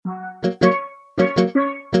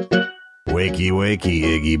Wakey, wakey,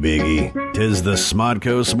 Iggy Biggy. 'Tis the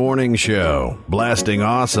SModCo Morning Show, blasting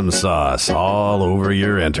awesome sauce all over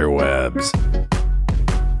your interwebs.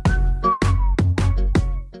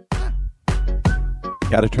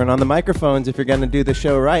 Got to turn on the microphones if you're going to do the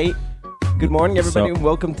show right. Good morning, everybody, and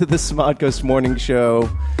welcome to the SModCo Morning Show.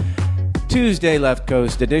 Tuesday, Left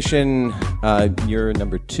Coast edition. You're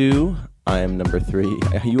number 2. I am number 3.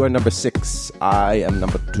 You are number 6. I am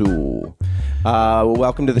number 2.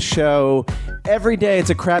 Welcome to the show. Every day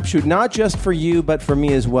it's a crapshoot, not just for you, but for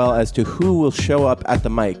me as well, as to who will show up at the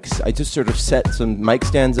mics. I just sort of set some mic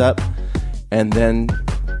stands up, and then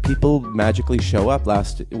people magically show up.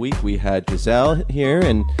 Last week we had Giselle here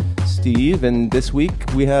and Steve, and this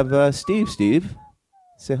week we have Steve. Steve,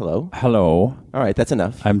 say hello. Hello. All right, that's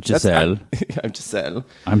enough. I'm Giselle. I'm Giselle.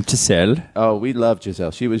 I'm Giselle. Oh, we love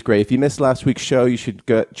Giselle. She was great. If you missed last week's show, you should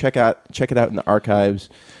go check it out in the archives.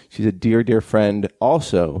 She's a dear, dear friend.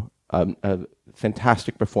 Also, a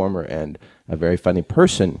fantastic performer and a very funny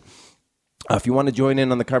person. If you want to join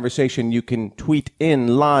in on the conversation, you can tweet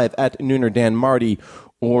in live at NoonerDanMarty,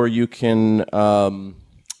 or you can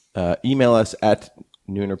email us at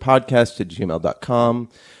noonerpodcast@gmail.com.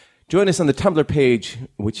 Join us on the Tumblr page,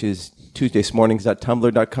 which is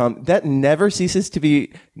tuesdaysmornings.tumblr.com. That never ceases to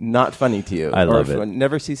be not funny to you. I love it.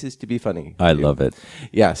 Never ceases to be funny. I love it.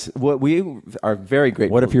 Yes. We are very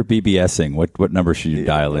grateful. What if you're BBSing? What number should you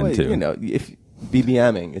dial into? You know, if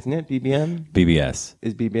BBMing, isn't it? BBM? BBS.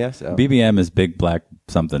 Is BBS? Oh. BBM is Big Black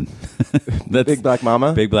something. That's Big Black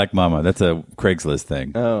Mama? Big Black Mama. That's a Craigslist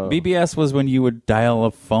thing. Oh. BBS was when you would dial a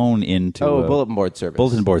phone into a bulletin board service.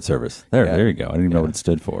 Bulletin board service. There you go. I didn't even know what it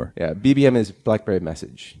stood for. Yeah, BBM is BlackBerry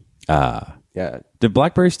Message. Ah. Yeah. Do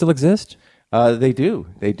BlackBerry still exist? They do.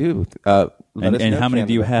 And how many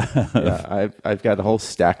do you have? Yeah, I've got a whole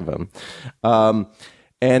stack of them.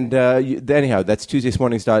 Anyhow, that's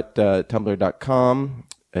tuesdaysmornings.tumblr.com,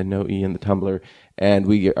 and no E in the Tumblr. And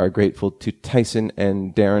we are grateful to Tyson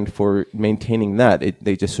and Darren for maintaining that.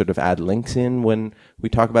 They just sort of add links in when we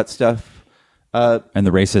talk about stuff. And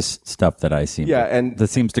the racist stuff that I see. Yeah, and that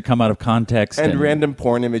seems to come out of context. And random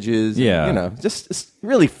porn images. Yeah. And, just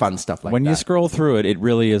really fun stuff like that. When you scroll through it, it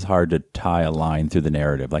really is hard to tie a line through the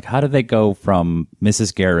narrative. Like, how do they go from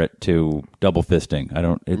Mrs. Garrett to double fisting?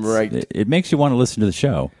 Right. It makes you want to listen to the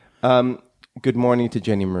show. Good morning to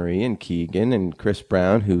Jenny Marie and Keegan and Chris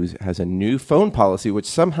Brown, who has a new phone policy which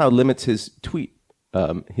somehow limits his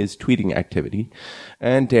tweeting activity.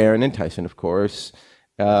 And Darren and Tyson, of course.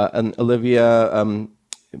 And Olivia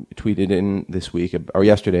tweeted in this week or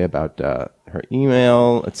yesterday about her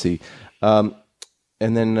email. Let's see. And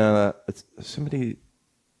then somebody.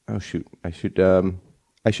 Oh shoot! I should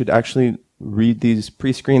actually read these,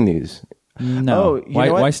 pre-screen these. No.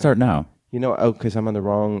 Why start now? Because I'm on the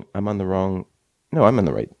wrong. No, I'm on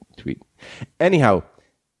the right tweet. Anyhow,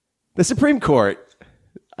 the Supreme Court.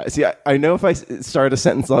 See, I know if I start a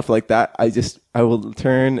sentence off like that, I will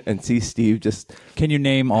turn and see Steve just... Can you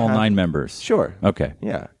name all 9 members? Sure. Okay.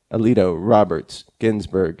 Yeah. Alito, Roberts,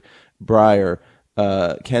 Ginsburg, Breyer,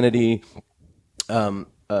 Kennedy,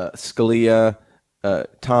 Scalia,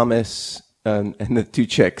 Thomas, and the 2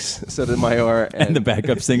 chicks, Sotomayor, and the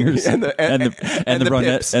backup singers, and the Ronettes, and the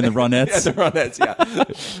Ronettes, and the Ronettes.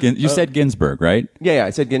 Yeah. You said Ginsburg, right? Yeah, I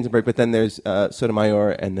said Ginsburg, but then there's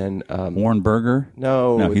Sotomayor, and then Warren Berger.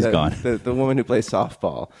 No, he's gone. The woman who plays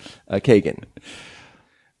softball, Kagan.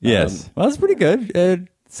 Yes, well, that's pretty good.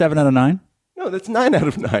 7 out of 9. No, that's 9 out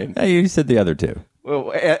of 9. Hey, you said the other 2.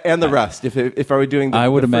 Well, and the rest. If I were doing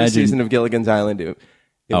the first season of Gilligan's Island,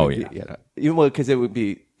 because it would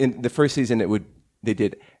be in the first season. They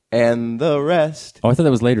did and the rest. Oh, I thought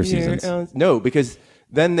that was later seasons. No, because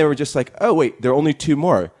then they were just like, oh wait, there are only 2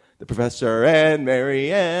 more. The Professor and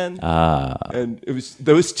Mary Ann. And it was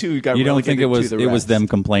those 2 got. You don't think it was it was them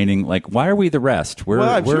complaining like, why are we the rest?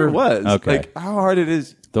 I'm sure it was. Okay. Like how hard it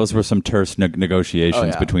is. Those were some terse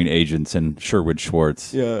negotiations between agents and Sherwood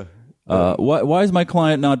Schwartz. Yeah. Why is my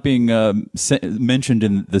client not being mentioned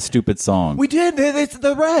in the stupid song? We did. It's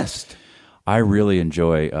the rest. I really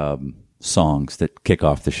enjoy songs that kick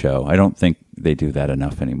off the show. I don't think they do that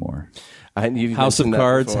enough anymore. House of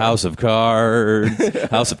Cards, House of Cards,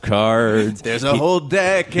 House of Cards. There's a whole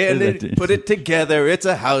deck, and put it together. It's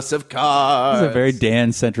a House of Cards. It's a very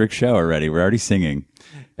Dan-centric show already. We're already singing.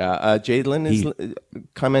 Jadelyn is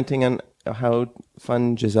commenting on how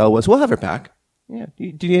fun Giselle was. We'll have her back. Yeah.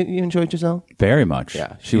 Did you enjoy Giselle? Very much.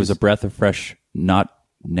 Yeah. She was a breath of fresh, not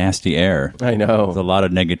nasty air. I know. There's a lot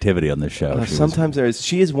of negativity on this show.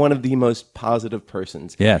 She is one of the most positive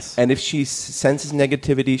persons. Yes. And if she senses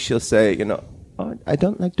negativity, she'll say, I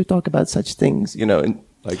don't like to talk about such things, and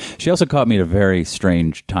Like, she also caught me at a very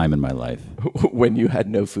strange time in my life. When you had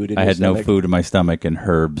no food in your stomach? I had no food in my stomach and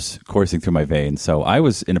herbs coursing through my veins. So I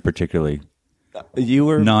was in a particularly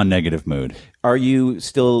non-negative mood. Are you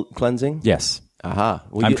still cleansing? Yes. Aha.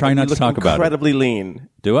 Well, I'm trying not to talk about it. Incredibly lean.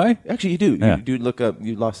 Do I? Actually, you do. Yeah. You do look up.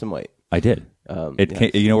 You lost some weight. I did.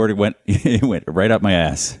 Came, you know where it went? It went right up my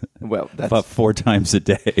ass. Well, that's about 4 times a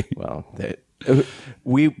day. Well,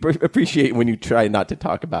 we appreciate when you try not to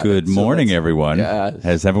talk about Good morning, everyone.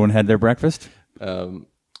 Has everyone had their breakfast? There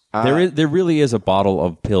really is a bottle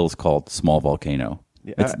of pills called Small Volcano.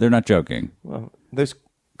 They're not joking. Well, there's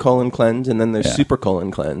colon cleanse, and then there's super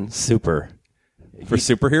colon cleanse. Super. For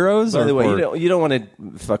superheroes? By the way, you don't want to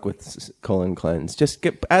fuck with colon cleanse. Just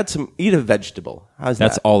eat a vegetable. How's that?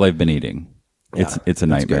 That's all I've been eating. It's a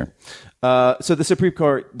nightmare. So the Supreme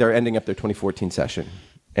Court, they're ending up their 2014 session.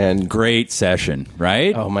 And great session,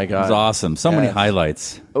 right? Oh my God. It was awesome. So many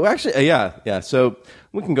highlights. Oh, actually, yeah. So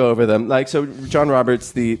we can go over them. So John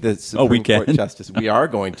Roberts, the Supreme Court Justice, we are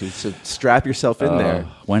going to. So strap yourself in there.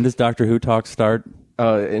 When does Doctor Who talk start?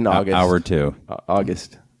 In August. Hour 2.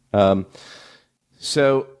 August.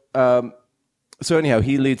 So anyhow,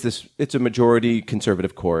 he leads this. It's a majority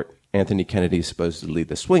conservative court. Anthony Kennedy is supposed to lead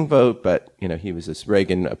the swing vote, but he was this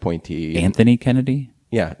Reagan appointee. Anthony Kennedy?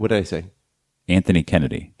 Yeah. What did I say? Anthony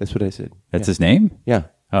Kennedy. That's what I said. That's his name? Yeah.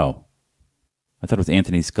 Oh. I thought it was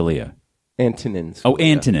Anthony Scalia. Antonin Scalia. Oh,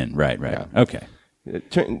 Antonin. Right. Yeah. Okay.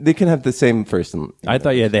 They can have the same first. I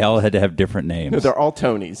thought, they all had to have different names. No, they're all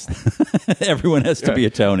Tonys. Everyone has to be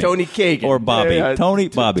a Tony. Tony Kagan. Or Bobby. Tony,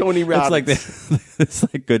 Bobby. Tony Robbins. It's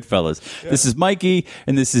like Goodfellas. Yeah. This is Mikey,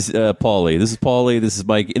 and this is Paulie. This is Paulie, this is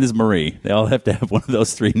Mikey, and this is Marie. They all have to have one of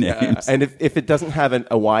those 3 names. And if it doesn't have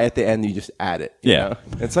a Y at the end, you just add it. You know?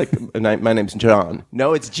 It's like, my name's John.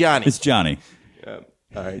 No, it's Johnny. It's Johnny. All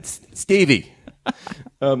right, Stevie.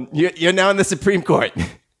 You're now in the Supreme Court.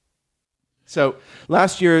 So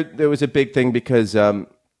last year there was a big thing because John.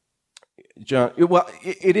 Well,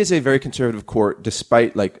 it is a very conservative court,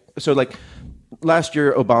 despite last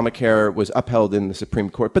year Obamacare was upheld in the Supreme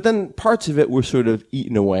Court, but then parts of it were sort of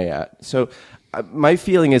eaten away at. So my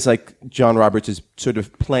feeling is like John Roberts is sort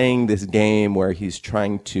of playing this game where he's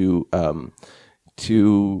trying to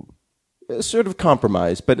sort of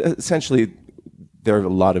compromise, but essentially there are a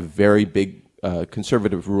lot of very big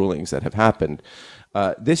conservative rulings that have happened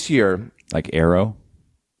this year. Like Arrow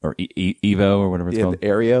or Evo or whatever it's called?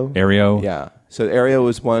 Aereo. Yeah. So Aereo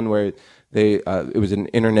was one where it was an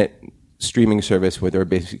internet streaming service where they were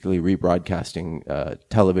basically rebroadcasting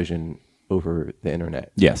television over the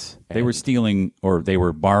internet. Yes. They were stealing or they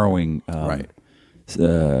were borrowing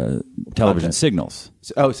television signals.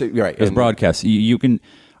 So you're right. It was broadcast. You can,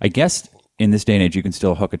 I guess in this day and age, you can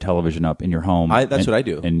still hook a television up in your home. That's what I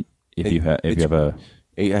do. And if you have a...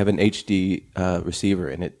 I have an HD receiver,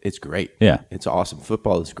 and it's great. Yeah. It's awesome.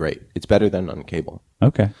 Football is great. It's better than on cable.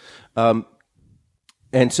 Okay. And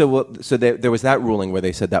so there was that ruling where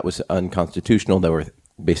they said that was unconstitutional. They were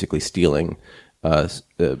basically stealing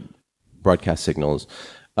broadcast signals.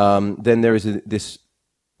 Then there was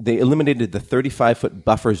they eliminated the 35-foot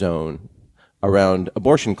buffer zone around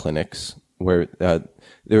abortion clinics where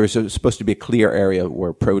there was supposed to be a clear area where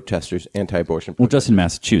anti-abortion protesters... Well, just in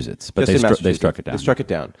Massachusetts, but they struck it down. They struck it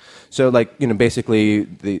down. So, basically,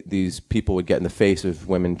 these people would get in the face of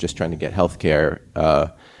women just trying to get health care.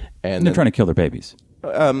 And they're trying to kill their babies.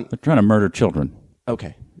 They're trying to murder children.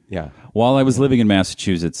 Okay, yeah. While I was living in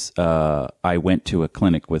Massachusetts, I went to a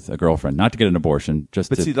clinic with a girlfriend, not to get an abortion,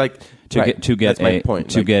 just to get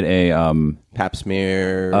a Pap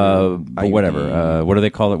smear, whatever. What do they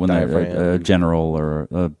call it when they're general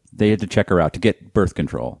or they had to check her out to get birth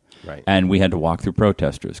control. Right. And we had to walk through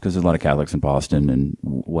protesters because there's a lot of Catholics in Boston and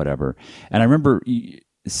whatever. And I remember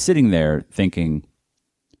sitting there thinking,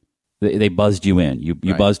 they buzzed you in. You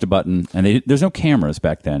buzzed a button, and there's no cameras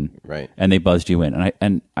back then. Right. And they buzzed you in,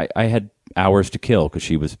 and I had hours to kill because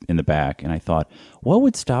she was in the back, and I thought, what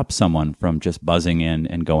would stop someone from just buzzing in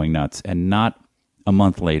and going nuts? And not a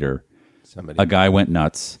month later, a guy went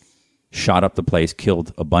nuts, shot up the place,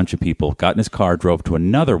 killed a bunch of people, got in his car, drove to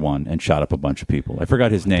another one, and shot up a bunch of people. I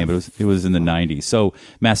forgot his name. It was in the 90s. So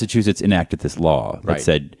Massachusetts enacted this law that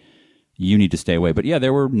said, you need to stay away. But yeah,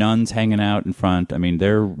 there were nuns hanging out in front. I mean,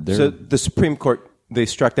 they're... So the Supreme Court, they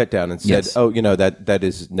struck that down and said, that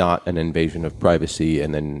is not an invasion of privacy.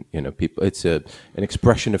 And then, people, it's an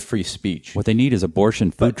expression of free speech. What they need is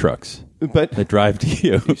abortion food trucks that drive to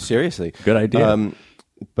you. Seriously. Good idea.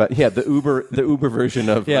 But yeah, the Uber version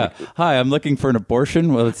of Hi, I'm looking for an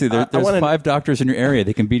abortion. Well, let's see. There's 5 doctors in your area.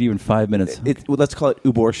 They can beat you in 5 minutes. Let's call it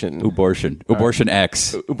abortion. Abortion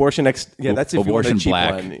X. Abortion X. Yeah, that's if abortion you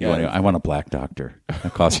want a cheap black. one. Yeah. I want a black doctor.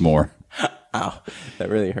 That costs more. Ow, that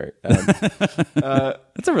really hurt.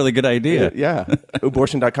 That's a really good idea. Yeah,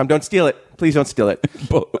 abortion.com. Don't steal it. Please don't steal it.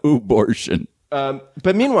 Abortion.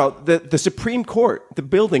 But meanwhile, the Supreme Court, the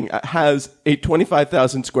building, has a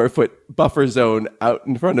 25,000 square foot buffer zone out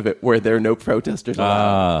in front of it where there are no protesters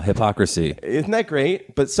allowed. Hypocrisy. Isn't that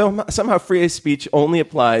great? But somehow free speech only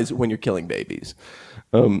applies when you're killing babies.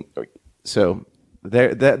 So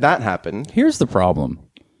that happened. Here's the problem.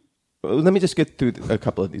 Let me just get through a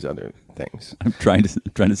couple of these other things. I'm trying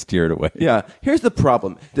to steer it away. Yeah. Here's the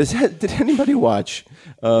problem. Did anybody watch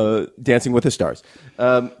Dancing with the Stars?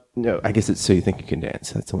 No, I guess it's So You Think You Can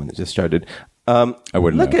Dance. That's the one that just started. I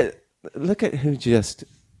wouldn't look at who just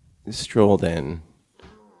strolled in.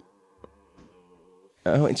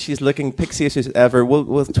 Oh, and she's looking pixiest as ever.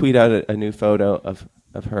 We'll tweet out a new photo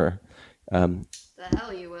of her. The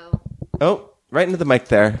hell you will. Oh, right into the mic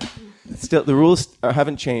there. Still, the rules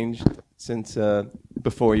haven't changed since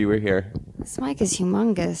before you were here. This mic is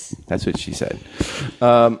humongous. That's what she said.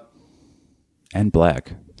 And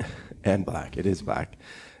black. And black. It is black.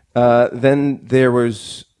 Then there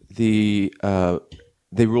was they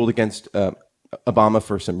ruled against Obama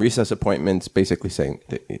for some recess appointments, basically saying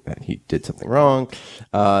that he did something wrong.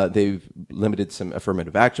 They've limited some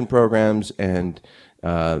affirmative action programs, and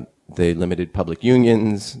they limited public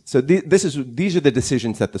unions. So these are the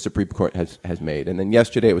decisions that the Supreme Court has made. And then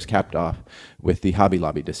yesterday it was capped off with the Hobby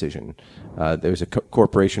Lobby decision. There's a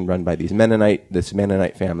corporation run by this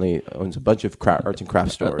Mennonite family owns a bunch of arts and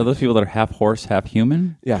crafts stores. Are those people that are half horse, half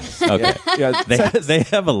human? Yes. Okay. Yeah. They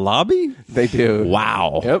have a lobby? They do.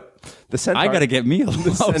 Wow. Yep. The Centaur, I got to get me a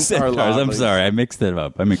Centaurs. I'm sorry. I mixed it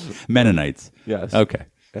up. Mennonites. Yes. Okay.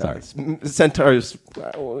 Yeah. Sorry. Centaurs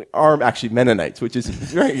are actually Mennonites, which is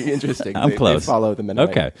very interesting. I'm close. They follow the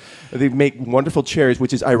Mennonites. Okay. They make wonderful chairs,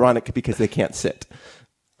 which is ironic because they can't sit.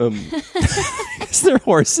 Because they're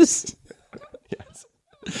horses. Yes.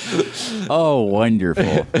 Oh,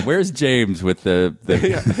 wonderful. Where's James with the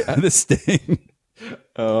sting?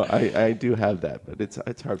 Oh, I do have that, but it's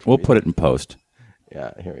hard for me. We'll put it in post.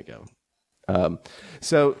 Yeah, here we go.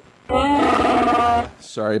 So,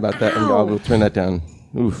 sorry about that. We'll turn that down.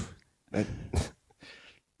 Oof. I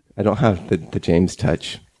don't have the James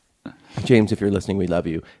touch. James, if you're listening, we love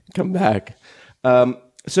you. Come back.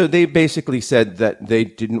 So they basically said that they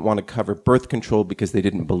didn't want to cover birth control because they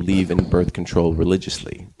didn't believe in birth control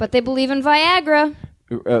religiously. But they believe in Viagra.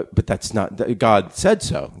 But that's not... God said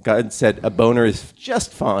so. God said a boner is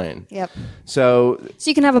just fine. Yep. So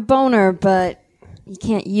you can have a boner, but you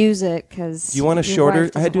can't use it because... Do you want a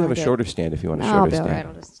shorter... I do have a shorter stand if you want a shorter stand. I'll be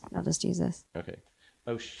all right. I'll just use this. Okay.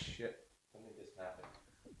 Oh, shit. Something just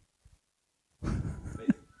happened.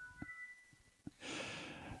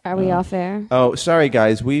 Are we off air? Oh, sorry,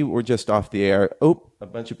 guys. We were just off the air. Oh, a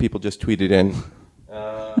bunch of people just tweeted in.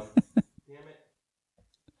 Damn it.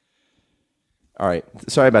 All right.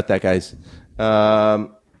 Sorry about that, guys.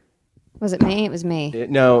 Was it me? It was me.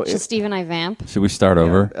 No. Should Steve and I vamp? Should we start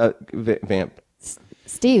over? Vamp.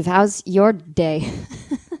 Steve, how's your day?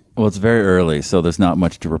 Well, it's very early, so there's not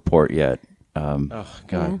much to report yet. Oh,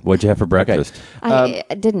 God. What'd you have for breakfast? I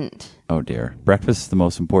didn't. Oh, dear. Breakfast is the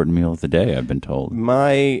most important meal of the day, I've been told.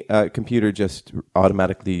 My computer just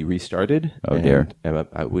automatically restarted. Oh, dear.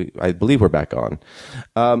 I believe we're back on.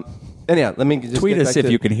 Anyhow, let me just tweet us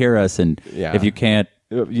if you can hear us, and if you can't...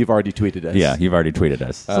 You've already tweeted us. Yeah, you've already tweeted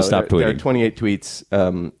us. So stop tweeting. There are 28 tweets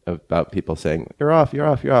about people saying, you're off, you're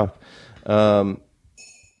off, you're off.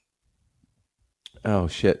 Oh,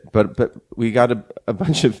 shit. But we got a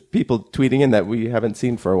bunch of people tweeting in that we haven't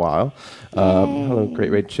seen for a while. Hello,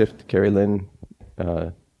 Great Rate Shift, Carrie Lynn,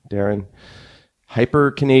 Darren.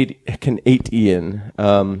 Hyper Canadian.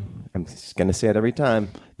 I'm just going to say it every time.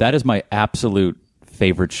 That is my absolute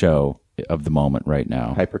favorite show of the moment right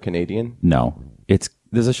now. Hyper Canadian? No.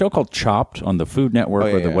 There's a show called Chopped on the Food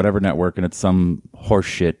Network or the whatever network, and it's some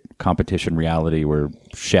horseshit competition reality where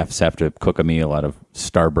chefs have to cook a meal out of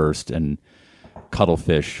Starburst and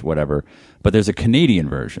cuttlefish, whatever. But there's a Canadian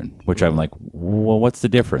version, which I'm like, well, what's the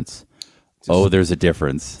difference? There's a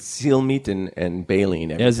difference. Seal meat and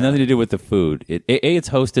baleen. It has nothing to do with the food. It's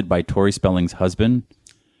hosted by Tori Spelling's husband,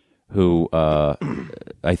 who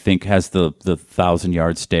I think has the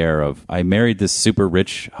 1,000-yard stare of, I married this super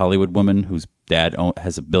rich Hollywood woman whose dad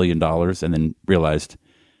has $1 billion and then realized,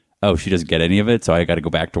 oh, she doesn't get any of it, so I got to go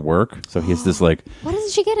back to work. So he's this like... Why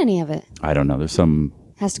doesn't she get any of it? I don't know. There's some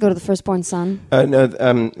Has to go to the firstborn son. No,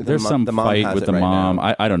 there's some the mom fight has with it the right mom.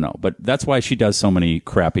 now. I don't know, but that's why she does so many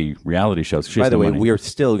crappy reality shows. She has By the no way, money. we are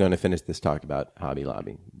still going to finish this talk about Hobby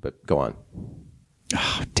Lobby, but go on.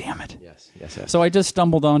 Oh, damn it. Yes. So I just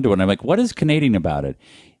stumbled onto it, and I'm like, what is Canadian about it?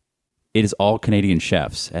 It is all Canadian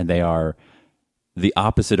chefs, and they are the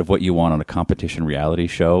opposite of what you want on a competition reality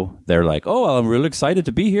show. They're like, oh, well, I'm really excited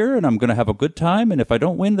to be here, and I'm going to have a good time, and if I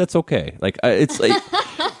don't win, that's okay. Like, it's like...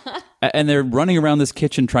 And they're running around this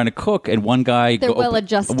kitchen trying to cook, and one guy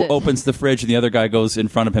opens the fridge, and the other guy goes in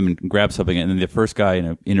front of him and grabs something, and then the first guy in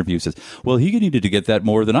an interview says, well, he needed to get that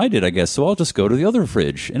more than I did, I guess, so I'll just go to the other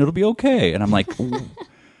fridge, and it'll be okay. And I'm like...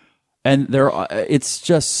 And it's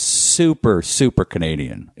just super, super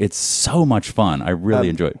Canadian. It's so much fun. I really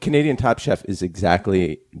enjoy it. Canadian Top Chef is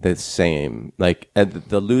exactly the same. Like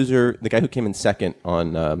the loser, the guy who came in second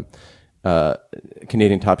on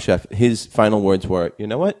Canadian Top Chef, his final words were, you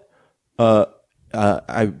know what?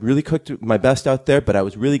 I really cooked my best out there, but I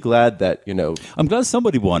was really glad that, I'm glad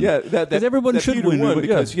somebody won. Yeah, because everyone should Peter win. Won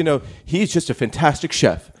because, he's just a fantastic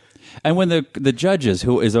chef. And when the judges,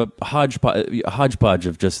 who is a hodgepodge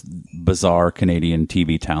of just bizarre Canadian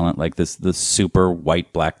TV talent, like this super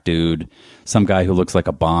white black dude, some guy who looks like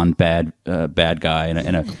a Bond bad guy,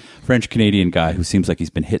 and a French Canadian guy who seems like he's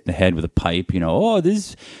been hit in the head with a pipe.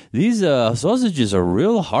 These sausages are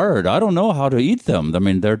real hard. I don't know how to eat them. I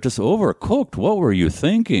mean, they're just overcooked. What were you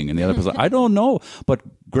thinking? And the other person, I don't know, but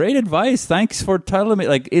great advice. Thanks for telling me.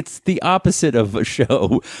 Like, it's the opposite of a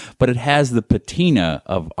show, but it has the patina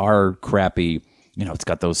of our crappy, it's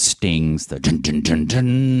got those stings, the dun, dun, dun,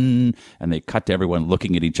 dun, and they cut to everyone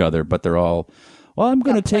looking at each other, but they're all, well, I'm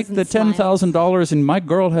going to take the $10,000 and my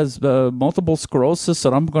girl has multiple sclerosis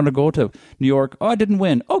and I'm going to go to New York. Oh, I didn't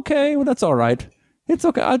win. Okay, well, that's all right. It's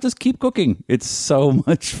okay. I'll just keep cooking. It's so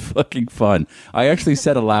much fucking fun. I actually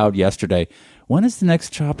said aloud yesterday, when is the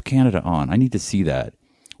next Chopped Canada on? I need to see that.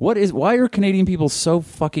 Why are Canadian people so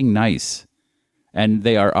fucking nice? And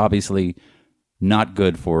they are obviously not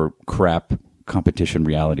good for crap competition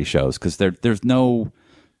reality shows because there's no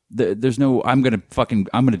I'm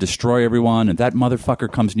gonna destroy everyone and that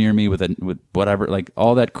motherfucker comes near me with whatever, like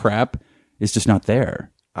all that crap is just not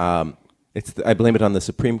there. I blame it on the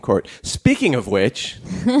Supreme Court. Speaking of which,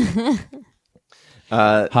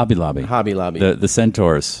 Hobby Lobby. The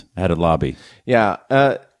Centaurs had a lobby. Yeah.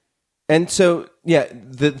 And so,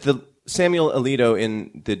 the Samuel Alito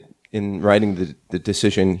in writing the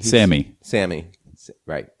decision, Sammy,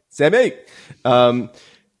 right? Sammy.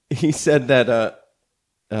 He said that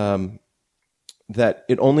that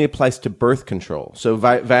it only applies to birth control. So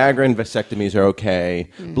Viagra and vasectomies are okay.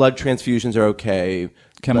 Blood transfusions are okay.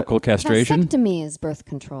 Chemical castration. Vasectomy is birth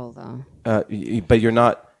control, though. But you're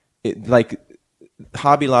not like.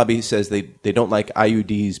 Hobby Lobby says they don't like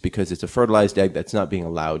IUDs because it's a fertilized egg that's not being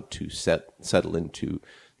allowed to settle into.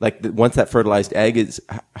 Once that fertilized egg is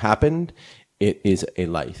happened, it is a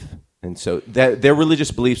life, and so their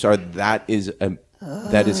religious beliefs are that is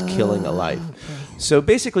killing a life. Okay. So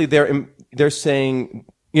basically, they're saying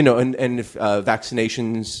and if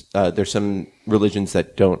vaccinations, there's some religions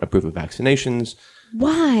that don't approve of vaccinations.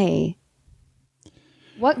 Why?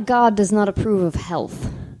 What God does not approve of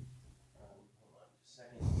health?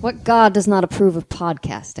 What God does not approve of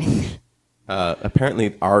podcasting?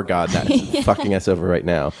 Apparently our God that's fucking us over right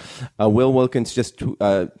now. Will Wilkins just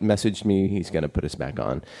messaged me. He's going to put us back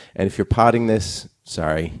on. And if you're potting this,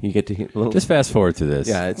 sorry, you get to hear a little... Just fast forward to this.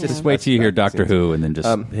 Yeah, just wait till you hear Doctor Who and then just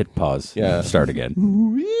hit pause. Yeah. And start again.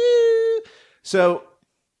 So...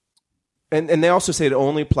 And they also say it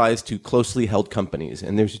only applies to closely held companies.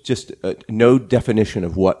 And there's just no definition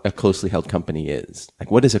of what a closely held company is. Like,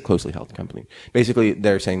 what is a closely held company? Basically,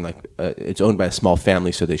 they're saying, it's owned by a small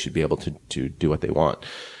family, so they should be able to do what they want.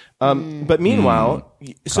 But meanwhile,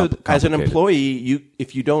 so as an employee,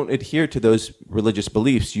 if you don't adhere to those religious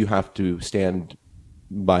beliefs, you have to stand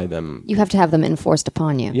by them. You have to have them enforced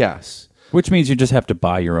upon you. Yes. Which means you just have to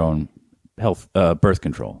buy your own birth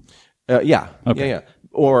control. Yeah. Okay.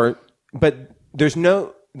 Yeah. But there's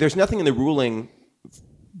nothing in the ruling,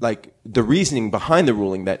 like the reasoning behind the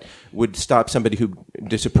ruling, that would stop somebody who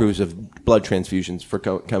disapproves of blood transfusions for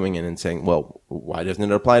coming in and saying, well, why doesn't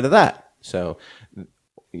it apply to that? So,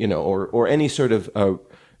 or any sort of,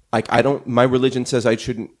 my religion says I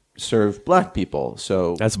shouldn't serve black people.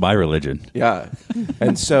 So that's my religion. Yeah.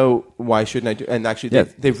 And so why shouldn't I do? And actually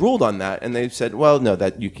they've ruled on that and they've said, well, no,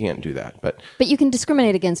 that you can't do that. But you can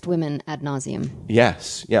discriminate against women ad nauseum.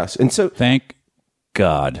 Yes. And so thank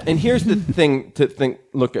God. And here's the thing to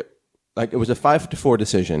look at, it was a 5-4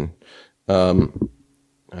 decision. I'm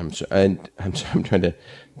trying to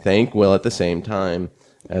thank Will at the same time.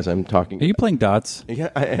 as I'm talking. Are you playing dots? Yeah,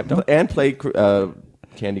 I am. And play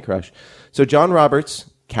Candy Crush. So John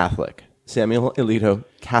Roberts, Catholic. Samuel Alito,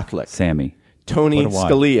 Catholic. Sammy. Tony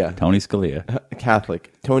Scalia. Tony Scalia.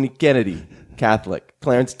 Catholic. Tony Kennedy, Catholic.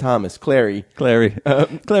 Clarence Thomas, Clary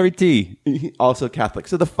T. Also Catholic.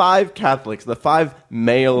 So the 5 Catholics, the 5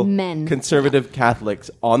 male conservative Catholics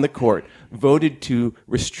on the court voted to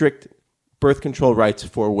restrict birth control rights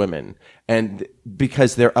for women, and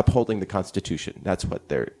because they're upholding the Constitution. That's what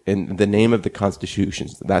they're, in the name of the Constitution,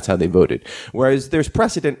 that's how they voted. Whereas there's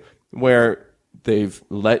precedent where they've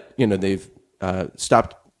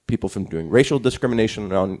stopped people from doing racial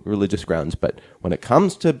discrimination on religious grounds, but when it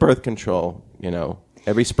comes to birth control,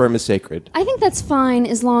 every sperm is sacred. I think that's fine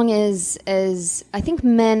as long as I think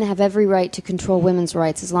men have every right to control women's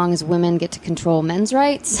rights as long as women get to control men's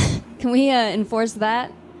rights. Can we enforce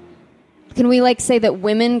that? Can we say that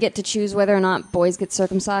women get to choose whether or not boys get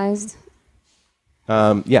circumcised?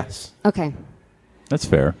 Yes. Okay. That's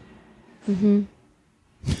fair. Mm-hmm.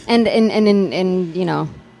 And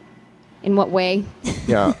in what way?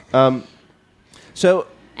 Yeah. So.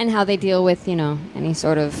 And how they deal with any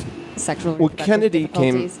sort of sexual. Well, Kennedy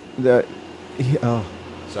came.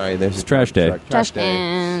 Sorry, there's trash day. Trash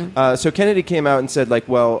day. So Kennedy came out and said,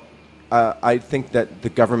 I think that the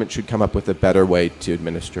government should come up with a better way to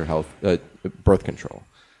administer birth control.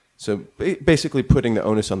 So basically putting the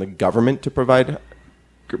onus on the government to provide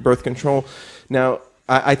birth control. Now,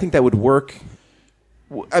 I think that would work.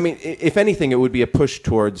 I mean, if anything, it would be a push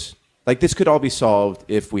towards, this could all be solved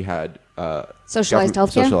if we had socialized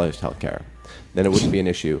healthcare. Then it wouldn't be an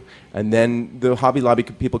issue. And then the Hobby Lobby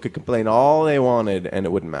people could complain all they wanted, and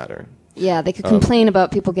it wouldn't matter. Yeah, they could complain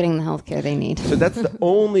about people getting the health care they need. So that's the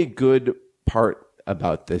only good part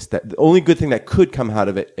about this. That the only good thing that could come out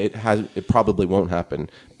of it. It probably won't happen,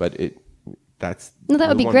 but that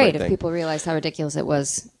would be great if people realized how ridiculous it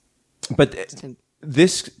was. But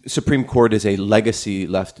this Supreme Court is a legacy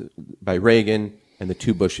left by Reagan and the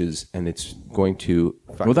 2 Bushes, and it's going to.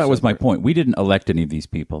 Well, that was my point. We didn't elect any of these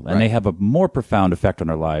people, and they have a more profound effect on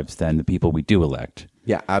our lives than the people we do elect.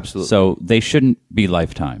 Yeah, absolutely. So they shouldn't be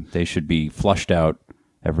lifetime. They should be flushed out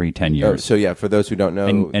every 10 years. For those who don't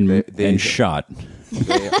know, and shot.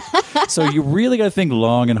 So you really got to think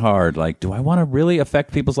long and hard. Do I want to really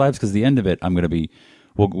affect people's lives? Because the end of it, I'm going to be.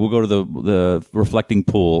 We'll go to the reflecting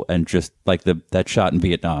pool and just that shot in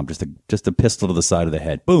Vietnam, just a pistol to the side of the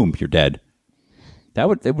head. Boom, you're dead. They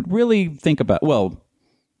would really think about. Well,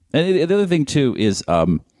 and the other thing too is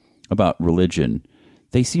about religion.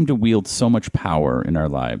 They seem to wield so much power in our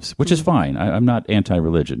lives, which is fine. I'm not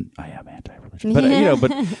anti-religion. I am anti-religion, but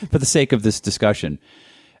but for the sake of this discussion,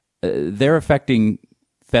 they're affecting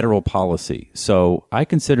federal policy. So I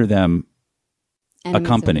consider them a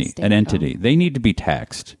company, an entity. They need to be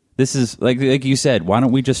taxed. This is like you said. Why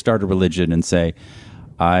don't we just start a religion and say,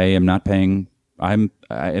 I am not paying. I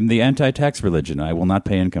am the anti-tax religion. I will not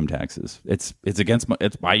pay income taxes. It's against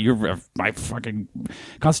my fucking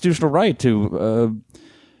constitutional right to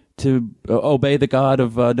obey the God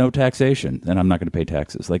of no taxation, and I'm not going to pay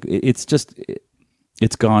taxes.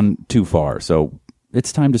 It's gone too far. So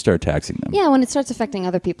it's time to start taxing them. Yeah, when it starts affecting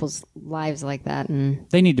other people's lives like that, and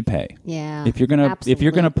they need to pay. Yeah, if you're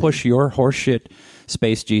gonna push your horseshit,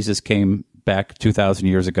 space Jesus came back 2,000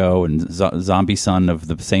 years ago, and zombie son of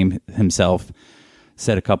the same himself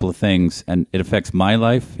said a couple of things, and it affects my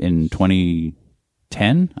life in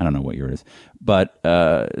 2010. I don't know what year it is, but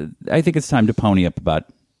I think it's time to pony up about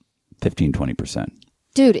 15-20%.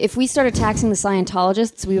 Dude, if we started taxing the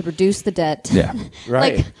Scientologists, we would reduce the debt. Yeah,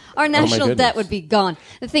 right. Our national debt would be gone.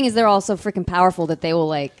 The thing is, they're all so freaking powerful that they will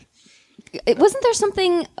wasn't there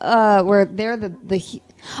something where they're the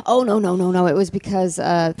oh no it was because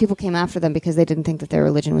people came after them because they didn't think that their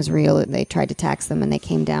religion was real, and they tried to tax them, and they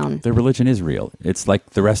came down. Their religion is real. It's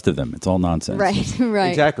like the rest of them. It's all nonsense. Right.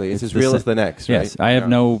 Exactly. It's as real as the next. Yes, right?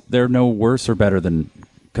 They're no worse or better than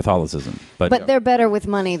Catholicism, but they're better with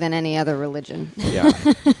money than any other religion. Yeah,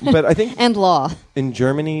 but I think and law in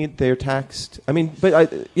Germany they're taxed. I mean,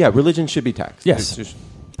 but religion should be taxed. Yes,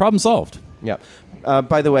 problem solved. Yeah.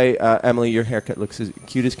 By the way, Emily, your haircut looks as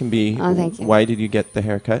cute as can be. Oh, thank you. Why did you get the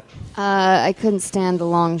haircut? I couldn't stand the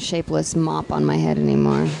long, shapeless mop on my head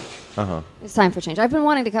anymore. It's time for change. I've been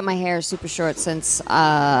wanting to cut my hair super short since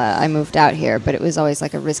I moved out here, but it was always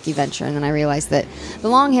a risky venture, and then I realized that the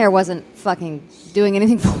long hair wasn't fucking doing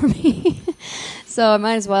anything for me. So I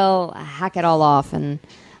might as well hack it all off, and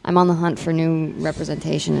I'm on the hunt for new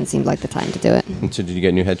representation, and it seemed like the time to do it. So did you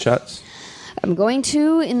get new headshots? I'm going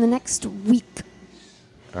to in the next week.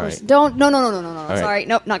 All right. Don't. No. All Sorry. Right.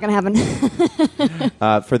 Nope, not going to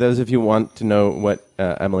happen. For those of you who want to know what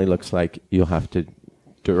Emily looks like, you'll have to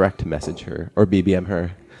direct message her or BBM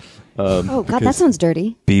her. Oh, God, that sounds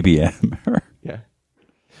dirty. BBM. Yeah.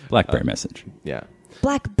 BlackBerry message. Yeah.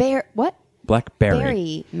 What? BlackBerry.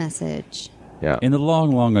 Berry message. Yeah. In the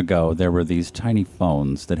long, long ago, there were these tiny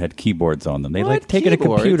phones that had keyboards on them. They What? taken a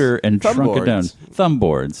Keyboards? computer and shrunk it down.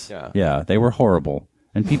 Thumbboards? Thumbboards. Yeah, they were horrible.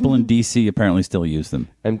 And people in D.C. apparently still use them.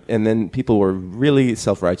 And then people were really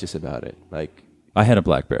self-righteous about it. Like, I had a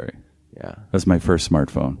BlackBerry. yeah. That was my first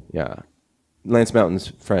smartphone. Yeah. Lance Mountain's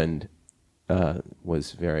friend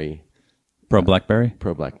was very Pro BlackBerry?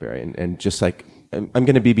 pro BlackBerry. And just like, I'm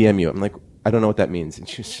going to BBM you. I'm like, I don't know what that means. And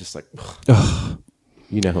she was just like, ugh.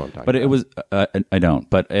 You know who I'm talking But about. it was, I don't,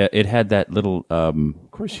 but it had that little,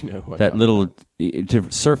 Of course you know who I'm that talking little,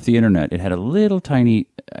 to surf the internet, it had a little tiny,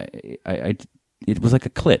 it was like a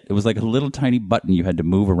clit. It was like a little tiny button you had to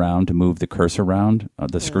move around to move the cursor around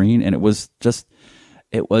the screen. And it was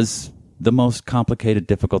the most complicated,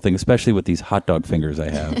 difficult thing, especially with these hot dog fingers I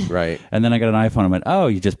have. Right. And then I got an iPhone. I went, oh,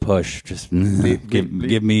 you just push. Just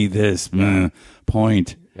give me this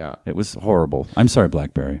point. Yeah. It was horrible. I'm sorry,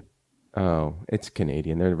 BlackBerry. Oh, it's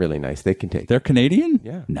Canadian. They're really nice. They can take They're Canadian?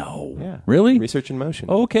 Yeah. No. Yeah. Really? Research in motion.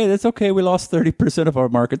 Okay, that's okay. We lost 30% of our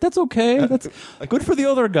market. That's okay. That's good for the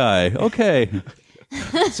other guy. Okay.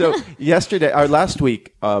 So yesterday, or last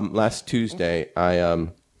week, last Tuesday, I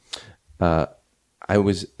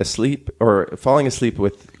was asleep or falling asleep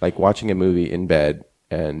with like watching a movie in bed,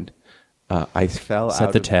 and I fell Set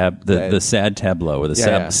out the of tab, bed. the sad tableau or the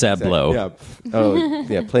sableau. Yeah. Oh,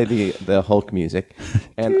 yeah. Play the Hulk music,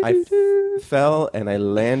 and I fell and I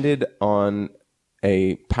landed on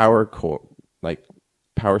a power cord, like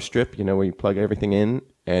power strip. You know where you plug everything in,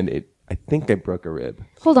 and I think I broke a rib.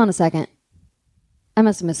 Hold on a second. I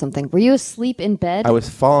must have missed something. Were you asleep in bed? I was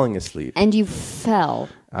falling asleep. And you fell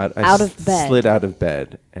I out of bed. Slid out of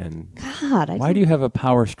bed, and God, Why do you have a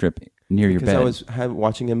power strip near your because bed? I was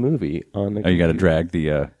watching a movie on the. Oh, you got to computer. drag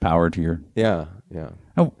the power to your. Yeah.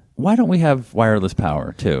 Oh, why don't we have wireless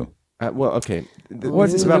power too? Well, okay.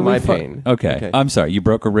 This is about my pain. Okay. I'm sorry. You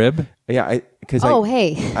broke a rib. Yeah, because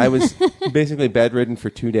hey. I was basically bedridden for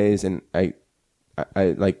 2 days, and I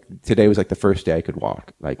like today was like the first day I could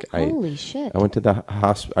walk. Like Holy shit. I went to the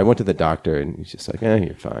hospital. I went to the doctor, and he's just like,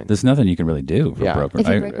 "You're fine." There's nothing you can really do for Yeah. a broken. If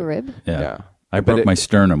you break a rib? Yeah. I But broke my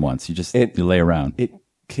sternum once. You lay around. It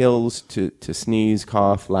kills to sneeze,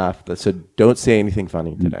 cough, laugh. So don't say anything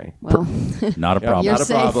funny today. Well, Not a problem. You're Not a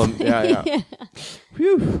safe. problem. Yeah.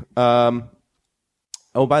 Phew.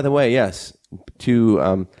 Oh, by the way, yes.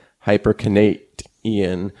 To hypercanate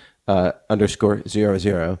Ian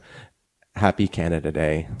 _00. Happy Canada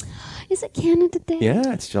Day. is it Canada Day?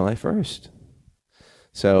 Yeah, it's July 1st.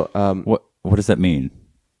 So What does that mean?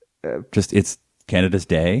 Just it's Canada's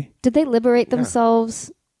Day. Did they liberate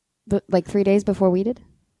themselves like 3 days before we did?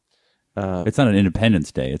 It's not an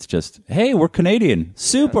Independence Day. It's just, hey, we're Canadian.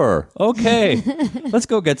 Super. Okay. Let's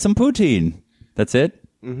go get some poutine. That's it?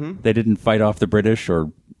 Mm-hmm. They didn't fight off the British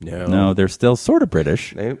or... No, they're still sort of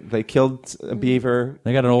British. They killed a beaver.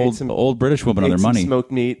 They got an old British woman on their money.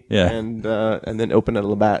 Smoked meat. Yeah. And then opened a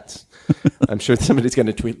Labatt's. I'm sure somebody's going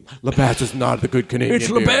to tweet, Labatt's is not the good Canadian It's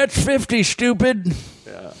beer. Labatt's 50, stupid.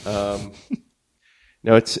 Yeah.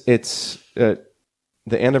 No, it's the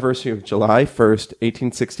anniversary of July 1st,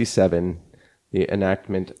 1867, the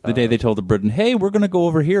enactment. The day they told the Britain, hey, we're going to go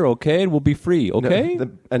over here, okay? And we'll be free, okay?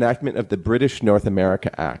 The enactment of the British North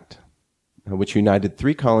America Act, which united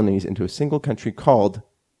 3 colonies into a single country called,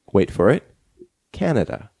 wait for it,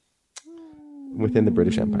 Canada, within the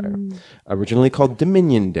British Empire. Originally called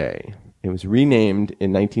Dominion Day. It was renamed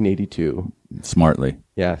in 1982. Smartly.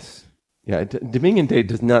 Yes. Yeah, Dominion Day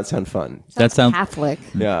does not sound fun. That sounds Catholic.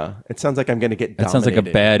 Yeah, it sounds like I'm going to get That sounds like a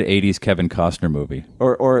bad 80s Kevin Costner movie,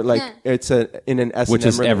 or like it's in an S&M which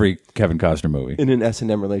is every Kevin Costner movie. in an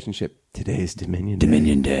S&M relationship. Today's Dominion Day.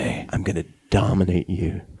 Dominion Day. I'm going to dominate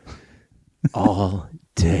you all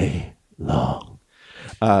day long.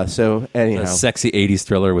 So anyhow, A sexy 80s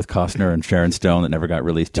thriller with Costner and Sharon Stone that never got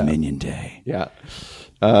released. Dominion Day. yeah.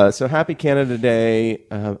 So happy Canada Day.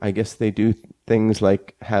 I guess they do things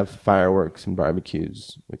like have fireworks and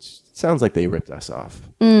barbecues, which sounds like they ripped us off,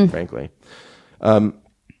 frankly.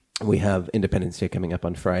 We have Independence Day coming up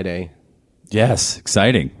on Friday. Yes,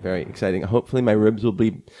 exciting. Very exciting. Hopefully my ribs will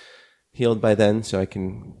be healed by then so I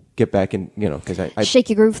can get back in, because I Shake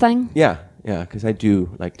your groove thing? yeah, because I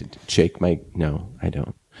do like to shake my, no, I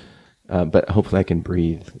don't. But hopefully I can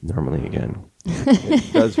breathe normally again.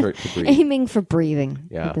 It does hurt to breathe. Aiming for breathing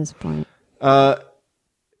at this point.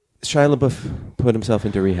 Shia LaBeouf put himself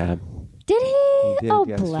into rehab. Did he? Did Oh,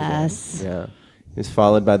 yesterday. bless. Yeah. He was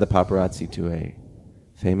followed by the paparazzi to a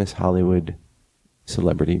famous Hollywood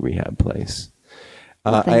celebrity rehab place.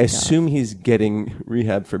 I assume he's getting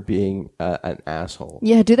rehab for being an asshole.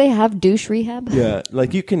 Yeah, do they have douche rehab? Yeah,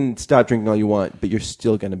 like you can stop drinking all you want, but you're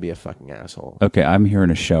still going to be a fucking asshole. Okay, I'm hearing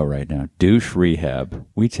a show right now. Douche rehab.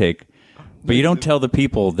 But you don't tell the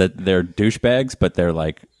people that they're douchebags, but they're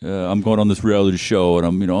like, I'm going on this reality show and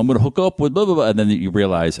I'm going to hook up with blah, blah, blah. And then you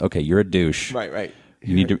realize, okay, you're a douche. Right.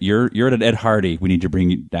 You're at an Ed Hardy. We need to bring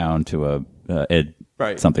you down to a Ed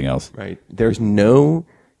something else. Right. There's no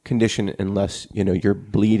condition unless you're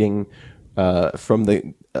bleeding from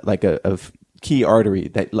the a key artery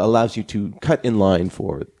that allows you to cut in line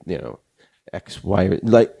for X, Y,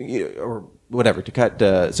 or whatever, to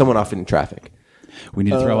cut someone off in traffic. We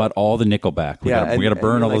need to throw out all the Nickelback. We got to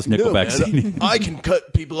burn all those Nickelback CDs. I can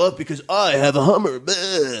cut people off because I have a Hummer.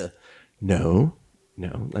 Bleh. No.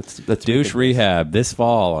 Let's douche rehab this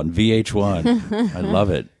fall on VH1. I love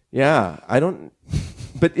it. Yeah, I don't.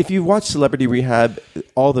 But if you watch Celebrity Rehab,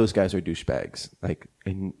 all those guys are douchebags.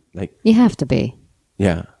 You have to be.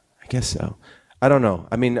 Yeah, I guess so. I don't know.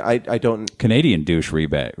 I mean, I don't. Canadian douche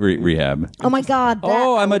rehab. Oh my God.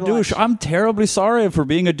 I'm a douche. I'm terribly sorry for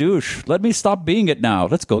being a douche. Let me stop being it now.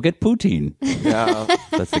 Let's go get poutine. Yeah,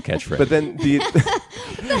 that's the catchphrase. But then what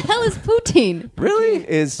the hell is poutine? Really? Poutine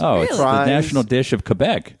is it's the national dish of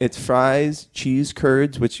Quebec. It's fries, cheese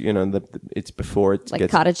curds, which it's before it gets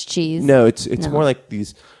cottage cheese. No, it's more like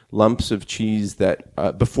these lumps of cheese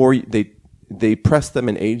that before they press them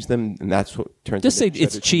and age them, and that's what turns. Just say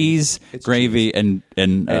it's cheese, gravy, cheese.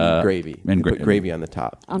 and gravy, and put gravy on the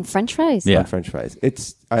top on French fries. Yeah, on French fries.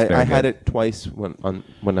 I had it twice when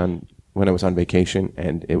I was on vacation,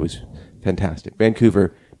 and it was fantastic.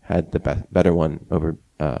 Vancouver had the better one over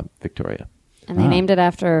Victoria, and they named it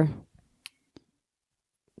after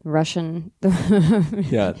Russian.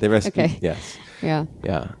 Yeah, they rescued. Okay. Yes. Yeah.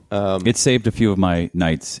 Yeah. It saved a few of my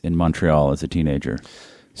nights in Montreal as a teenager.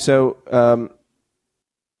 So,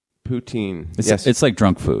 poutine. It's like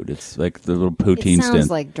drunk food. It's like the little poutine It sounds stint.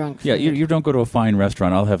 like drunk food. Yeah, you don't go to a fine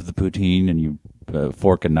restaurant. I'll have the poutine and you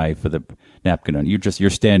fork and knife with a napkin on. You're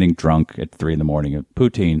standing drunk at 3 a.m. at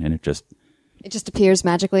poutine, and it just appears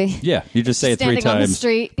magically. Yeah, you just say it 3 Standing on the times.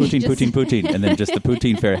 street. Poutine, and then just the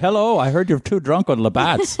poutine fairy. Hello, I heard you're too drunk on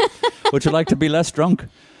Labatt's. Would you like to be less drunk?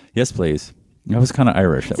 Yes, please. I was kind of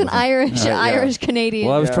Irish. It's an Irish Canadian.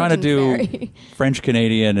 Well, I was trying to do fairy. French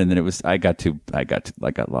Canadian, and then I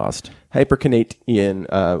got lost. Hyper Canadian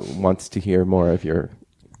wants to hear more of your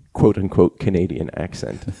quote unquote Canadian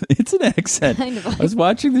accent. It's an accent. Kind of. I was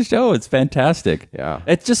watching the show. It's fantastic. Yeah.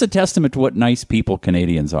 It's just a testament to what nice people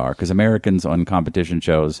Canadians are, because Americans on competition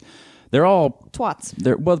shows, they're all twats.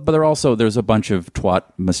 But they're also, there's a bunch of twat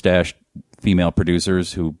mustached female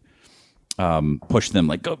producers who push them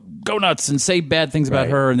like go nuts and say bad things about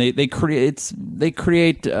her, and they create the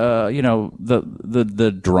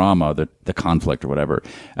drama, the conflict or whatever.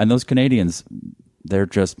 And those Canadians, they're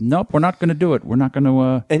just nope, we're not going to do it. We're not going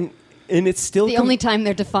to. And it's still the only time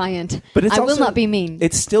they're defiant. But I will not be mean.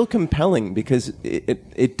 It's still compelling because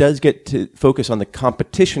it does get to focus on the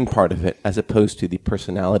competition part of it as opposed to the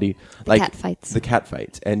personality, like the cat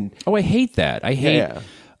fights. And I hate that. I hate. Yeah.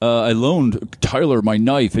 I loaned Tyler my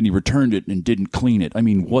knife and he returned it and didn't clean it. I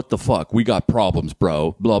mean, what the fuck? We got problems,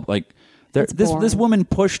 bro. Blah. Like, this woman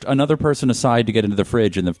pushed another person aside to get into the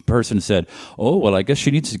fridge, and the person said, "Oh, well, I guess she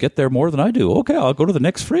needs to get there more than I do. Okay, I'll go to the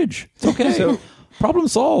next fridge. It's okay." So, problem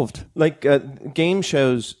solved. Like game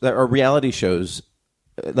shows or reality shows,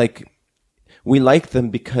 like we like them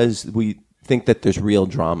because we think that there's real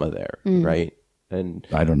drama there, right? And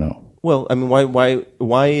I don't know. Well, I mean,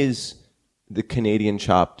 why is the Canadian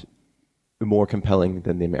Chopped more compelling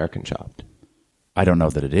than the American Chopped? I don't know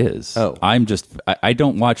that it is. Oh, I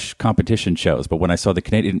don't watch competition shows, but when I saw the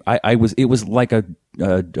Canadian, it was like a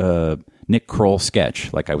Nick Kroll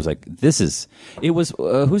sketch. Like I was like, it was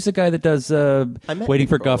who's the guy that does Waiting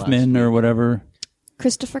for Guffman or whatever?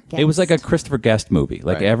 Christopher Guest. It was like a Christopher Guest movie.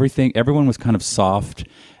 Like everyone was kind of soft,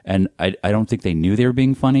 and I don't think they knew they were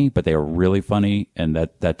being funny, but they were really funny, and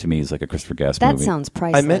that to me is like a Christopher Guest movie. That sounds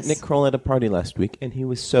priceless. I met Nick Kroll at a party last week, and he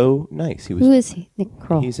was so nice. Who is he? Nick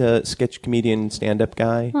Kroll. He's a sketch comedian, stand-up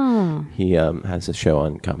guy. Oh. He has a show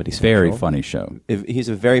on Comedy Central. Very funny show. He's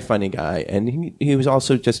a very funny guy, and he was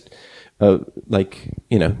also just I'm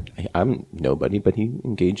nobody, but he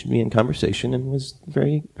engaged me in conversation and was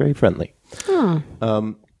very, very friendly. Oh.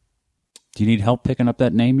 Do you need help picking up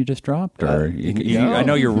that name you just dropped? Or no. I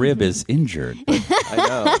know your rib is injured. But I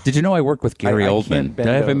know. Did you know I worked with Gary I Oldman? can't bend Did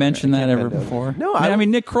I ever over. mention I that can't ever bend over. before? No, I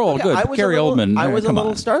mean Nick Kroll, good. Gary Oldman. I was a come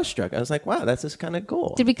little on. starstruck. I was like, wow, that's just kind of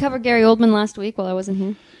cool. Did we cover Gary Oldman last week while I wasn't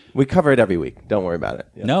here? We cover it every week. Don't worry about it.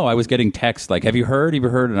 Yeah. No, I was getting texts like, "Have you heard? Have you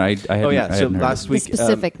heard?" And I hadn't. Oh yeah. I So hadn't heard last it. week, The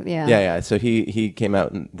specific, yeah. yeah. So he came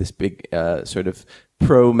out in this big sort of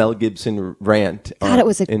pro Mel Gibson rant. God, it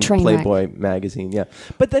was a in train wreck. Playboy magazine. Yeah,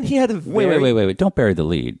 but then he had a Wait! Don't bury the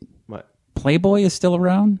lead. What? Playboy is still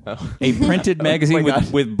around. A printed magazine my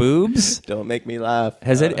God. with boobs. Don't make me laugh.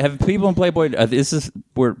 Have people in Playboy? This is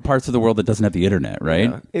where parts of the world that doesn't have the internet,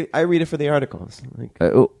 right? I read it for the articles. Like,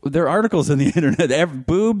 There are articles on the internet.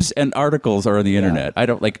 Boobs and articles are on the internet. I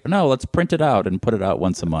don't like. No, let's print it out and put it out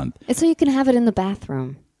once a month. It's so you can have it in the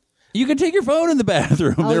bathroom. You can take your phone in the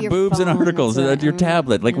bathroom. Oh, There are your boobs and phone, articles that's and your it.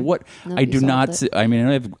 tablet. Like what? I do solved not. it. See, I mean,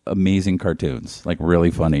 I have amazing cartoons, like really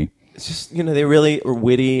funny. it's just they really are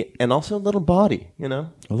witty and also a little body. A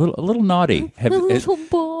little naughty.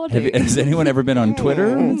 body. Has anyone ever been on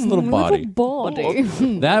Twitter? It's a little body. body.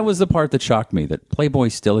 That was the part that shocked me, that Playboy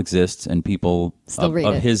still exists and people Still read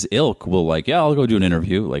of it. his ilk will like, yeah, I'll go do an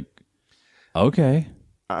interview. Like, okay.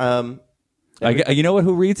 You know what?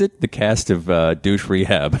 Who reads it? The cast of Douche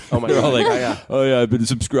Rehab. Oh my They're all God. like, oh yeah, I've been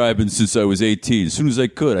subscribing since I was 18. As soon as I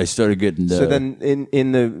could, I started getting. So then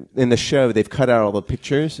in the show they've cut out all the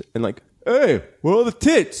pictures and like, hey, where are all the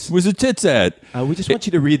tits? where's the tits at? We just want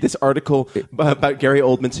you to read this article about Gary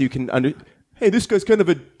Oldman so you can Hey, this guy's kind of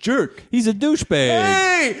a jerk. He's a douchebag.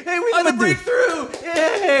 Hey, we I'm got a a breakthrough!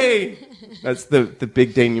 Hey, that's the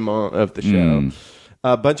big denouement of the show.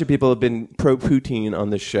 A bunch of people have been pro poutine on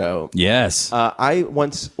the show. Yes. I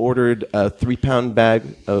once ordered a 3-pound bag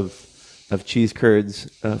of cheese curds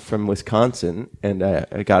from Wisconsin, and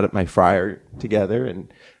I got my fryer together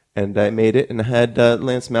and I made it, and I had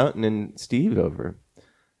Lance Mountain and Steve over.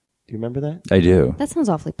 Do you remember that? I do. That sounds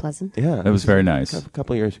awfully pleasant. Yeah, It was very nice. a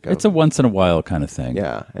couple of years ago. It's a once in a while kind of thing.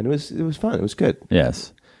 yeah, and it was fun. It was good.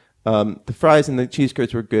 Yes. The fries and the cheese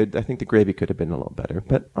curds were good. I think the gravy could have been a little better,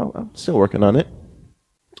 but I'm still working on it.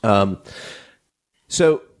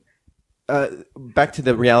 So back to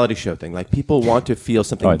the reality show thing. Like, people want to feel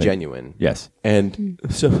something genuine. Yes. And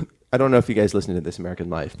so I don't know if you guys listen to This American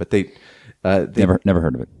Life, but they Never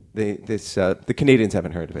heard of it. the Canadians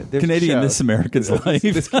haven't heard of it. There's a Canadian show- This American's Life.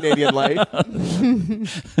 This Canadian Life.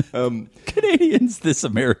 Canadians This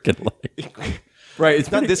American Life. Right.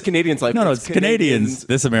 It's not This Canadian's Life. No, it's Canadians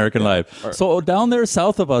This American Life. Right. So down there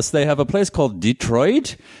south of us, they have a place called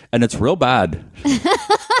Detroit, and it's real bad.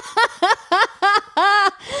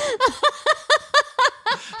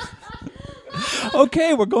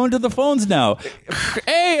 Okay, we're going to the phones now.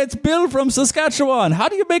 Hey, it's Bill from Saskatchewan. How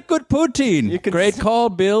do you make good poutine? Great call,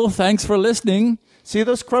 Bill. Thanks for listening. See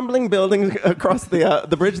those crumbling buildings across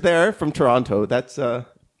the bridge there from Toronto? That's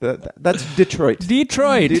Detroit.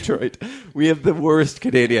 Detroit. We have the worst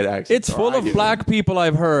Canadian accent. It's full of black people,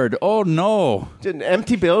 I've heard. Oh, no.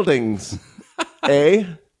 Empty buildings. Eh?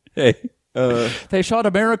 Hey. They shot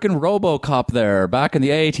American RoboCop there back in the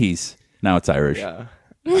 80s. Now it's Irish. Yeah.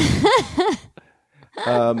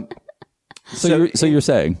 So you're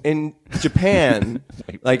saying? In Japan,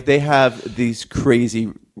 like, they have these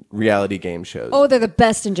crazy reality game shows. Oh, they're the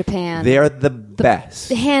best in Japan. They are the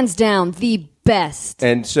best. Hands down, the best.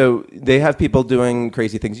 And so they have people doing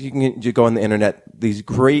crazy things. You go on the internet, these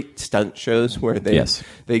great stunt shows where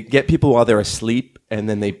they get people while they're asleep, and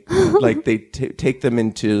then they take them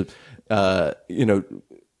into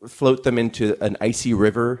float them into an icy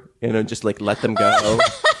river, just like let them go.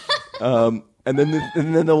 And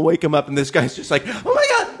then they'll wake them up, and this guy's just like, "Oh my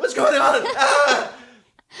God, what's going on?" Ah!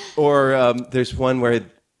 Or there's one where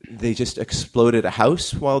they just exploded a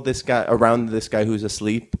house around this guy who's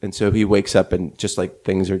asleep, and so he wakes up and just like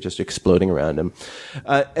things are just exploding around him.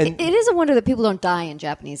 And it is a wonder that people don't die in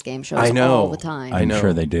Japanese game shows all the time. I'm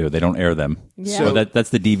sure they do. They don't air them. Yeah. So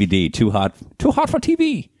that's the DVD. Too hot for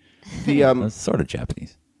TV. That's sort of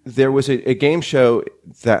Japanese. There was a game show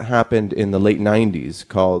that happened in the late 90s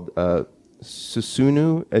called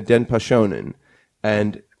Susunu Denpa Shonen,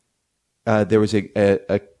 and there was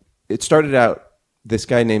it started out, this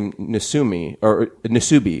guy named Nasubi,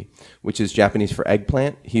 which is Japanese for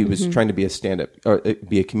eggplant. He was trying to be a stand-up or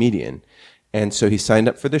be a comedian, and so he signed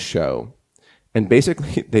up for the show, and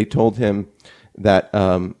basically they told him that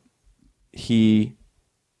he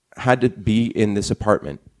had to be in this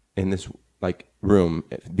apartment, in this room,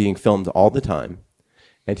 being filmed all the time,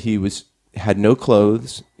 and he had no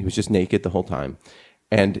clothes. He was just naked the whole time,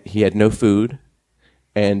 and he had no food.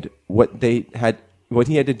 And what he had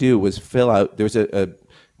to do was fill out. There was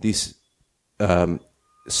these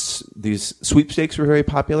sweepstakes were very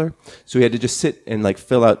popular, so he had to just sit and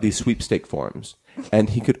fill out these sweepstake forms. and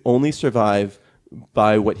he could only survive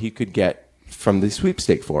by what he could get from the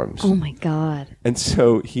sweepstake forms. Oh my God. And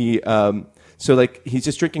so he's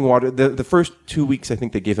just drinking water. The first 2 weeks, I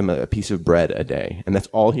think they gave him a piece of bread a day, and that's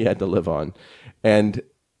all he had to live on. And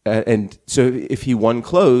so if he won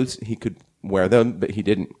clothes, he could wear them, but he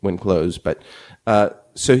didn't win clothes. But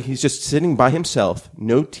so he's just sitting by himself,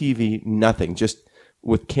 no TV, nothing, just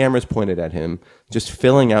with cameras pointed at him, just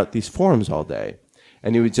filling out these forms all day.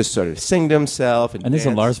 And he would just sort of sing to himself. And this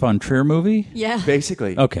is a Lars von Trier movie? Yeah.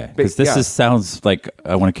 Basically. Okay. Because this sounds like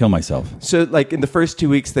I want to kill myself. So, like, in the first 2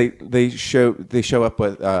 weeks, they show up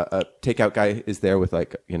with a takeout guy is there with,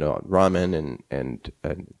 like, ramen and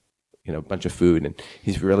a bunch of food. And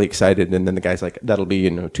he's really excited. And then the guy's like, that'll be,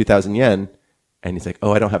 2,000 yen. And he's like,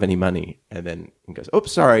 oh, I don't have any money. And then he goes, oh,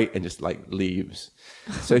 sorry, and just, like, leaves.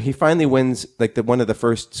 So he finally wins, like, one of the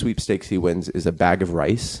first sweepstakes he wins is a bag of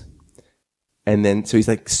rice. And then, so he's,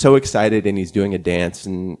 like, so excited, and he's doing a dance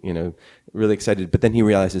and, really excited. But then he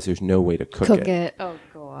realizes there's no way to cook it. Oh,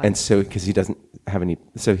 God. And so, because he doesn't have any,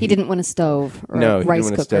 so he didn't want a stove or no, a rice he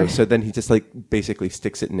didn't want cooker. a stove. So then he just, like, basically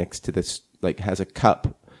sticks it next to this, like, has a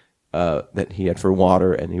cup that he had for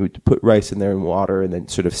water, and he would put rice in there and water and then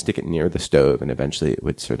sort of stick it near the stove, and eventually it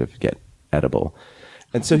would sort of get edible.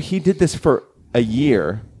 And so he did this for a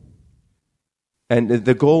year, and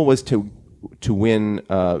the goal was to win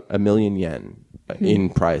 1 million yen in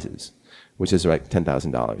prizes, which is like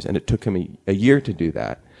 $10,000. And it took him a year to do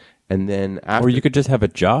that. And then after... Or you could just have a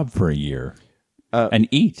job for a year and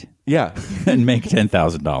eat. Yeah. And make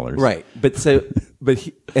 $10,000. Right.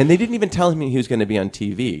 And they didn't even tell him he was going to be on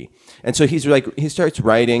TV. And so he starts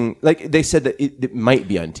writing, like they said that it might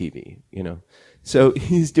be on TV, So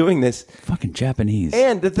he's doing this. Fucking Japanese.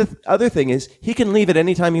 And the other thing is, he can leave at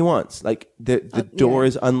any time he wants. Like the door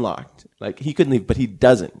is unlocked. Like he could leave, but he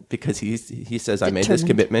doesn't because he says, I made this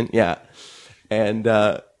commitment. Yeah. And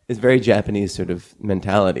it's very Japanese sort of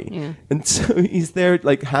mentality. Yeah. And so he's there,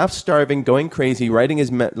 like half starving, going crazy, writing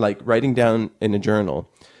down in a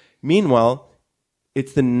journal. Meanwhile,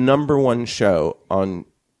 it's the number one show on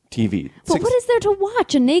TV. But what is there to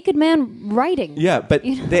watch? A naked man writing. Yeah, but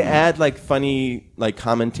they add like funny like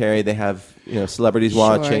commentary. They have celebrities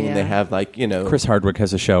watching. Yeah. They have like Chris Hardwick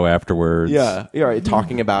has a show afterwards. Yeah, right,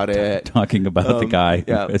 talking about it. Talking about the guy.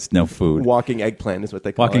 Yeah, it's no food. Walking eggplant is what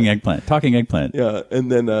they call Walking it. eggplant. Talking eggplant. Yeah,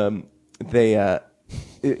 and then they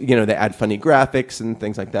they add funny graphics and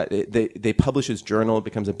things like that. They publish his journal. It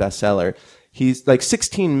becomes a bestseller. He's like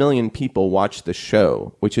 16 million people watch the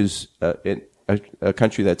show, which is a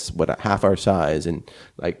country that's half our size, and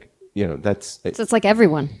like that's so it's like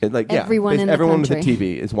everyone, everyone in everyone the country. with a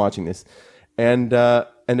TV is watching this, and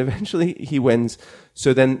eventually he wins.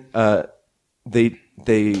 So then they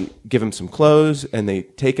give him some clothes, and they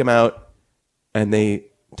take him out, and they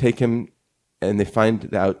take him, and they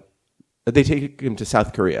find out they take him to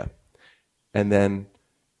South Korea, and then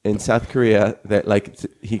in South Korea that like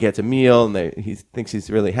he gets a meal, and he thinks he's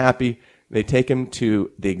really happy. They take him to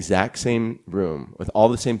the exact same room with all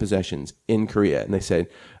the same possessions in Korea, and they say,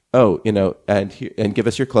 "Oh, and give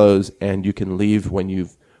us your clothes, and you can leave when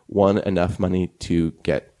you've won enough money to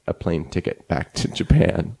get a plane ticket back to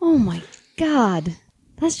Japan." Oh my God,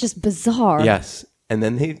 that's just bizarre. Yes, and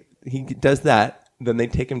then he does that. Then they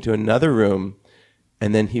take him to another room,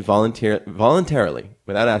 and then he voluntarily,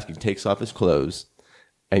 without asking, takes off his clothes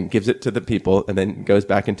and gives it to the people, and then goes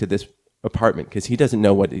back into this apartment because he doesn't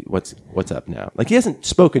know what's up now. Like he hasn't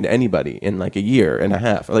spoken to anybody in like a year and a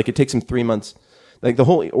half. Like it takes him 3 months. Like the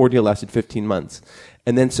whole ordeal lasted 15 months.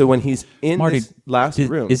 And then so when he's in this last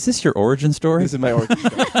room, is this your origin story? This is my origin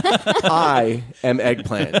story. I am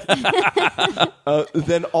eggplant.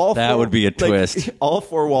 Then that would be a twist. All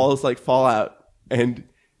four walls like fall out, and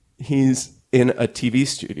he's in a TV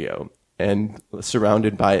studio and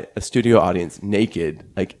surrounded by a studio audience, naked,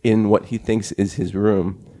 like in what he thinks is his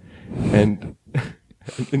room. And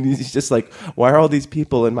he's just like, why are all these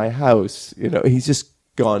people in my house? He's just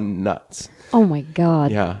gone nuts. Oh my God.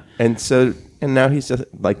 Yeah. And now he's just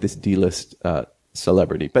like this D-list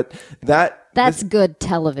celebrity. But that's good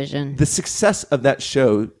television. The success of that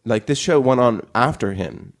show, like this show went on after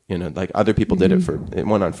him, like other people did it it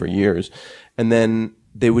went on for years. And then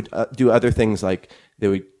they would do other things, like they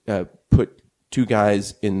would put two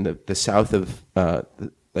guys in the south of,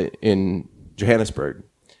 in Johannesburg,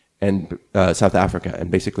 and South Africa,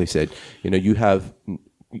 and basically said, you have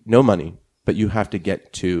no money, but you have to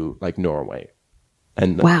get to like Norway,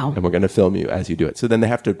 and wow, and we're going to film you as you do it. So then they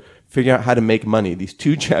have to figure out how to make money. These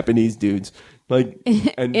two Japanese dudes, like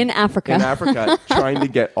in Africa, trying to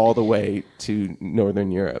get all the way to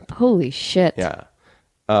Northern Europe. Holy shit! Yeah,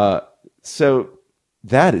 so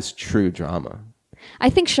that is true drama. I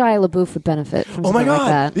think Shia LaBeouf would benefit from Oh my something like God!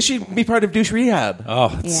 that. This should be part of Douche Rehab.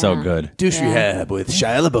 Oh, it's so Yeah. good. Douche Rehab with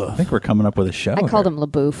Shia I LaBeouf. think we're coming up with a show. I called here. him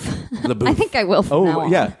LaBeouf. LaBeouf. I think I will from now Oh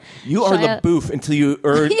on. yeah, you are Shia- LaBeouf until you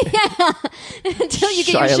earn. Until you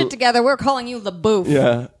get your Shia- shit together, we're calling you LaBeouf.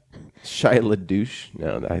 Yeah, Shia LaDouche.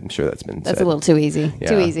 No, I'm sure that's been. That's said. a little too easy. Yeah.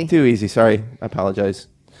 Too easy. Too easy. Sorry, I apologize.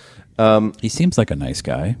 He seems like a nice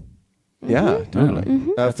guy. Yeah, totally.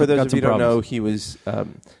 For those got of you who some don't know, problems. he was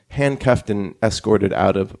handcuffed and escorted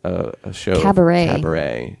out of a show,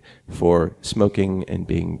 Cabaret. for smoking and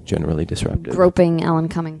being generally disruptive. Groping Alan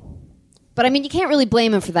Cumming. But I mean, you can't really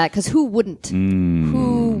blame him for that because who wouldn't?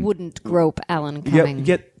 Who wouldn't grope Alan Cumming?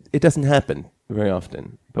 Yet it doesn't happen very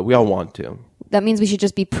often, but we all want to. That means we should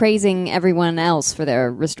just be praising everyone else for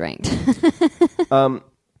their restraint.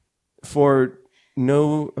 For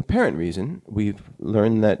no apparent reason, we've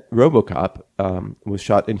learned that RoboCop was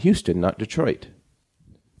shot in Houston, not Detroit.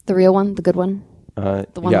 The real one, the good one. The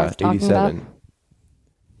one worth talking 87.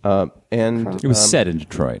 And It was set in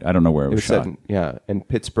Detroit. I don't know where it was shot. and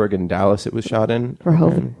Pittsburgh and Dallas it was shot in.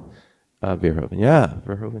 Verhoeven. Verhoeven, yeah,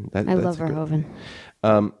 Verhoeven. I love that's good.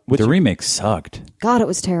 Verhoeven. Which The remake sucked. God, it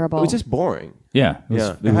was terrible. it was just boring. Yeah.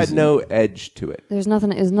 It had no edge to it. There's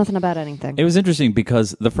nothing. It was nothing about anything. It was interesting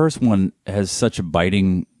because the first one has such a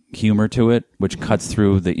biting humor to it, which cuts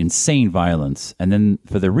through the insane violence. And then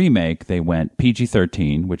for the remake, they went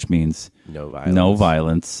PG-13, which means no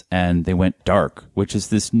violence. And they went dark, which is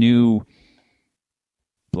this new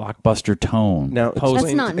blockbuster tone. Now,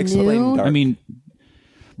 That's not explain new. dark. I mean,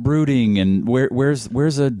 brooding and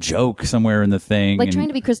where's a joke somewhere in the thing? like and trying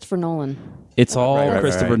to be Christopher Nolan. it's all Right.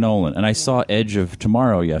 Christopher Nolan. And I saw Edge of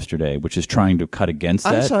Tomorrow yesterday, which is trying to cut against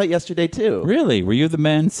I that. saw it yesterday too. Really? Were you the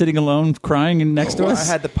man sitting alone crying next to us?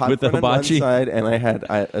 I had the with the popcorn on one hibachi. side, and I had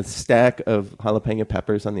a stack of jalapeno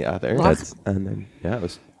peppers on the other. And then it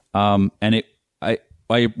was. And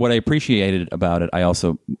what I appreciated about it, I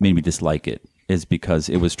also made me dislike it, is because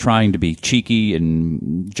it was trying to be cheeky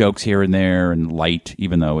and jokes here and there and light,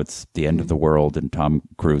 even though it's the end of the world and Tom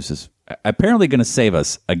Cruise is apparently going to save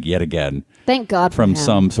us yet again Thank God for from him.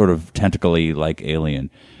 some sort of tentacly like alien.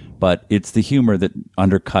 But it's the humor that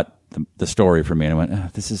undercut the story for me. And I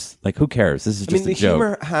went, this is like, who cares? This is just the a joke.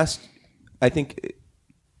 humor has. I think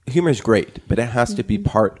humor is great, but it has to be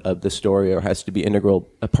part of the story, or has to be integral,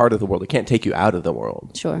 a part of the world. It can't take you out of the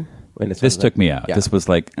world. Sure. When it's This something took that- me out. Yeah. This was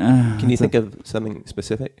like, Can you think of something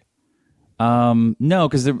specific? no,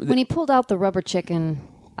 because When he pulled out the rubber chicken,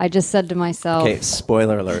 I just said to myself, Okay,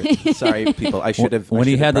 spoiler alert. Sorry, people. I should have. when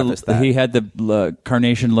he had prefaced that. he had the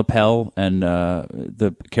carnation lapel, and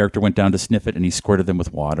the character went down to sniff it, and he squirted them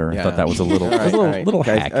with water. I thought that was a little, All right, all right. little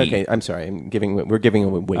Guys, hacky. Okay, I'm sorry. We're giving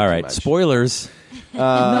away way All too right, much. spoilers.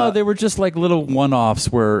 No, they were just like little one-offs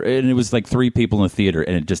and it was like 3 people in the theater,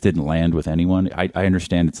 and it just didn't land with anyone. I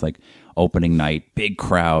understand it's like opening night, big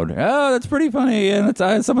crowd. Oh, that's pretty funny, and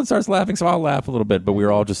someone starts laughing, so I'll laugh a little bit. But we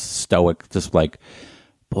were all just stoic, just like,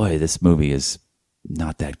 boy, this movie is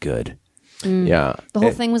not that good. Yeah, the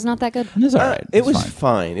whole thing was not that good. And it's all right. It It's was fine.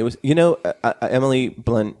 fine. It was, Emily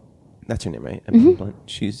Blunt. That's her name, right? Emily Blunt.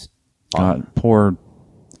 She's Poor.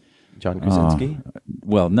 John Krasinski.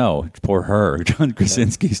 Well, no, poor her. John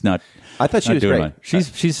Krasinski's not. I thought she not was doing great.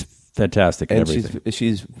 it. She's fantastic at And everything.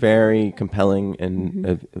 she's very compelling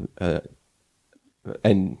and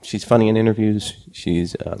she's funny in interviews. She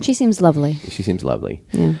seems lovely. She seems lovely.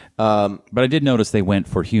 Yeah. But I did notice they went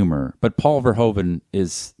for humor. But Paul Verhoeven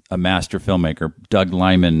is a master filmmaker. Doug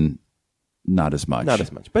Liman, not as much. Not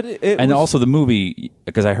as much, but And also the movie,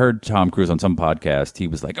 because I heard Tom Cruise on some podcast, he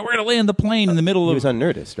was like, "Oh, we're going to land the plane in the middle he of..." was on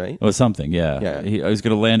Nerdist, right? It was something, yeah. Yeah. I was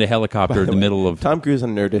going to land a helicopter in the middle of... Tom Cruise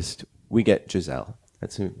on Nerdist. We get Giselle.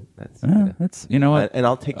 That's you know what? And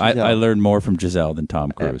I'll take Giselle. I learned more from Giselle than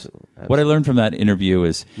Tom Cruise. Absolutely. What I learned from that interview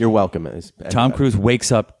is You're welcome. Tom Cruise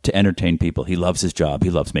wakes up to entertain people. He loves his job. He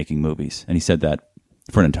loves making movies. And he said that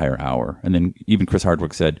for an entire hour. And then even Chris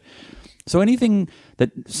Hardwick said, so anything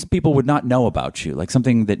that people would not know about you, like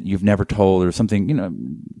something that you've never told or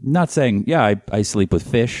something, not saying, yeah, I sleep with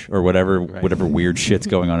fish or whatever weird shit's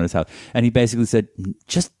going on in his house. And he basically said,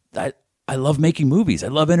 I love making movies. I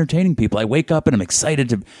love entertaining people. I wake up and I'm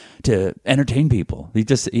excited to entertain people. He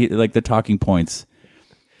like the talking points.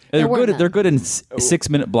 They're good in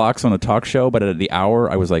 6-minute blocks on a talk show, but at the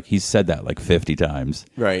hour, I was like, he's said that like 50 times.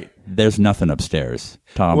 Right. There's nothing upstairs.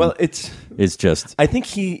 Tom. Well, it's just. I think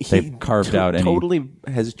he they've carved out any... totally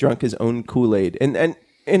has drunk his own Kool-Aid, and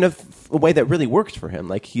in a way that really works for him.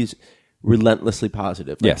 Like he's relentlessly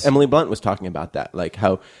positive. Like Yes. Emily Blunt was talking about that, like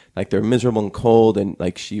how like they're miserable and cold, and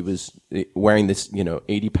like she was wearing this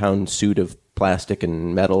 80-pound suit of plastic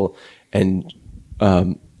and metal, and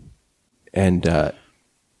And,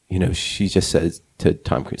 she just says to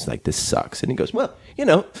Tom Cruise, like, this sucks. And he goes, well,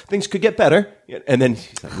 things could get better. And then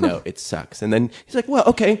she's like, no, it sucks. And then he's like, well,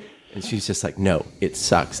 okay. And she's just like, no, it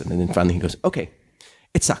sucks. And then finally he goes, okay,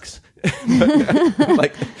 it sucks.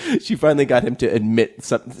 Like, she finally got him to admit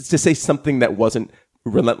to say something that wasn't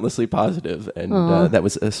relentlessly positive, and that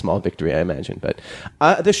was a small victory, I imagine. But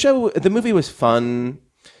the movie was fun.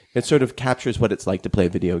 It sort of captures what it's like to play a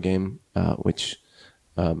video game, which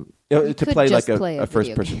to play like a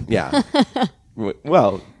first person. Yeah.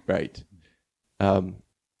 Well, right.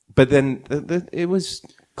 But then it was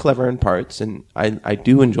clever in parts, and I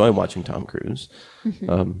do enjoy watching Tom Cruise.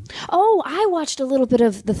 I watched a little bit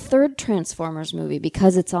of the third Transformers movie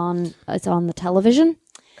because it's on the television.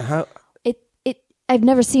 How? I've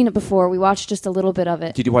never seen it before. We watched just a little bit of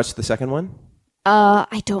it. Did you watch the second one?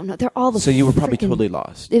 I don't know. They're all the. So you were probably totally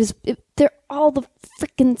lost. They're all the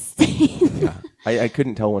freaking same. Yeah, I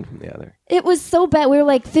couldn't tell one from the other. It was so bad. We were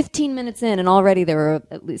like 15 minutes in, and already there were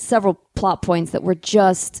at least several plot points that were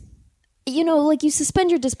just, like you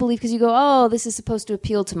suspend your disbelief because you go, oh, this is supposed to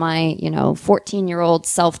appeal to my, 14-year-old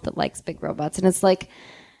self that likes big robots, and it's like,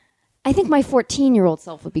 I think my 14-year-old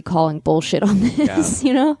self would be calling bullshit on this.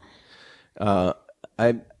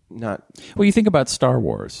 I'm not. Well, you think about Star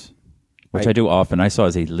Wars, which I do often. I saw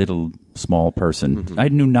as a little small person. I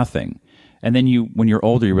knew nothing. And then when you're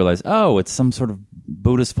older, you realize, oh, it's some sort of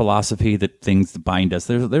Buddhist philosophy that things bind us.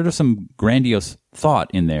 There's some grandiose thought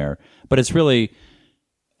in there, but it's really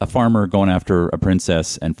a farmer going after a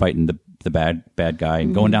princess and fighting the bad guy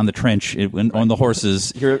and going down the trench on the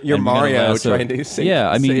horses. You're Mario trying to save. Yeah,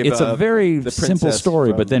 I mean, it's a very simple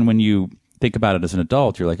story, but then when you think about it as an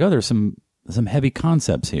adult, you're like, oh, there's some heavy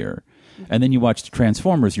concepts here. And then you watch the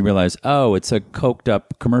Transformers, you realize, oh, it's a coked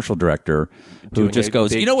up commercial director who just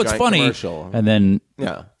goes, what's funny? Commercial. And then,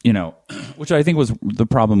 which I think was the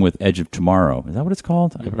problem with Edge of Tomorrow. Is that what it's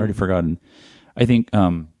called? I've already forgotten. I think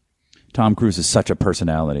Tom Cruise is such a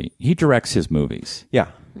personality. He directs his movies. Yeah.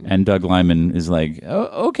 And Doug Liman is like,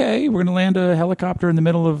 oh, okay, we're going to land a helicopter in the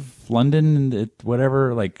middle of London and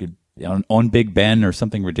whatever, like on Big Ben or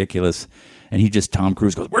something ridiculous. And Tom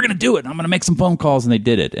Cruise goes, we're going to do it. I'm going to make some phone calls. And they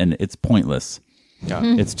did it. And it's pointless. Yeah.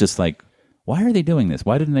 It's just like, why are they doing this?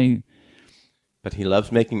 Why didn't they? But he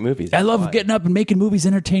loves making movies. I love getting up and making movies,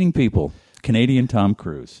 entertaining people. Canadian Tom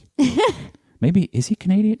Cruise. Maybe, is he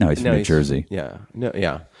Canadian? No, he's from New Jersey. Yeah. No,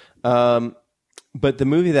 yeah. But the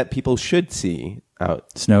movie that people should see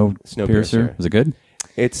out. Snowpiercer. Was it good?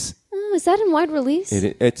 It's. Is that in wide release?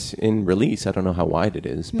 It's in release. I don't know how wide it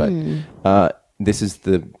is, but this is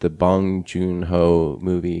the Bong Joon-ho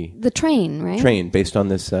movie. The Train, right? Train, based on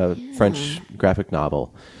this French graphic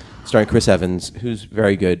novel, starring Chris Evans, who's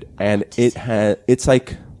very good. And it's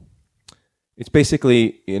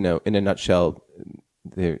basically, in a nutshell,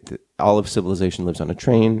 all of civilization lives on a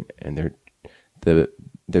train, and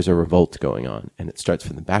there's a revolt going on, and it starts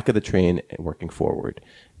from the back of the train and working forward.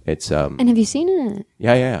 It's and have you seen it?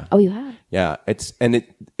 Yeah. Oh, you have? Yeah,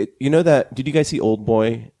 did you guys see Old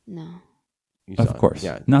Boy? No. Of course.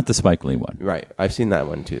 Yeah. Not the Spike Lee one. Right. I've seen that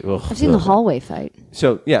one too. I've seen the hallway fight.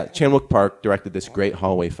 So, yeah, Chan-wook Park directed this great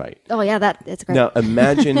hallway fight. Oh, yeah, it's great. Now,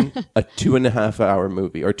 imagine a 2.5-hour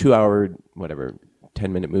movie or 2-hour,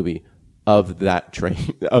 10-minute movie of that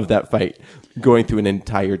train, of that fight going through an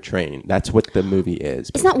entire train. That's what the movie is.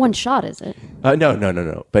 It's not one shot, is it?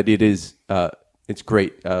 No. But it is, it's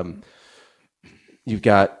great. You've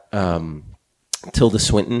got Tilda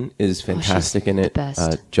Swinton is fantastic in it.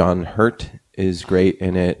 Best. John Hurt is great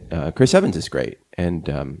in it. Chris Evans is great, and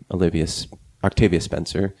Octavia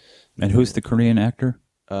Spencer. And who's the Korean actor?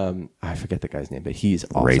 I forget the guy's name, but he's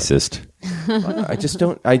awesome. Racist.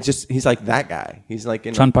 He's like that guy. He's like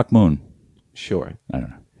in Chun Pak Moon. Sure. I don't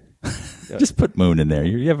know. Just put Moon in there.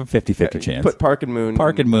 You have a 50-50 chance. Put Park and Moon.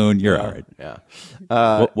 Park and Moon, you're all right. Yeah.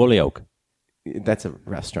 Wollyoke. That's a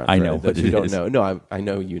restaurant. I know, but you don't know. No, I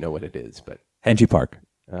know you know what it is, but Henji Park.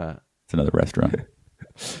 It's another restaurant.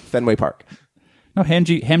 Fenway Park. No,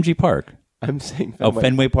 Hamji Park. I'm saying Fenway.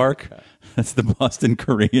 Fenway Park. That's the Boston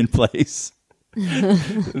Korean place.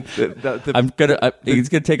 It's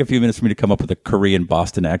gonna take a few minutes for me to come up with a Korean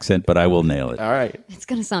Boston accent, but I will nail it. All right. It's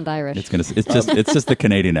gonna sound Irish. It's just the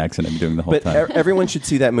Canadian accent I'm doing the whole time. Everyone should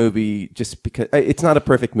see that movie just because it's not a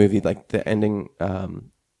perfect movie. Like the ending.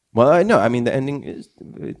 The ending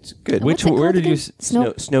it's good. Where did you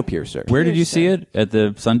Snowpiercer? Where did you see it? At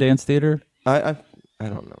the Sundance Theater? I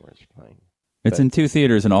don't know where it's playing. It's in 2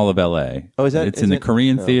 theaters in all of LA. Oh, is that? It's in the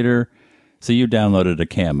Korean theater. So you downloaded a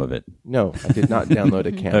cam of it? No, I did not download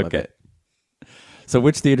a cam of it. So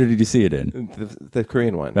which theater did you see it in? The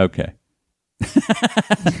Korean one. Okay.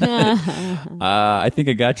 I think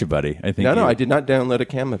I got you, buddy. I think No, I did not download a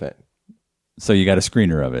cam of it. So you got a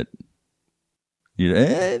screener of it.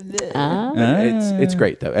 It's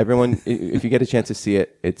great though. Everyone, if you get a chance to see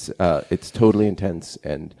it, it's totally intense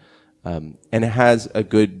and it has a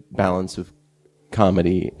good balance of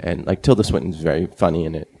comedy and like Tilda Swinton's very funny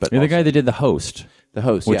in it. But You're the guy that did The Host,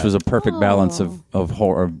 which was a perfect balance of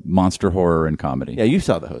horror, monster horror, and comedy. Yeah, you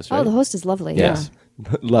saw The Host, right? Oh, The Host is lovely. Yes. Yeah.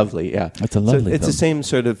 Lovely, yeah. It's a lovely It's film. the same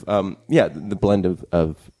sort of, the blend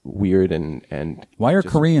of weird and Why are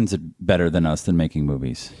Koreans better than us than making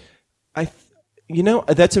movies?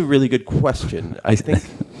 That's a really good question. I think.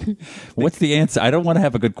 What's the answer? I don't want to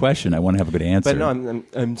have a good question. I want to have a good answer. But no,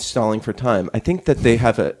 I'm stalling for time. I think that they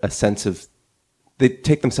have a sense of, they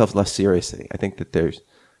take themselves less seriously. I think that they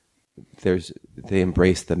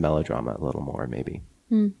embrace the melodrama a little more, maybe.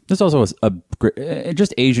 There's also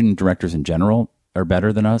just Asian directors in general are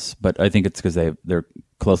better than us, but I think it's because they're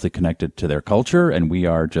closely connected to their culture, and we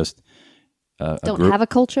are just Don't have a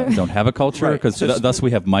culture. Don't have a culture, because thus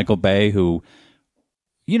we have Michael Bay, who,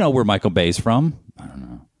 you know where Michael Bay's from? I don't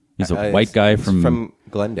know. He's a white guy from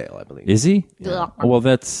Glendale, I believe. Is he? Yeah. Well,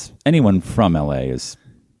 that's anyone from LA is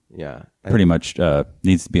pretty much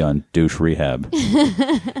needs to be on douche rehab.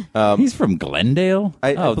 He's from Glendale?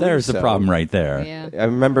 I there's so. the problem right there. Yeah. I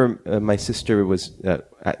remember my sister was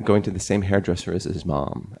going to the same hairdresser as his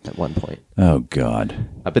mom at one point. Oh, God.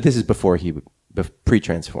 But this is before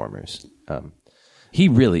pre-Transformers. He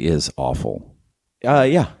really is awful.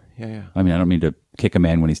 Yeah. I mean, I don't mean to kick a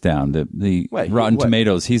man when he's down. The Rotten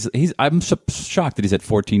Tomatoes. I'm shocked that he's at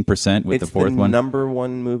 14% with the fourth one. It's the number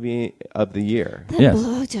one movie of the year. Yes.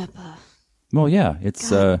 Blowjob. Well, yeah,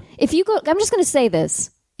 it's. If you go, I'm just going to say this: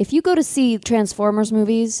 if you go to see Transformers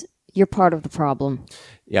movies, you're part of the problem.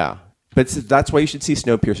 Yeah, but that's why you should see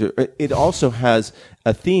Snowpiercer. It also has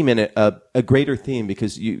a theme in it, a greater theme,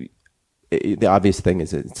 because the obvious thing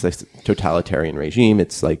is it's like a totalitarian regime.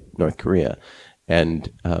 It's like North Korea,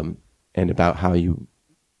 and about how you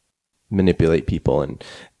manipulate people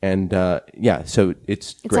and so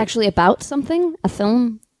it's great. Actually about something, a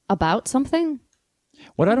film about something.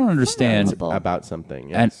 What I don't understand about something,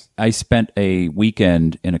 yes. And I spent a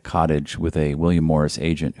weekend in a cottage with a William Morris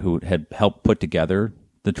agent who had helped put together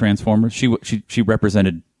the Transformers. She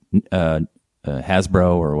represented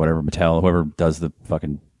Hasbro or whatever, Mattel, whoever does the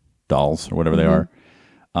fucking dolls or whatever they are.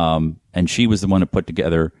 And she was the one that put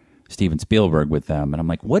together Steven Spielberg with them. And I'm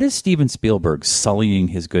like, what is Steven Spielberg sullying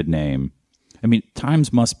his good name? I mean,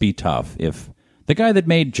 times must be tough if the guy that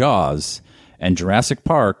made Jaws and Jurassic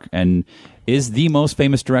Park and is the most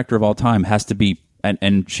famous director of all time has to be,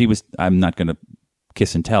 and she was, I'm not going to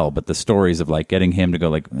kiss and tell, but the stories of like getting him to go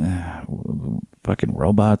like, fucking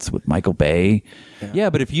robots with Michael Bay. Yeah,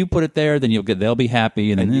 but if you put it there, then they'll be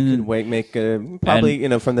happy. And you can make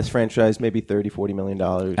probably, from this franchise, maybe $30-40 million.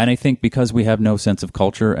 And I think because we have no sense of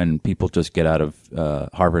culture and people just get out of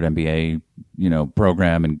Harvard MBA,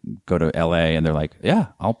 program and go to LA and they're like, yeah,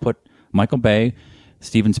 I'll put Michael Bay,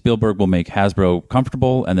 Steven Spielberg will make Hasbro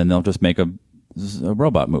comfortable, and then they'll just make a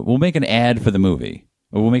robot movie. We'll make an ad for the movie.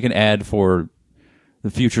 Or we'll make an ad for the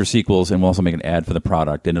future sequels, and we'll also make an ad for the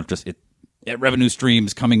product, and it'll just revenue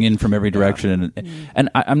streams coming in from every direction. And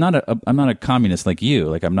I'm not a communist like you.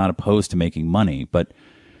 Like, I'm not opposed to making money, but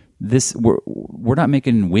we're not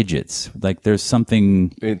making widgets. Like, there's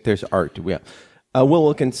something. There's art. Yeah. Will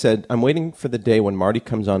Wilkins said, "I'm waiting for the day when Marty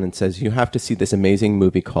comes on and says you have to see this amazing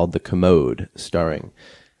movie called The Commode, starring."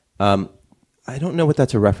 I don't know what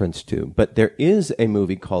that's a reference to, but there is a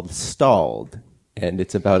movie called Stalled, and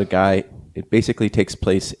it's about a guy. It basically takes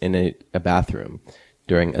place in a bathroom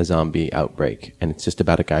during a zombie outbreak, and it's just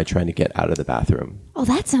about a guy trying to get out of the bathroom. Oh,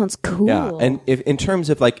 that sounds cool. Yeah, and in terms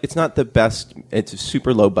of it's not the best. It's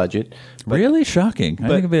super low budget. Really shocking. I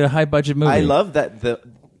think it'd be a high budget movie. I love that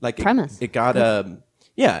premise. It got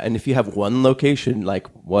and if you have one location,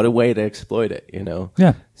 what a way to exploit it,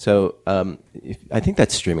 Yeah. So I think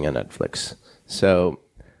that's streaming on Netflix. So.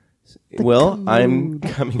 I'm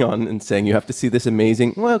coming on and saying you have to see this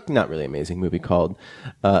amazing, well, not really amazing movie called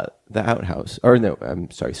The Outhouse. Or no, I'm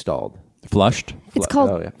sorry, Stalled. Flushed? It's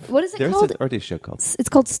called, what is it called? There's an already show called. It's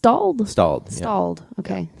called Stalled? Stalled. Stalled,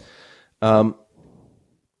 okay.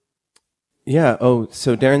 Yeah,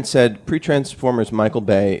 so Darren said, pre-Transformers Michael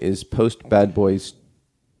Bay is post-Bad Boys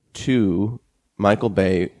 2 Michael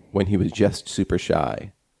Bay when he was just super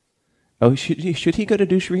shy. Oh, should he go to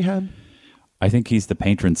douche rehab? I think he's the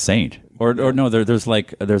patron saint. Or no, there's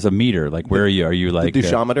a meter. Like, where are you? Are you like the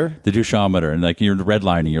douchometer? The douchometer, and like you're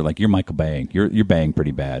redlining. You're like, you're Michael Baying. You're baying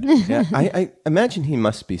pretty bad. Yeah, I imagine he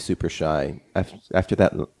must be super shy after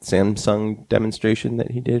that Samsung demonstration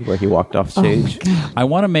that he did, where he walked off stage. I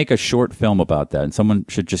want to make a short film about that, and someone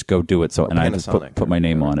should just go do it. So, and I just put my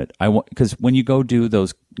name on it. Because when you go do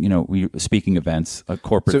those, speaking events,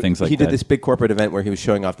 corporate things like that. He did this big corporate event where he was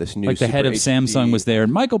showing off this new. Like the head of Samsung was there,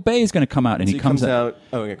 and Michael Bay is going to come out, and he comes out.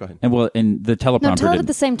 Oh, yeah, go ahead. And the teleprompter. No, tell it at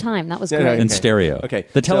the same time. That was great. In stereo. Okay.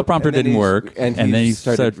 The teleprompter didn't work, and then he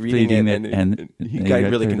started reading it, and he got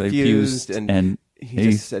really confused, and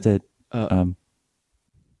he just said, "I'm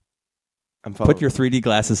following. Put your 3D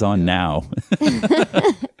glasses on now."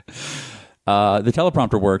 The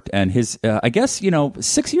teleprompter worked, and his, I guess,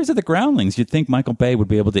 6 years at the Groundlings, you'd think Michael Bay would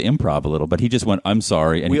be able to improv a little, but he just went, "I'm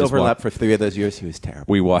sorry." And we overlapped for 3 of those years. He was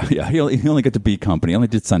terrible. He only got to B Company. He only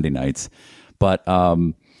did Sunday nights. But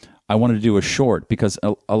I wanted to do a short because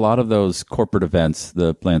a lot of those corporate events,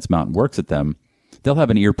 the Lance Mountain works at them, they'll have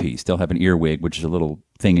an earpiece. They'll have an earwig, which is a little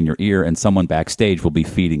thing in your ear, and someone backstage will be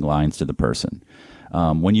feeding lines to the person.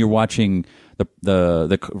 When you're watching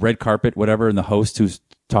the red carpet, whatever, and the host who's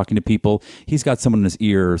talking to people, he's got someone in his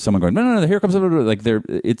ear, someone going, no, here comes, like so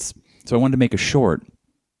I wanted to make a short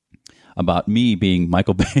about me being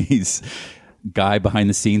Michael Bay's guy behind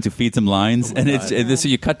the scenes who feeds him lines, so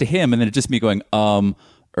you cut to him, and then it's just me going,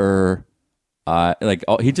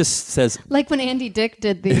 he just says, like when Andy Dick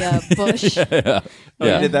did the Bush. Yeah. He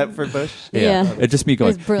did that for Bush. Yeah. It's just me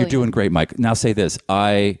going, "You're doing great, Mike. Now say this.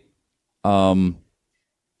 And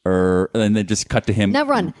then just cut to him. Now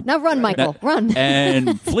run, Michael, run,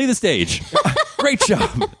 and flee the stage. Great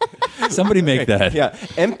job. Somebody make that. Yeah,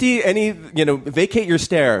 empty any. Vacate your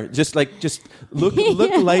stare. Just look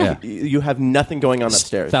like you have nothing going on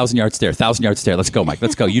upstairs. 1,000-yard stare. 1,000-yard stare. Let's go, Mike.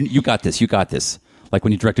 Let's go. You got this. You got this. Like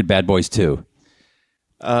when you directed Bad Boys 2.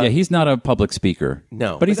 He's not a public speaker.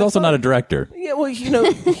 No, but he's also not a director. Yeah, well,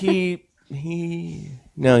 no,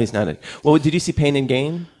 he's not. Well, did you see Pain and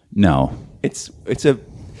Gain? No.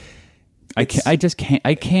 I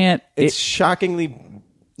can't. It's shockingly,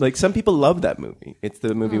 like, some people love that movie. It's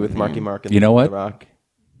the movie with Marky Mark and The Rock.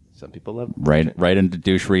 Some people love it. Right into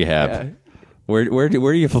douche rehab. Yeah. Where do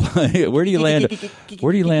you fly? Where do you land?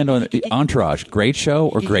 Where do you land on Entourage? Great show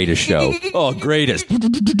or greatest show? Oh, greatest.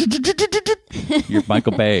 You're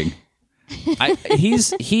Michael Bay.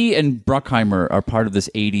 He and Bruckheimer are part of this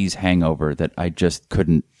 '80s hangover that I just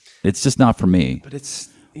couldn't. It's just not for me. But it's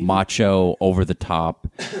macho, over the top,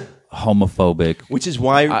 homophobic. Which is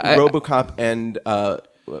why RoboCop and the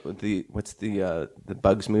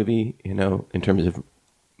Bugs movie? In terms of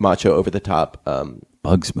macho, over the top.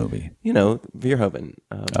 Bugs movie. Verhoeven.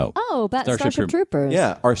 Starship Troopers.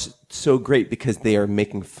 Yeah, are so great because they are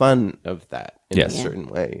making fun of that in a certain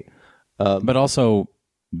way. But also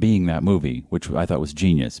being that movie, which I thought was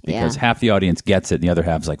genius because half the audience gets it and the other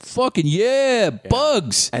half's like, fucking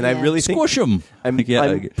bugs. And I really squish them. I'm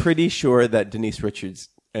pretty sure that Denise Richards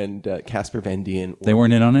and Casper Van Dien. They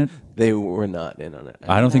weren't in on it? They were not in on it.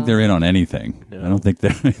 I don't think they're in on anything. No. I don't think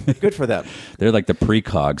they're... Good for them. They're like the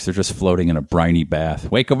precogs. They're just floating in a briny bath.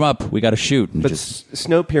 Wake them up. We got to shoot. But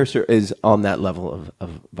Snowpiercer is on that level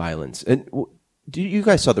of violence. And you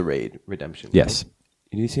guys saw The Raid Redemption? Yes. Right?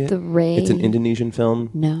 Did you see it? The Raid? It's an Indonesian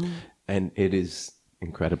film. No. And it is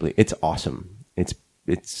incredibly... It's awesome. It's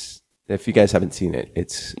if you guys haven't seen it,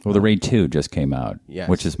 it's... Well, The Raid 2 just came out,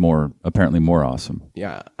 which is apparently more awesome.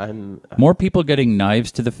 Yeah, more people getting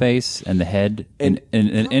knives to the face and the head in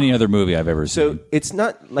any other movie I've ever seen. So it's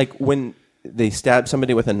not like when they stab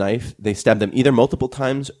somebody with a knife, they stab them either multiple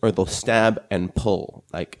times or they'll stab and pull.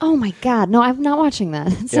 Like, oh my God, no, I'm not watching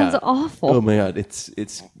that. It sounds awful. Oh my God,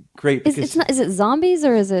 it's great. Is it zombies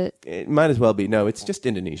or is it? It might as well be. No, it's just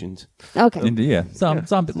Indonesians. Okay.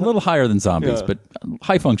 Zombies, a little higher than zombies, but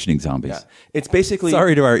high functioning zombies. Yeah. It's basically.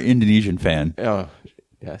 Sorry to our Indonesian fan. Oh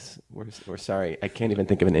yes, we're sorry. I can't even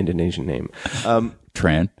think of an Indonesian name.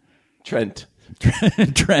 Trent.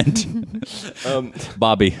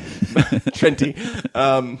 Bobby. Trenty.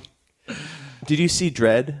 Did you see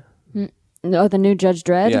Dredd? No, the new Judge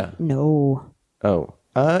Dredd? Yeah. No. Oh,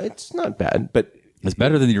 it's not bad, but it's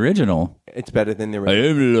better than the original. It's better than the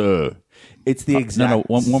original. It's the exact. No.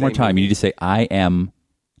 One more time. You need to say, "I am."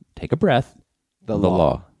 Take a breath. The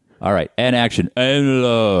law. All right, and action.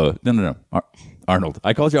 No. Arnold.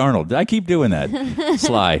 I called you Arnold. Did I keep doing that?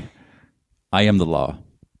 Sly. I am the law.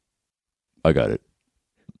 I got it.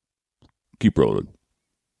 Keep rolling.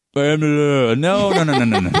 No.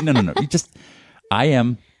 You just, I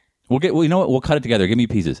am. You know what? We'll cut it together. Give me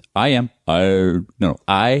pieces. I am. I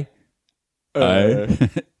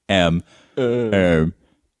am.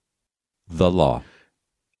 the law.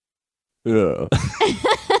 Ugh.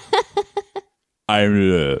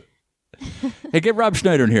 Hey, get Rob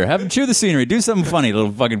Schneider in here. Have him chew the scenery. Do something funny,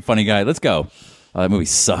 little fucking funny guy. Let's go. Oh, that movie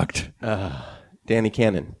sucked. Danny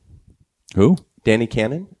Cannon. Who? Danny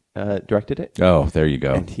Cannon directed it. Oh, there you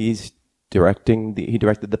go. And he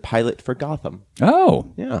directed the pilot for Gotham.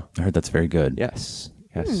 Oh. Yeah. I heard that's very good. Yes.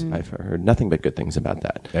 I've heard nothing but good things about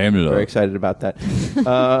that. I'm very excited about that.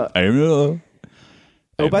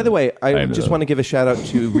 By the way, I just want to give a shout out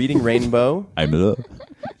to Reading Rainbow.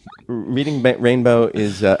 Reading Rainbow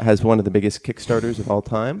has one of the biggest Kickstarters of all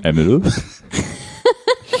time.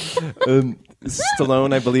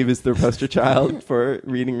 Stallone, I believe, is the poster child for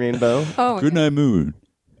Reading Rainbow. Oh, Good night, moon.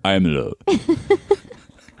 I am love.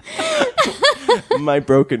 My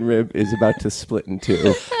broken rib is about to split in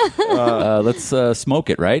two. Let's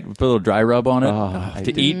smoke it, right? Put a little dry rub on it.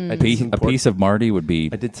 To eat a piece of Marty would be...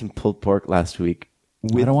 I did some pulled pork last week.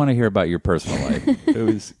 I don't want to hear about your personal life. It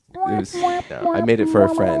was I made it for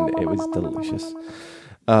a friend. It was delicious.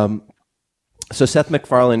 So Seth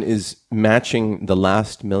MacFarlane is matching the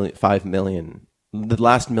last $5 million of the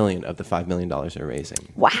 $5 million they're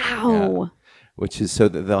raising. wow. Yeah. Which is so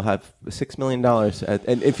that they'll have $6 million.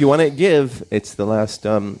 And if you want to give, it's the last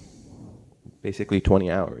basically 20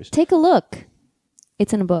 hours. Take a look.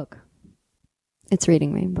 It's in a book. It's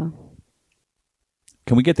Reading Rainbow.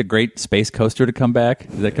 Can we get the Great Space Coaster to come back?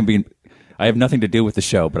 That can be... I have nothing to do with the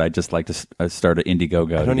show, but I'd just like to start an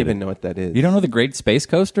Indiegogo. I don't even know what that is. You don't know the Great Space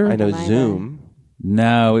Coaster? I know Zoom.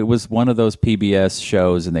 No, it was one of those PBS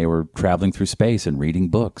shows, and they were traveling through space and reading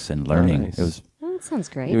books and learning. Nice. It was... Oh, that sounds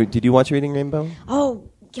great. Did you watch Reading Rainbow? Oh,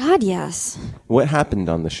 God, yes. What happened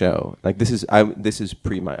on the show? Like this is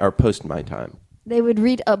post my time. They would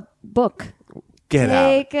read a book.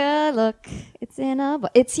 Take a look. It's in a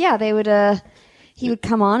book. They would he would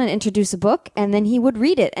come on and introduce a book, and then he would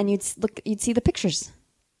read it, and you'd see the pictures.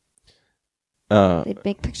 They'd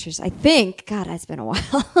make pictures. I think. God, it's been a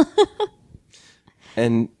while.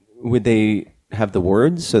 And would they have the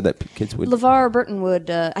words so that kids would? LeVar Burton would.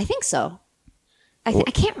 I think so. I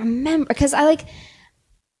can't remember because I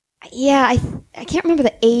can't remember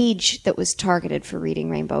the age that was targeted for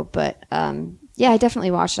Reading Rainbow, but I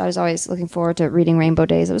definitely watched it. I was always looking forward to Reading Rainbow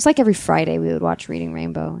days. It was like every Friday we would watch Reading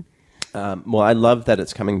Rainbow. Well, I love that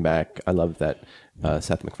it's coming back. I love that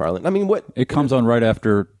Seth MacFarlane. I mean, what it comes on right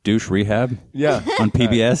after Douche Rehab. Yeah, on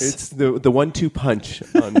PBS. It's the 1-2 punch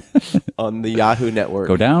on the Yahoo network.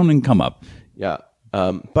 Go down and come up. Yeah.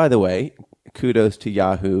 By the way, kudos to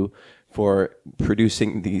Yahoo for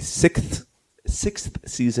producing the sixth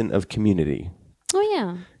season of Community. Oh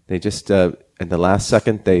yeah. They just at the last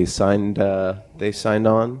second they signed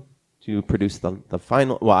on to produce the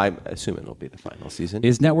final. Well, I assume it'll be the final season.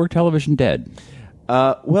 Is network television dead?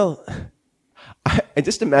 Well, I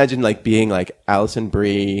just imagine like being like Alison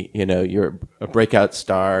Brie. You know, you're a breakout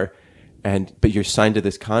star, but you're signed to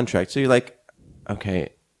this contract. So you're like, okay,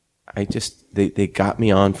 they got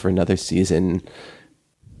me on for another season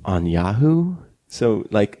on Yahoo. So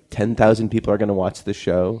like 10,000 people are going to watch the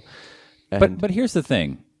show. But here's the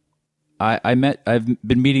thing. I've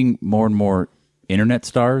been meeting more and more internet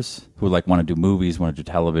stars who like want to do movies, want to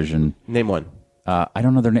do television. Name one. I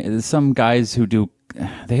don't know their name. There's some guys who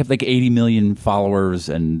they have like 80 million followers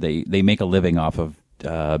and they make a living off of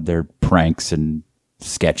their pranks and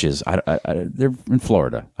sketches. They're in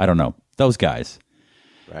Florida. I don't know. Those guys.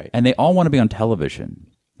 Right. And they all want to be on television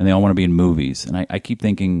and they all want to be in movies. And I keep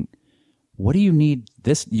thinking, what do you need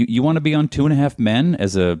this? You want to be on 2.5 Men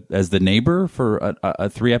as the neighbor for a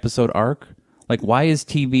 3-episode arc? Like, why is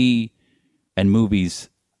TV and movies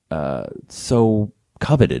so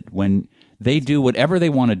coveted when they do whatever they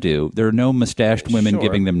want to do? There are no mustached women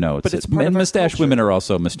giving them notes. But it's part of our mustached culture. women are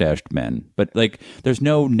also mustached men. But like, there's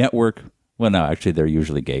no network. Well, no, actually, they're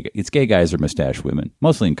usually gay. It's gay guys or mustached women,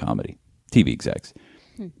 mostly in comedy, TV execs.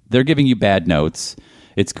 They're giving you bad notes.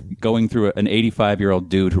 It's going through an 85-year-old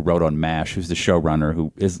dude who wrote on MASH, who's the showrunner,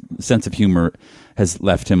 who his sense of humor has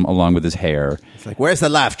left him along with his hair. It's like, where's the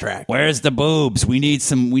laugh track? Where's the boobs? We need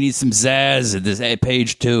some zazz at this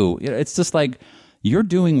page 2. You know, it's just like you're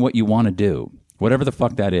doing what you want to do, whatever the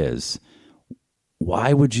fuck that is.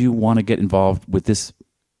 Why would you want to get involved with this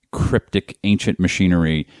cryptic ancient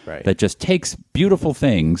machinery that just takes beautiful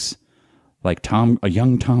things like a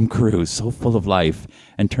young Tom Cruise, so full of life,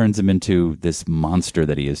 and turns him into this monster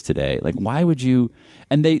that he is today? Like, why would you?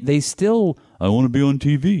 And they still, I want to be on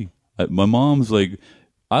TV. My mom's like,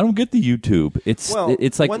 I don't get the YouTube. It's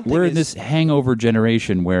like we're in this hangover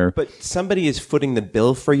generation where... But somebody is footing the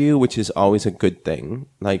bill for you, which is always a good thing.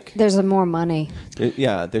 Like there's more money.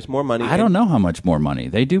 There's more money. I don't know how much more money.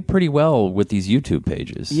 They do pretty well with these YouTube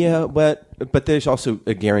pages. Yeah, but there's also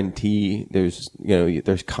a guarantee. There's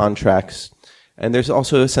contracts. And there's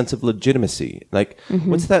also a sense of legitimacy. Like,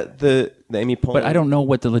 what's that, the Amy Poehler? But I don't know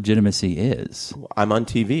what the legitimacy is. I'm on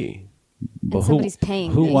TV. But somebody's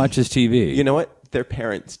paying Who me. watches TV? You know what? Their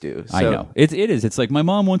parents do. So. I know. It is. It's like my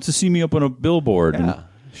mom wants to see me up on a billboard. Yeah, and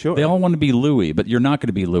sure. They all want to be Louis, but you're not going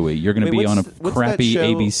to be Louis. You're going to be on a crappy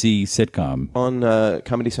ABC sitcom. On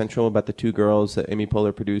Comedy Central about the two girls that Amy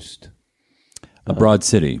Poehler produced. Broad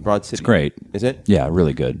City. Broad City. It's great. Is it? Yeah,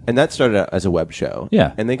 really good. And that started out as a web show.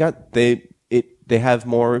 Yeah. And they have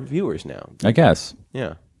more viewers now. I guess.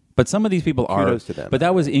 Yeah. But some of these people Kudos to them. But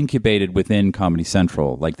that was incubated within Comedy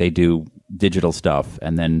Central. Like they do digital stuff,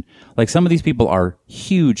 and then like some of these people are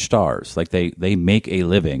huge stars. Like they make a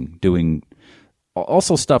living doing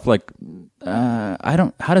also stuff like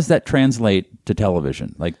how does that translate to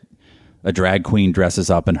television? Like a drag queen dresses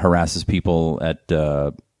up and harasses people at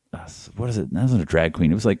what is it? That wasn't a drag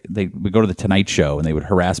queen. It was like they would go to the Tonight Show and they would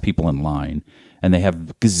harass people in line, and they have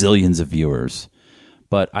gazillions of viewers.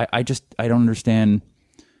 But I don't understand.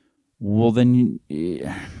 Well, then you're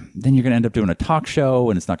going to end up doing a talk show,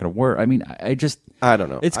 and it's not going to work. I mean, I don't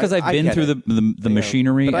know. It's because I've been through the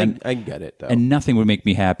machinery, but and I get it though. And nothing would make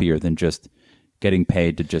me happier than just getting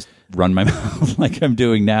paid to just run my mouth like I'm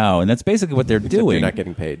doing now, and that's basically what they're doing. You're not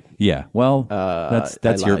getting paid. Yeah, well,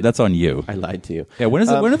 that's on you. I lied to you. Yeah, when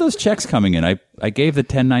are those checks coming in? I gave the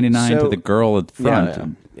 $10.99 to the girl at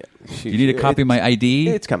front. Yeah. You need to copy my ID.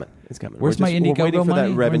 It's coming. It's coming. Where's my Indiegogo we're waiting for money?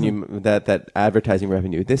 that revenue, that advertising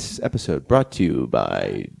revenue. This episode brought to you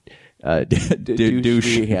by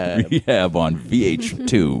Douche Rehab on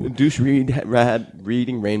VH2. Douche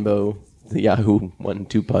Reading Rainbow, the Yahoo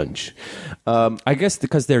 1-2 punch. I guess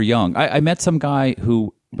because they're young. I met some guy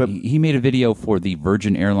who he made a video for the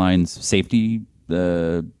Virgin Airlines safety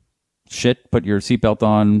shit. Put your seatbelt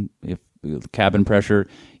on. If cabin pressure.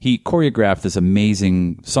 He choreographed this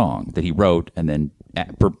amazing song that he wrote and then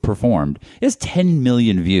performed. It has 10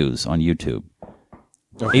 million views on YouTube.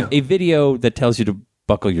 Okay. A video that tells you to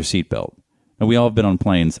buckle your seatbelt. And we all have been on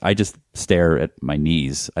planes. I just stare at my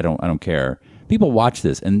knees. I don't care. People watch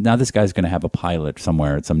this, and now this guy's going to have a pilot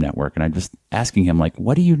somewhere at some network, and I'm just asking him, like,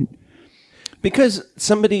 what do you... Because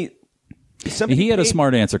somebody he had a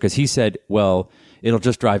smart answer, because he said, well, it'll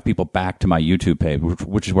just drive people back to my YouTube page,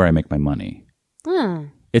 which is where I make my money.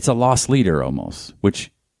 It's a lost leader almost,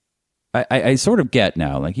 which I sort of get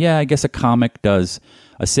now. Like, yeah, I guess a comic does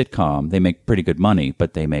a sitcom. They make pretty good money,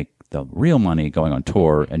 but they make the real money going on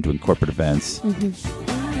tour and doing corporate events. Mm-hmm.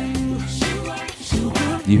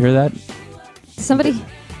 Do you hear that? Does somebody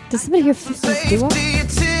hear 50s doo-wop?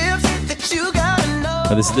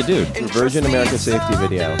 Oh, this is the dude. Virgin America safety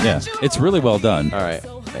video. Yeah, it's really well done. All right.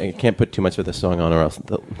 I can't put too much of the song on, or else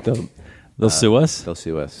they'll sue us. They'll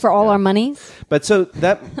sue us for all our money. But so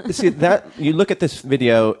that you look at this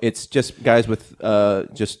video, it's just guys with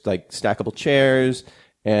just like stackable chairs,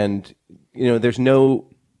 and there's no.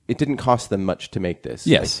 It didn't cost them much to make this.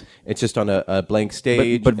 Yes, like, it's just on a blank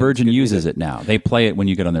stage. But Virgin uses it now. They play it when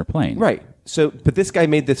you get on their plane. Right. So, but this guy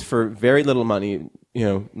made this for very little money.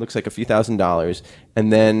 Looks like a few $1,000s,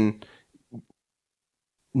 and then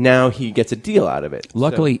now he gets a deal out of it.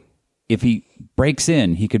 Luckily, if he breaks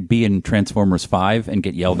in, he could be in Transformers 5 and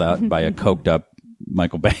get yelled at by a coked up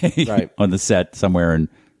Michael Bay on the set somewhere in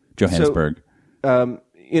Johannesburg. So,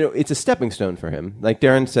 it's a stepping stone for him. Like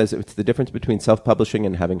Darren says, it's the difference between self-publishing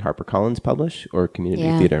and having HarperCollins publish or community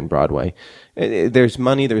theater and Broadway. There's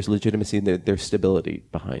money, there's legitimacy, there's stability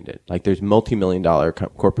behind it. Like there's multi-million-dollar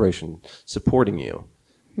corporation supporting you.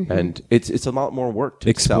 Mm-hmm. And it's a lot more work to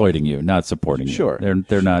exploiting you, not supporting you. Sure.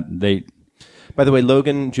 They're not. By the way,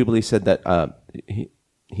 Logan Jubilee said that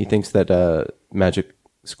he thinks that Magic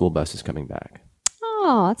School Bus is coming back.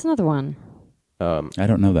 Oh, that's another one. I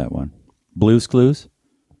don't know that one. Blue's Clues?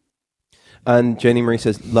 And Jenny Marie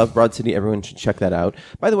says, love Broad City. Everyone should check that out.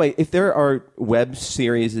 By the way, if there are web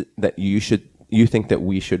series that you think that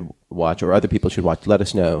we should watch or other people should watch, let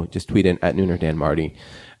us know. Just tweet in at Nooner Dan Marty.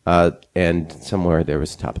 And somewhere there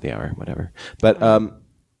was top of the hour, whatever. But,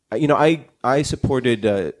 I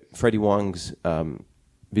supported Freddie Wong's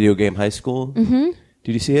Video Game High School. Mm-hmm.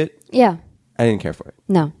 Did you see it? Yeah. I didn't care for it.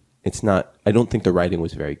 No. It's not. I don't think the writing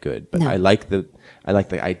was very good, but I like the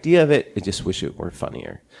idea of it. I just wish it were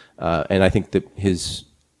funnier. And I think that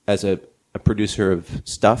as a producer of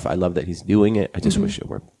stuff, I love that he's doing it. I just wish it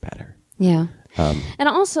were better. Yeah. And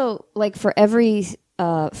also, like for every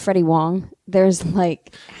Freddie Wong, there's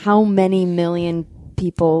like how many million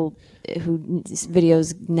people who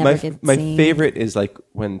videos never get seen. My favorite is like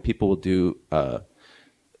when people will do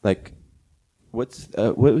like what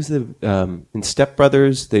was the in Step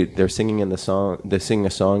Brothers they're singing in the song, they sing a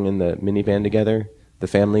song in the minivan together. The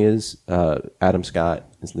family is Adam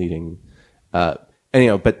Scott is leading,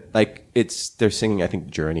 and but like they're singing, I think,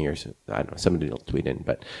 Journey or I don't know, somebody will tweet in,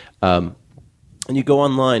 but and you go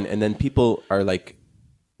online and then people are like,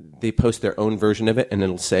 they post their own version of it and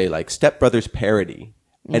it'll say like Step Brothers parody,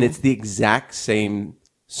 and it's the exact same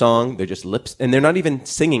song. They're just and they're not even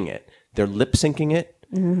singing it; they're lip syncing it,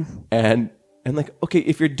 and like, okay,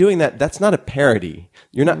 if you're doing that, that's not a parody.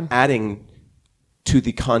 You're not adding to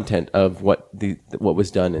the content of what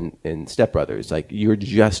was done in Step Brothers. Like, you're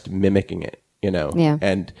just mimicking it,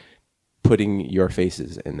 and putting your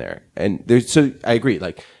faces in there. And so I agree,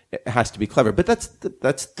 like, it has to be clever, but that's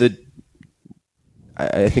the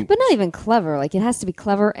I think. But not even clever. Like, it has to be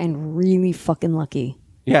clever and really fucking lucky.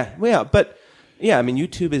 Yeah, well, yeah, but yeah, I mean,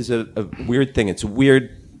 YouTube is a weird thing. It's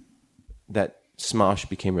weird that Smosh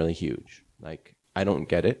became really huge. Like, I don't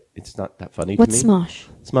get it. It's not that funny to me. What's Smosh?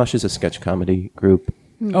 Smosh is a sketch comedy group.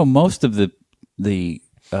 Oh, most of the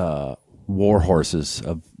war horses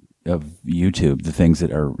of YouTube, the things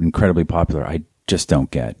that are incredibly popular, I just don't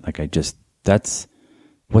get. Like,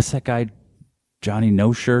 what's that guy? Johnny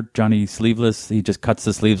No Shirt, Johnny Sleeveless. He just cuts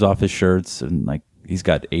the sleeves off his shirts, and like he's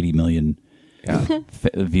got 80 million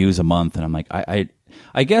views a month. And I'm like,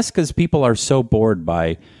 I guess because people are so bored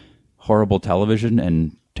by horrible television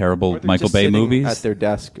and terrible Michael Bay movies at their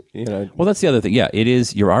desk, Well, that's the other thing. Yeah, it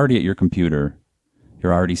is. You're already at your computer.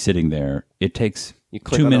 You're already sitting there. It takes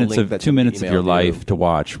 2 minutes of your life to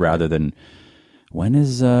watch, rather than when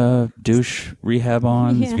is douche rehab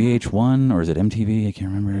on? Is VH1 or is it MTV? I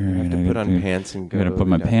can't remember. I have to put on pants and go. I'm gonna put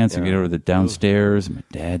my pants and get over to the downstairs. My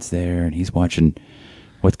dad's there and he's watching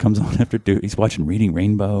what comes on after douche. He's watching Reading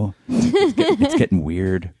Rainbow. It's getting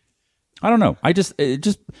weird. I don't know. It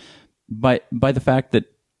just by the fact that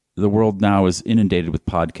the world now is inundated with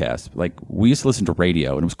podcasts. Like, we used to listen to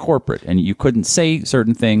radio, and it was corporate, and you couldn't say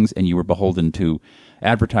certain things, and you were beholden to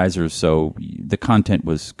advertisers, so the content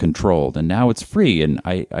was controlled. And now it's free, and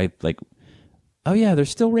I like, oh yeah, there's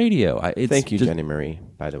still radio. Thank you, Jenny Marie,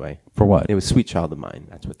 by the way. For what? It was Sweet Child of Mine.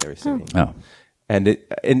 That's what they were saying. Oh. And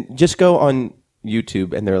just go on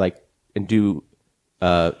YouTube, and they're like, and do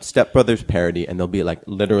Step Brothers parody, and there'll be like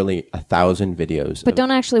literally 1,000 videos. But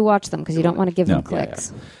don't actually watch them because you don't want to give them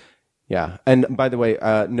clicks. Yeah. And by the way,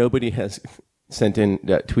 nobody has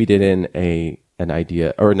tweeted in an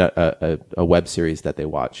idea or a web series that they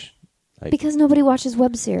watch. Like, because nobody watches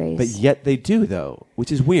web series. But yet they do, though,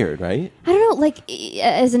 which is weird, right? I don't know. Like,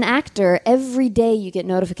 as an actor, every day you get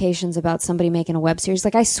notifications about somebody making a web series.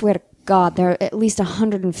 Like, I swear to God, there are at least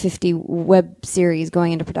 150 web series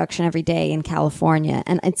going into production every day in California.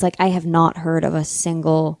 And it's like, I have not heard of a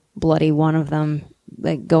single bloody one of them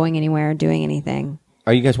like going anywhere or doing anything.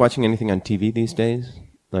 Are you guys watching anything on TV these days?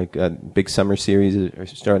 Like, big summer series are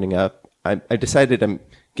starting up. I decided I'm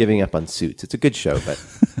giving up on Suits. It's a good show, but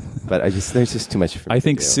there's just too much for me. I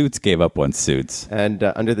think to do. Suits gave up on Suits. And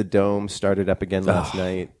Under the Dome started up again last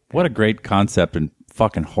night. What a great concept and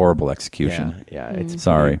fucking horrible execution. Yeah, it's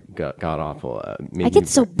sorry, god awful. I get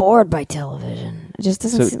so bored by television. It just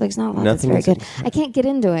doesn't seem like it's not a lot that's very good. I can't get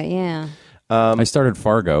into it. Yeah. I started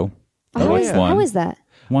Fargo. How is that?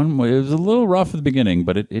 It was a little rough at the beginning,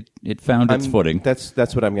 but it found its footing.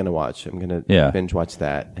 That's what I'm going to watch. I'm going to binge watch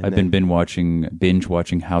that. I've been binge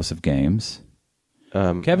watching House of Games.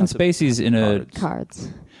 Kevin Spacey's in a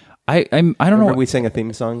Cards. I don't know. We sang a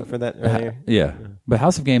theme song for that earlier. Yeah, but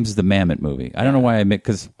House of Games is the Mammoth movie. I don't know why I make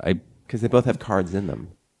because they both have cards in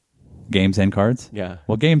them. Games and cards. Yeah.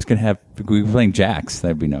 Well, games can have. We were playing jacks.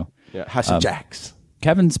 That we know. Yeah. House of Jacks.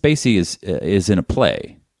 Kevin Spacey is in a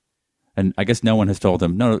play. And I guess no one has told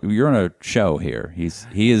him, no, you're on a show here.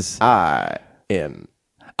 He is. I am.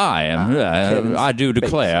 I do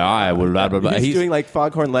declare. I will. Blah, blah, blah. He's doing like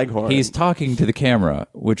Foghorn Leghorn. He's talking to the camera,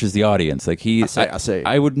 which is the audience. Like I say.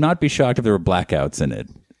 I would not be shocked if there were blackouts in it.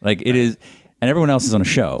 Like it is, and everyone else is on a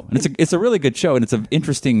show. And it's a really good show, and it's an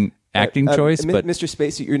interesting acting choice. But Mr.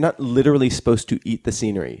 Spacey, you're not literally supposed to eat the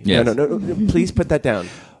scenery. Yes. No. Please put that down.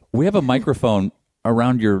 We have a microphone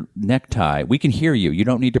around your necktie. We can hear you. You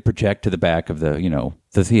don't need to project to the back of the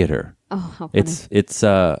theater. Oh, how funny.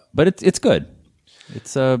 But it's good.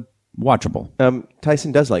 It's watchable.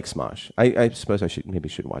 Tyson does like Smosh. I suppose I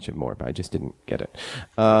should watch it more, but I just didn't get it.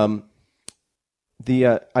 I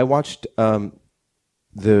watched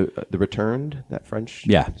The Returned, that French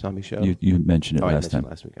zombie show. You mentioned it I last time.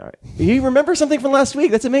 Last week. All right. You remember something from last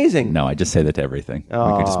week? That's amazing. No, I just say that to everything. We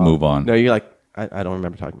could just move on. No, you're like, I don't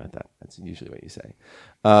remember talking about that. That's usually what you say.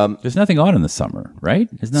 There's nothing on in the summer, right?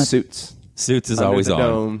 Isn't that Suits? Suits is Under always the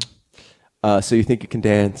on. Dome. So You Think You Can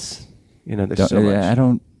Dance. There's so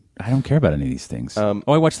much. I don't care about any of these things. I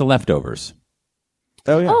watched The Leftovers.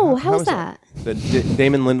 Oh yeah. Oh, how's that? The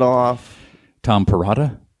Damon Lindelof. Tom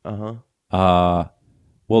Perrotta.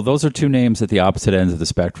 Well, those are two names at the opposite ends of the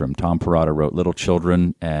spectrum. Tom Perrotta wrote Little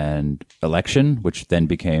Children and Election, which then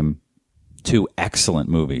became two excellent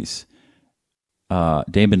movies.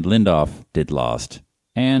 Damon Lindelof did Lost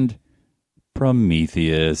and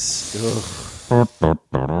Prometheus.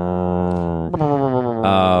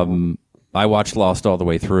 I watched Lost all the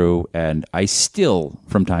way through, and I still,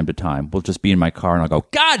 from time to time, will just be in my car and I'll go,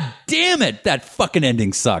 God damn it, that fucking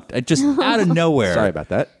ending sucked. I just out of nowhere. Sorry about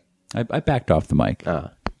that. I backed off the mic.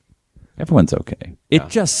 Everyone's okay. It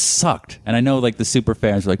just sucked. And I know like the super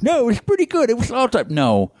fans are like, no, it's pretty good. It was all time.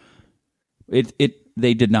 No.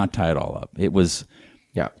 They did not tie it all up. It was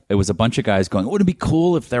a bunch of guys going, wouldn't it be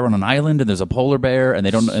cool if they're on an island and there's a polar bear and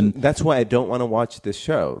they don't and that's why I don't want to watch this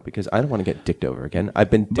show, because I don't want to get dicked over again.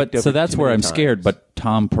 I've been dicked over. So that's where I'm scared. But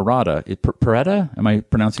Tom Perrotta, Perrotta? Am I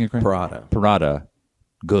pronouncing it correct? Perrotta,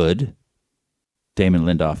 good. Damon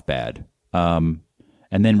Lindelof, bad.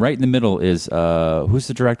 And then right in the middle is who's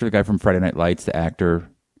the director? The guy from Friday Night Lights, the actor.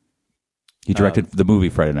 He directed the movie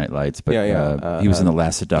Friday Night Lights, but he was in The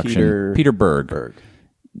Last Seduction. Peter Berg.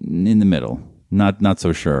 In the middle. Not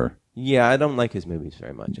so sure. Yeah, I don't like his movies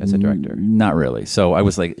very much as a director. Not really. So I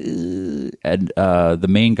was like, ugh. And the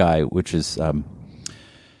main guy, which is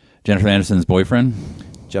Jennifer Aniston's boyfriend,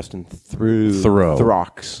 Justin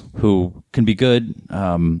Theroux, who can be good.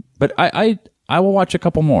 But I will watch a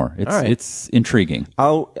couple more. It's intriguing.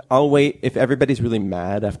 I'll wait. If everybody's really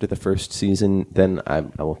mad after the first season, then I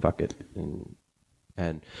will fuck it.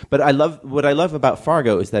 But what I love about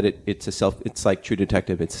Fargo is that it's like True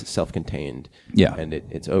Detective. It's self-contained. Yeah, and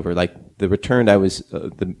it's over. Like The Returned,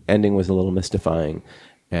 the ending was a little mystifying,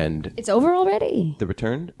 and it's over already. The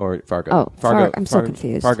Returned or Fargo? Oh, Fargo. I'm so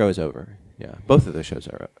confused. Fargo is over. Yeah, both of those shows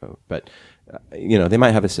are over. But they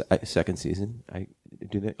might have a second season.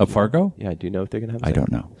 Do they of Fargo? Yeah, do you know if they're gonna have? I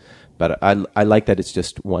don't know. But I like that it's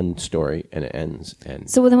just one story and it ends. And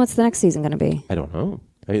so then, what's the next season going to be? I don't know.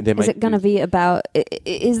 Is it going to be about?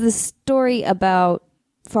 Is the story about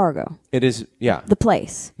Fargo? It is. Yeah, the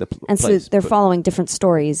place. So they're following different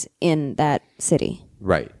stories in that city.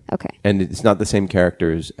 Right. Okay. And it's not the same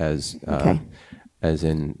characters as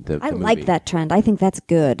in the I movie. like that trend. I think that's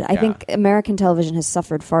good. I think American television has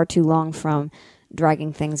suffered far too long from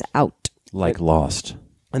dragging things out. Like Lost.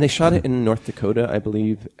 And they shot it in North Dakota, I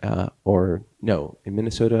believe, or no, in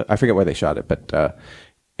Minnesota. I forget where they shot it, but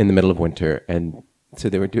in the middle of winter. And so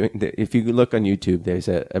they were doing. If you look on YouTube, there's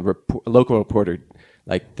a local reporter,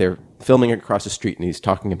 like they're filming across the street, and he's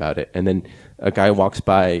talking about it. And then a guy walks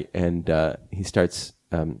by, and he starts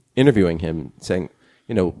interviewing him, saying,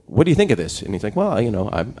 what do you think of this? And he's like, well,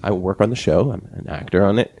 I work on the show. I'm an actor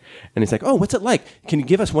on it. And he's like, oh, what's it like? Can you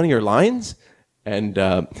give us one of your lines? And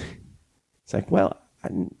it's like, well,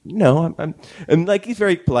 no, and like he's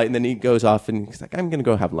very polite, and then he goes off and he's like, I'm going to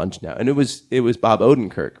go have lunch now. And it was Bob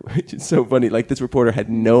Odenkirk, which is so funny. Like this reporter had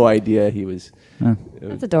no idea he was.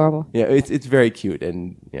 That's adorable. Yeah, it's very cute,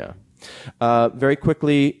 and yeah. Very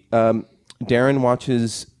quickly, Darren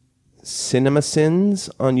watches Cinema Sins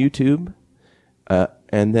on YouTube,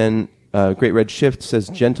 and then Great Red Shift says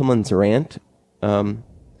Gentleman's Rant for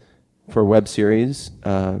a web series,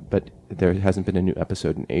 but there hasn't been a new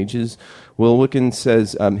episode in ages. Will Wicken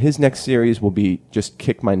says his next series will be just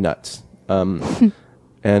Kick My Nuts. And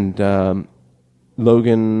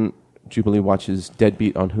Logan Jubilee watches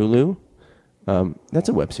Deadbeat on Hulu. That's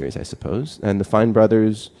a web series, I suppose. And the Fine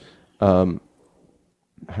Brothers have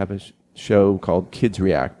a show called Kids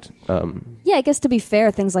React. Yeah, I guess to be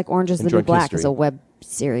fair, things like Orange is the New Black is a web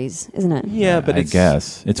series, isn't it? Yeah, but I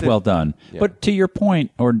guess it's well done. Yeah. But to your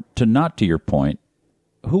point, or to not to your point,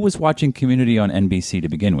 who was watching Community on NBC to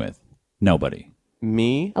begin with? Nobody.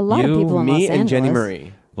 Me. A lot of people in Los Angeles. Me and Jenny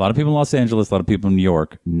Marie. A lot of people in Los Angeles, a lot of people in New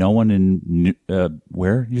York. No one in,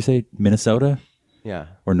 where? You say Minnesota? Yeah.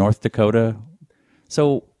 Or North Dakota?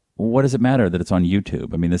 So what does it matter that it's on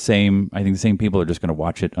YouTube? I mean, I think the same people are just going to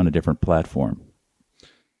watch it on a different platform.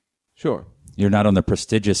 Sure. You're not on the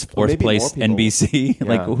prestigious fourth place NBC. Yeah.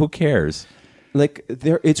 Like, who cares? Like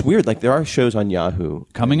it's weird. Like there are shows on Yahoo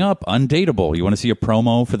coming up. Undateable. You want to see a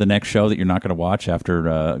promo for the next show that you're not going to watch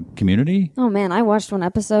after Community? Oh man, I watched one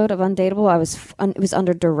episode of Undateable. It was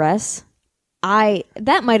under duress.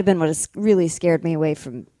 that might have been what has really scared me away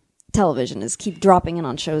from television, is keep dropping in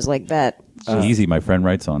on shows like that. Easy, my friend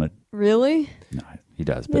writes on it. Really? No, he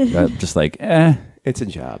does, but just like, It's a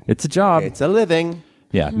job. it's a job. It's a living.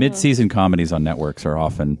 Yeah, mid-season comedies on networks are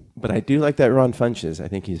often. But I do like that Ron Funches. I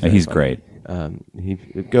think he's very He's funny.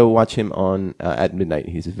 great. Go watch him on at midnight.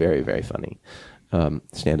 He's very, very funny.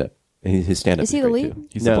 Stand-up. His stand-up Is he the great, lead? too.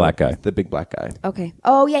 He's the black guy. The big black guy. Okay.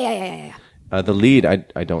 Oh, yeah. The lead,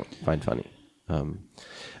 I don't find funny.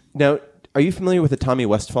 Now, are you familiar with the Tommy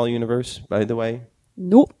Westphall universe, by the way?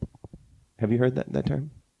 Nope. Have you heard that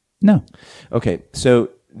term? No. Okay, so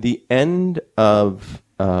the end of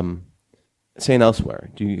St. Elsewhere.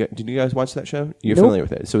 Did you guys watch that show? You're Nope. familiar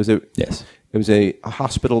with it. So Yes. it was a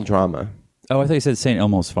hospital drama. Oh, I thought you said St.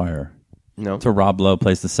 Elmo's Fire. No, So Rob Lowe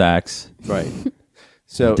plays the sax. right.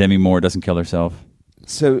 So Demi Moore doesn't kill herself.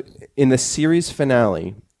 So in the series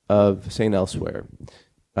finale of St. Elsewhere,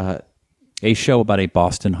 A show about a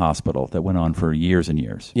Boston hospital that went on for years and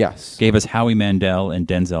years. yes. Gave us Howie Mandel and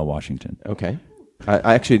Denzel Washington. Okay.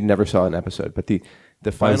 I actually never saw an episode, but the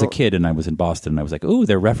final I was a kid and I was in Boston and I was like, ooh,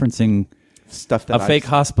 they're referencing stuff that a fake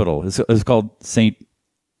hospital. It's called St.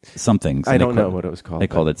 Something. I don't know what it was called. They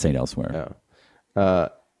called it St. Elsewhere.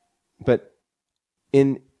 But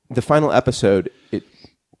in the final episode, it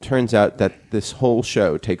turns out that this whole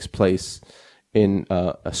show takes place in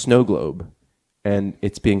a snow globe, and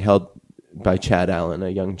it's being held by Chad Allen, a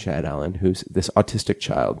young Chad Allen, who's this autistic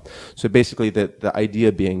child. So basically, the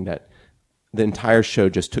idea being that the entire show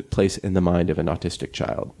just took place in the mind of an autistic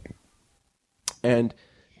child. And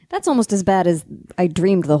That's almost as bad as I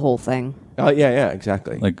dreamed the whole thing. yeah,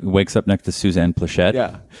 exactly. Like wakes up next to Suzanne Plachette.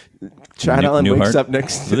 Yeah. Chad Allen Newhart. wakes up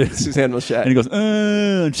next to Suzanne Plachette. And he goes,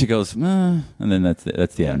 and she goes, and then that's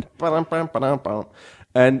the end.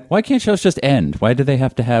 And Why can't shows just end? Why do they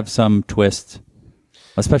have to have some twist,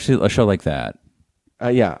 especially a show like that?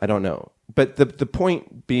 yeah, I don't know. But the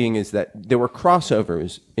point being is that there were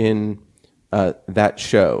crossovers in that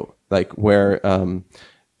show, like where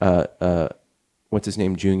what's his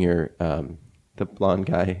name, Junior, the blonde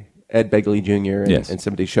guy, Ed Begley Jr. And, Yes. and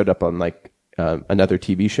somebody showed up on like another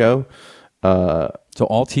TV show. So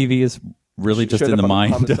all TV is really just Showed in up the on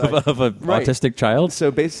mind Homicide. of an Right. autistic child?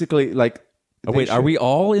 So basically, like, Oh, wait, are we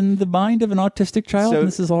all in the mind of an autistic child? So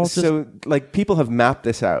This is all just... so like people have mapped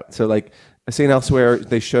this out. So like St. Elsewhere,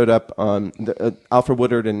 they showed up on Alfred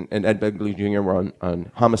Woodard and Ed Begley Jr. were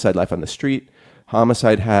on Homicide: Life on the Street.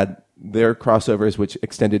 Homicide had their crossovers, which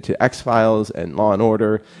extended to X-Files and Law and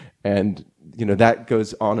Order, and that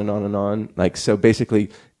goes on and on and on. Like so, basically,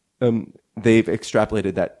 they've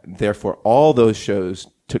extrapolated that. Therefore, all those shows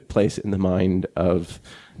took place in the mind of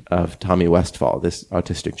Tommy Westphall, this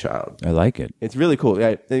autistic child. I like it. It's really cool. Yeah,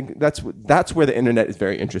 I think that's where the internet is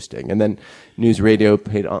very interesting. And then News Radio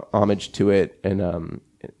paid homage to it, and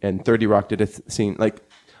 30 Rock did a scene. Like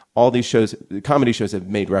all these shows, comedy shows, have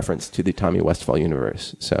made reference to the Tommy Westphall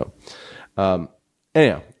universe. So,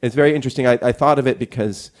 anyhow, it's very interesting. I thought of it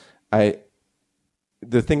because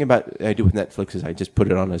the thing about I do with Netflix is I just put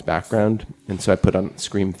it on as background, and so I put on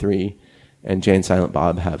Scream 3, and Jay and Silent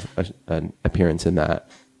Bob have an appearance in that.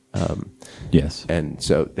 Yes. And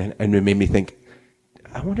so then, and it made me think,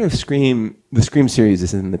 I wonder if the Scream series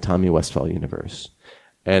is in the Tommy Westphall universe.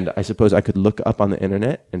 And I suppose I could look up on the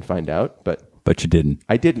internet and find out, but But you didn't.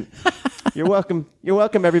 I didn't. You're welcome. You're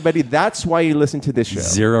welcome, everybody. That's why you listen to this show.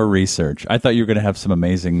 Zero research. I thought you were going to have some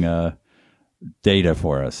amazing data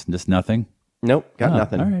for us. Just nothing? Nope, got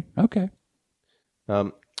nothing. All right. Okay.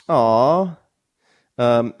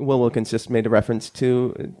 Will Wilkins just made a reference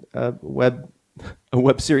to a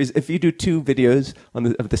web series. If you do two videos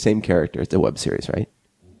of the same character, it's a web series, right?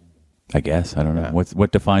 I guess. I don't know. Yeah.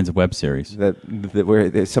 What defines a web series? Where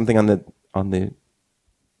there's something on the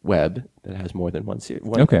web that has more than one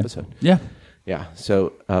Okay. episode. Yeah. Yeah.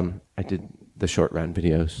 So I did the short round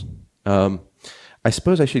videos. I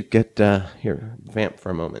suppose I should get here, vamp for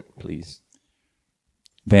a moment, please.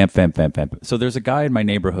 Vamp. So there's a guy in my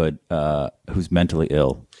neighborhood who's mentally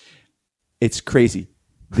ill. It's crazy.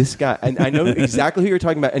 This guy, and I know exactly who you're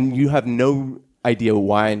talking about, and you have no idea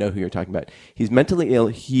why I know who you're talking about. He's mentally ill.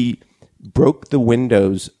 He broke the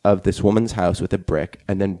windows of this woman's house with a brick,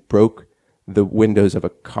 and then broke the windows of a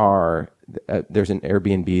car. There's an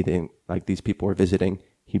Airbnb thing, like these people were visiting.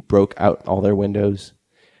 He broke out all their windows,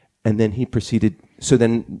 and then he proceeded. So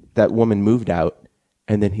then that woman moved out,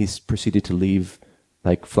 and then he's proceeded to leave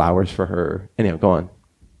like flowers for her. Anyhow, go on.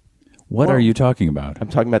 What are you talking about? I'm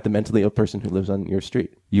talking about the mentally ill person who lives on your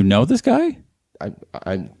street. You know this guy?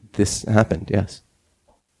 This happened. Yes.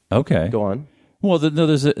 Okay. Go on. Well,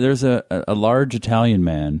 there's a large Italian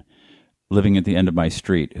man living at the end of my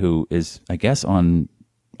street who is, I guess,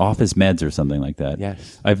 off his meds or something like that.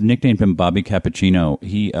 Yes. I've nicknamed him Bobby Cappuccino.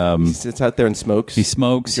 He sits out there and smokes. He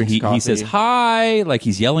smokes. He says hi, like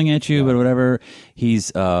he's yelling at you, but whatever.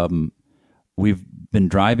 He's we've been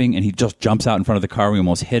driving and he just jumps out in front of the car. We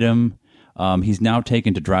almost hit him. He's now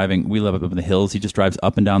taken to driving. We live up in the hills. He just drives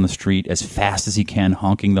up and down the street as fast as he can,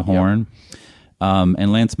 honking the horn.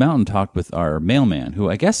 And Lance Mountain talked with our mailman, who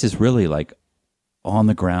I guess is really like on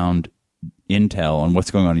the ground intel on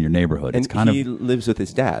what's going on in your neighborhood. And he lives with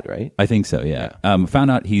his dad, right? I think so, yeah.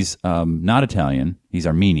 Found out he's not Italian. He's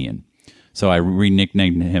Armenian. So I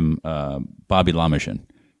re-nicknamed him Bobby Lamashin.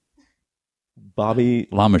 Bobby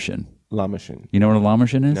Lamashin. Lamashin. You know what a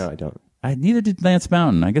Lamashin is? No, I don't. Neither did Lance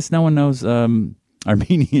Mountain. I guess no one knows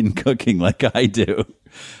Armenian cooking like I do.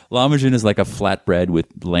 Lamashin is like a flatbread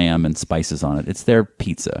with lamb and spices on it. It's their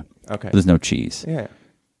pizza. Okay. There's no cheese. Yeah.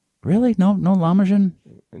 Really? No Lamashin?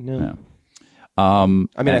 No. I mean,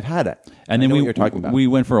 I've had it. And then what you're talking about. We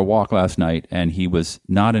went for a walk last night, and he was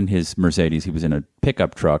not in his Mercedes. He was in a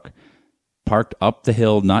pickup truck, parked up the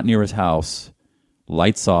hill, not near his house,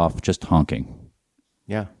 lights off, just honking.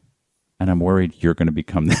 Yeah. And I'm worried you're going to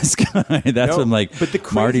become this guy. That's what I'm like. But the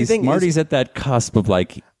crazy thing Marty's at that cusp of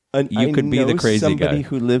like, you could be the crazy guy. I know somebody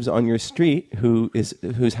who lives on your street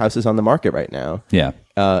whose house is on the market right now. Yeah.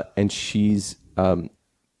 And she's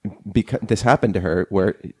because this happened to her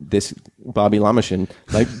where this Bobby Lamashin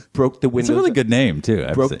like broke the windows. It's a really good name too.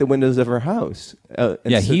 Broke the windows of her house.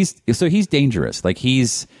 Yeah, he's dangerous. Like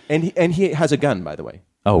he's and he has a gun, by the way.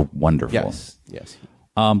 Oh, wonderful. Yes.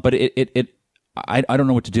 But I don't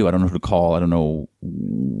know what to do. I don't know who to call. I don't know.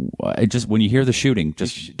 I just when you hear the shooting,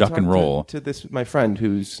 just duck and roll. To this, my friend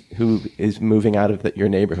who is moving out of your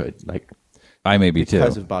neighborhood, like I may be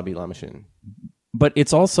because too of Bobby Lamashin. But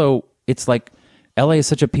it's like LA is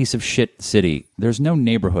such a piece of shit city. There's no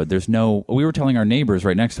neighborhood. We were telling our neighbors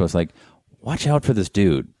right next to us, like, watch out for this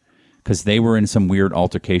dude. Because they were in some weird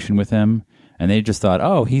altercation with him. And they just thought,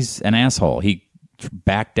 oh, he's an asshole. He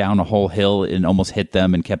backed down a whole hill and almost hit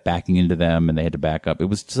them and kept backing into them. And they had to back up. It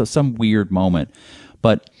was just some weird moment.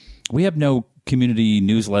 But we have no community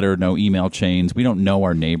newsletter, no email chains. We don't know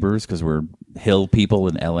our neighbors because we're hill people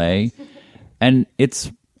in LA. And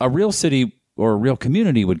it's a real city or a real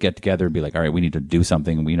community would get together and be like, all right, we need to do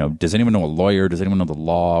something. Does anyone know a lawyer? Does anyone know the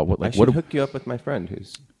law? I should hook you up with my friend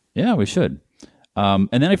who's... Yeah, we should. And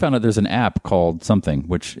then I found out there's an app called something,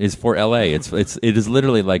 which is for LA. It is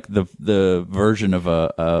literally like the version of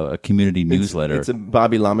a community newsletter. It's a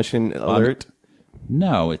Bobby Lamashin alert?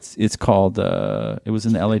 No, it's called, it was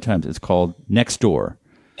in the LA Times. It's called Nextdoor.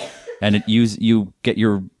 And you get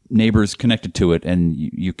your neighbors connected to it, and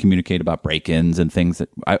you communicate about break-ins and things that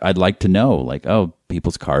I'd like to know, like, oh,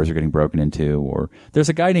 people's cars are getting broken into, or there's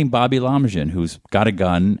a guy named Bobby Lamashin who's got a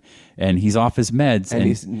gun and he's off his meds and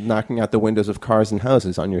he's knocking out the windows of cars and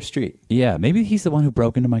houses on your street. Yeah, maybe he's the one who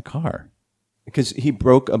broke into my car because he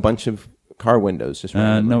broke a bunch of car windows. Just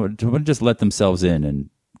no, just let themselves in and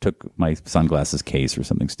took my sunglasses case or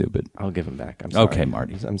something stupid. I'll give him back. I'm sorry. Okay,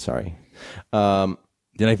 Marty. I'm sorry.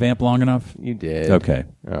 Did I vamp long enough? You did. Okay.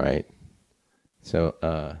 All right. So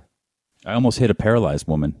I almost hit a paralyzed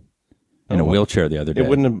woman in a wheelchair the other day. It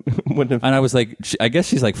wouldn't have. And I was like, I guess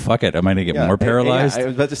she's like, fuck it. Am I going to get more paralyzed? I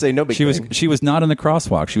was about to say no big thing. She was not in the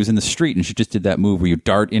crosswalk. She was in the street, and she just did that move where you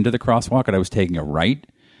dart into the crosswalk, and I was taking a right,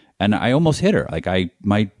 and I almost hit her. Like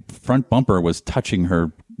my front bumper was touching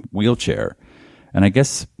her wheelchair, and I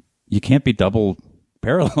guess you can't be double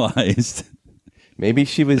paralyzed. Maybe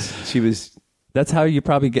she was. That's how you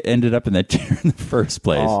probably ended up in that chair in the first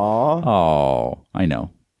place. Aww. Oh, I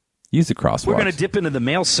know. Use the crosswalk. We're going to dip into the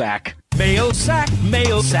mail sack. Mail sack,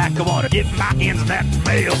 mail sack. Come on, get my hands in that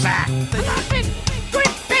mail sack.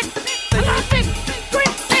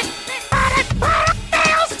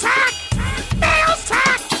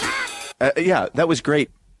 Yeah, that was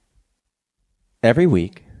great. Every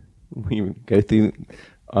week, we go through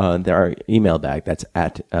our email bag that's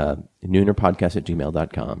at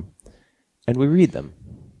noonerpodcast@gmail.com. And we read them,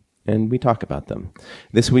 and we talk about them.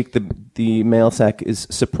 This week, the mail sack is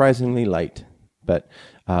surprisingly light, but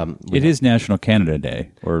it is National Canada Day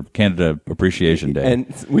or Canada Appreciation Day,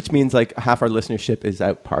 and which means like half our listenership is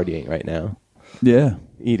out partying right now. Yeah,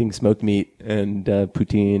 eating smoked meat and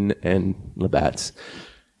poutine and Labatt's.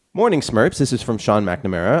 Morning, Smurps. This is from Sean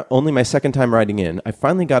McNamara. Only my second time writing in. I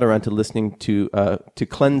finally got around to listening to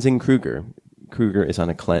Cleansing Kruger. Kruger is on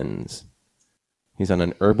a cleanse. He's on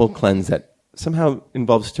an herbal cleanse that somehow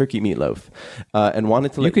involves turkey meatloaf, and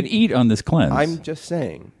wanted to. You can eat on this cleanse. I'm just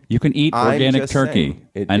saying. You can eat organic turkey,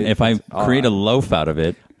 and if I create a loaf out of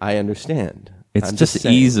it, I understand. It's just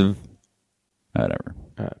ease of whatever.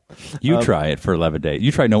 You try it for 11 days.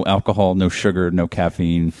 You try no alcohol, no sugar, no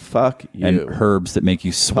caffeine. Fuck you. And herbs that make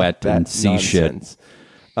you sweat and see nonsense.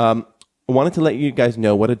 I wanted to let you guys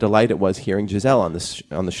know what a delight it was hearing Giselle on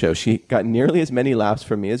the show. She got nearly as many laughs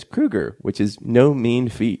from me as Kruger, which is no mean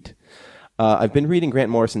feat. I've been reading Grant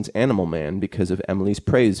Morrison's Animal Man because of Emily's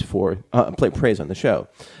praise on the show.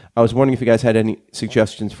 I was wondering if you guys had any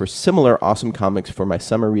suggestions for similar awesome comics for my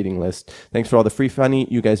summer reading list. Thanks for all the free funny.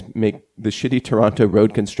 You guys make the shitty Toronto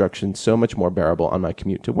road construction so much more bearable on my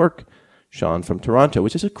commute to work. Sean from Toronto,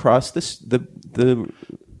 which is across the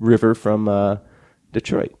river from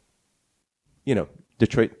Detroit. You know,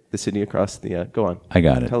 Detroit, the city across the... go on. I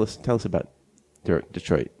got it. Tell us about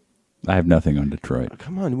Detroit. I have nothing on Detroit. Oh,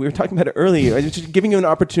 come on, we were talking about it earlier. I was just giving you an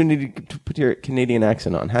opportunity to put your Canadian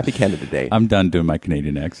accent on. Happy Canada Day. I'm done doing my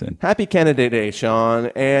Canadian accent. Happy Canada Day, Sean.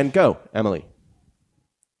 And go, Emily.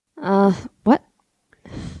 What?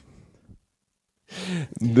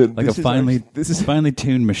 A finely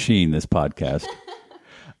tuned machine, this podcast.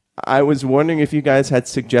 I was wondering if you guys had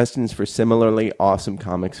suggestions for similarly awesome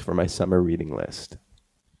comics for my summer reading list.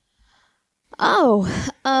 Oh,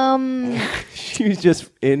 She was just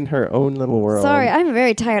in her own little world. sorry, I'm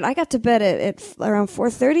very tired. I got to bed at around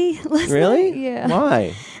 4:30 last Really? night. Yeah.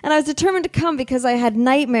 Why? And I was determined to come because I had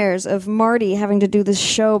nightmares of Marty having to do this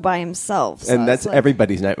show by himself. So And that's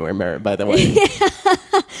everybody's nightmare, by the way.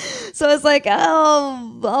 So I was like,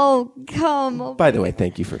 I'll come. By the way,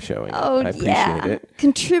 thank you for showing up. Oh, I appreciate yeah. it.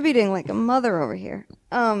 Contributing like a mother over here.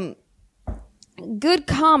 Good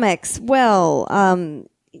comics. Well,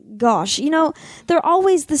 gosh, they're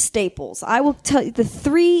always the staples. I will tell you the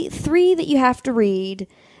three that you have to read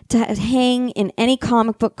to hang in any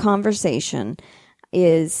comic book conversation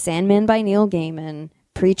is Sandman by Neil Gaiman,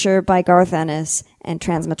 Preacher by Garth Ennis, and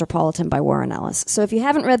Transmetropolitan by Warren Ellis. So if you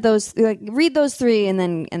haven't read those, read those three and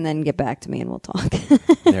then get back to me and we'll talk.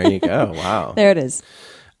 There you go. Wow. There it is.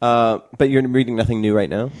 But you're reading nothing new right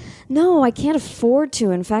now? No, I can't afford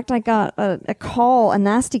to. In fact, I got a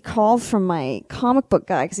nasty call from my comic book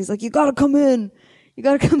guy because he's like, you got to come in. You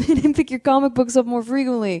got to come in and pick your comic books up more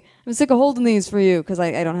frequently. I'm sick of holding these for you because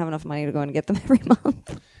I don't have enough money to go and get them every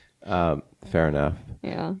month. Fair enough.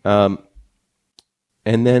 Yeah.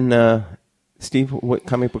 And then, Steve, what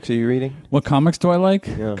comic books are you reading? What comics do I like?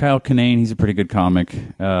 Yeah. Kyle Kinane, he's a pretty good comic.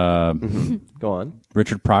 Go on.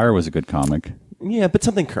 Richard Pryor was a good comic. Yeah, but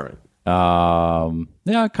something current.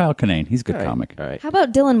 Yeah, Kyle Kinane, he's a good comic. All right. How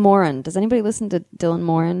about Dylan Moran? Does anybody listen to Dylan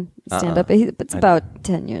Moran stand up? It's about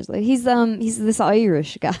 10 years later. He's this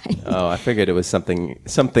Irish guy. Oh, I figured it was something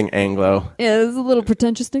Anglo. Yeah, it's a little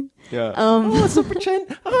pretentious thing. Yeah. It's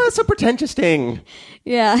so pretentious thing.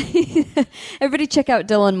 Yeah. Everybody check out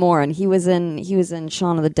Dylan Moran. He was in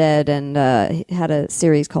Shaun of the Dead and he had a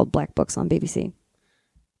series called Black Books on BBC.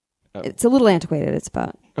 Oh. It's a little antiquated. It's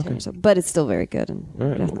about 10 or so, but it's still very good and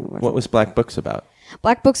definitely worth it. What was Black Books about?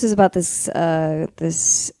 Black Books is about this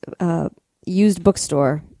used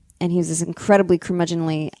bookstore, and he was this incredibly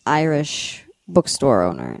curmudgeonly Irish bookstore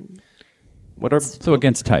owner. So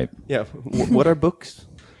against type. Yeah. What are books?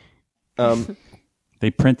 They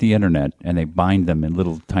print the internet and they bind them in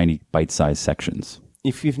little tiny bite-sized sections.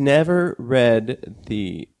 If you've never read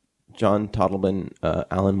the John Toddleman,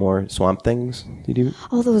 Alan Moore Swamp Things, did you?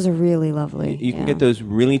 Oh, those are really lovely. You can get those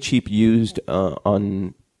really cheap used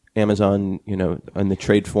on Amazon, on the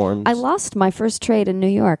trade forums. I lost my first trade in New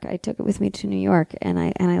York. I took it with me to New York, and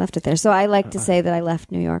I left it there. So I like to say that I left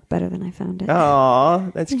New York better than I found it. Aw,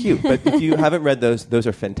 that's cute. But if you haven't read those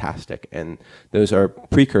are fantastic, and those are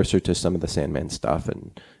precursor to some of the Sandman stuff,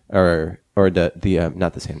 or the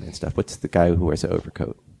not the Sandman stuff. What's the guy who wears the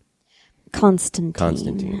overcoat?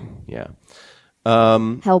 Constantine. Yeah.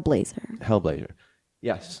 Hellblazer.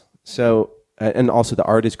 Yes. So, and also the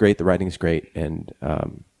art is great, the writing is great, and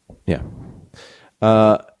yeah.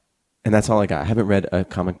 And that's all I got. I haven't read a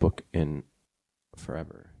comic book in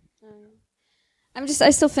forever.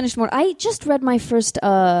 I still finished more. I just read my first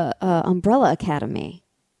Umbrella Academy.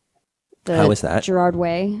 How was that? Gerard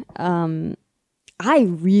Way. I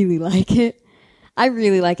really like it.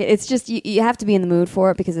 It's just you have to be in the mood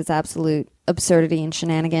for it because it's absolute absurdity and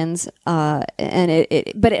shenanigans. But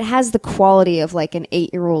it has the quality of like an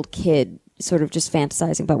 8-year-old kid sort of just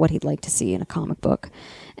fantasizing about what he'd like to see in a comic book,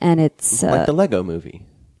 and it's like the Lego Movie.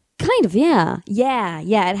 Kind of, yeah.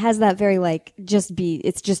 It has that very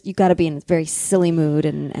it's just you got to be in a very silly mood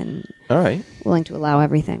and all right, willing to allow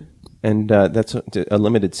everything. And that's a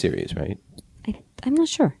limited series, right? I'm not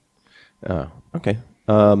sure. Oh, okay.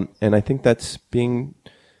 And I think that's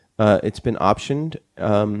it's been optioned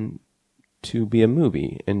to be a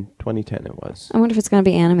movie in 2010. It was. I wonder if it's going to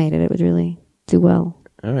be animated. It would really do well.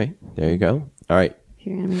 All right, there you go. All right,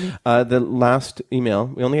 Computer animated. The last email,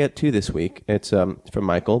 we only had 2 this week. It's from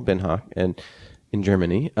Michael Binhock and in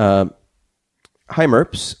Germany. Hi,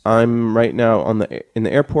 Merps. I'm right now in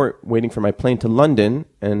the airport waiting for my plane to London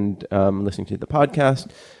and listening to the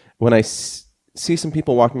podcast. When I see some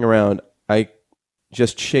people walking around, I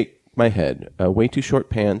just shake my head. Way too short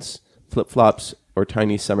pants, flip-flops, or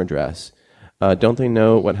tiny summer dress. Don't they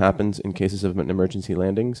know what happens in cases of emergency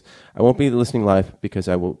landings? I won't be listening live because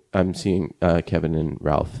I'm seeing Kevin and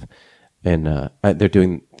Ralph, and they're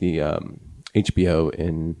doing the HBO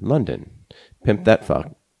in London. Pimp that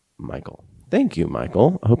fuck, Michael. Thank you,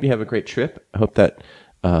 Michael. I hope you have a great trip. I hope that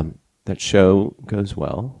that show goes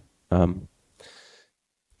well.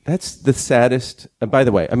 That's the saddest. By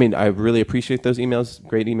the way, I mean, I really appreciate those emails,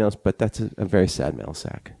 great emails, but that's a very sad mail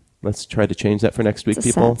sack. Let's try to change that for next week,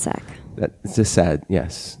 people. Sad sack. It's a sad,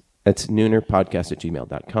 yes. It's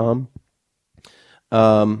noonerpodcast@gmail.com.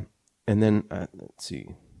 And then, let's see.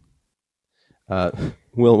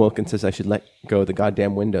 Will Wilkins says I should let go of the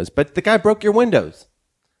goddamn windows. But the guy broke your windows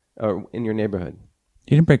in your neighborhood.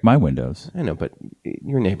 He didn't break my windows. I know, but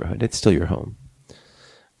your neighborhood, it's still your home.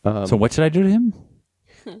 So what should I do to him?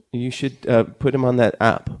 You should put him on that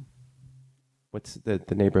app. What's the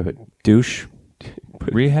neighborhood? Douche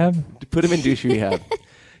rehab? Put him in douche rehab.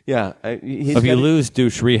 Yeah. If you lose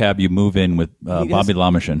douche rehab, you move in with Bobby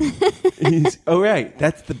Lamashin. Oh, right.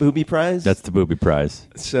 That's the booby prize? That's the booby prize.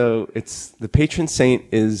 So it's the patron saint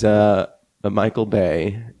is Michael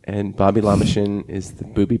Bay, and Bobby Lamashin is the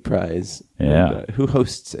booby prize. Yeah. And, who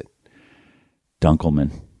hosts it?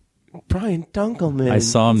 Dunkelman. Brian Dunkelman. I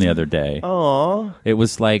saw him the other day. Aw. It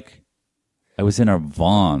was like I was in our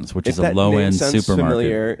Vons, which is a low-end supermarket.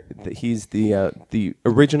 Familiar, he's the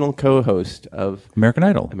original co-host of American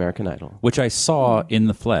Idol. American Idol. Which I saw in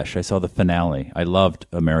the flesh. I saw the finale. I loved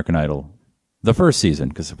American Idol, the first season,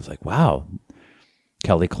 because it was like, wow,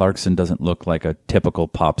 Kelly Clarkson doesn't look like a typical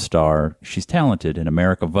pop star. She's talented, and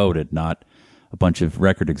America voted, not a bunch of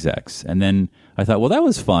record execs. And then I thought, well, that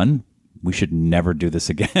was fun. We should never do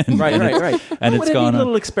this again. Right. And it's gone. A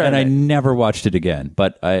little experiment. And I never watched it again.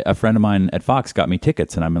 But a friend of mine at Fox got me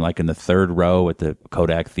tickets, and I'm in the third row at the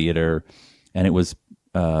Kodak Theater, and it was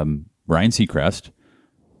Ryan Seacrest,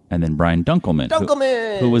 and then Brian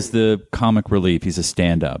Dunkelman, who was the comic relief. He's a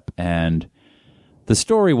stand-up, and the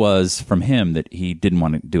story was from him that he didn't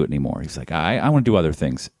want to do it anymore. He's like, I want to do other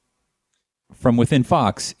things. From within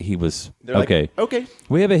Fox, he was, okay,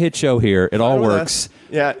 we have a hit show here. It all works.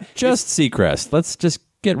 Yeah. Just Seacrest. Let's just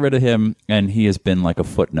get rid of him. And he has been like a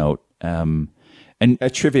footnote. And a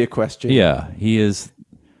trivia question. Yeah, he is.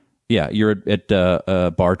 Yeah, you're at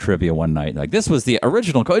bar trivia one night. Like, this was the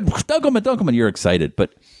original. Dunkelman, you're excited.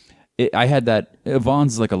 But I had that.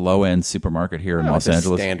 Vaughn's like a low-end supermarket here in Los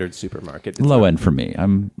Angeles. Standard supermarket. Low-end for me.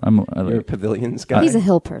 You're a Pavilions guy? He's a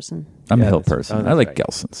Hill person. I'm a Hill person. I like right.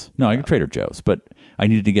 Gelson's. No, I Trader Joe's, but I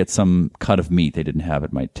needed to get some cut of meat they didn't have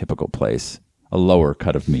at my typical place. A lower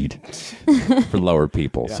cut of meat for lower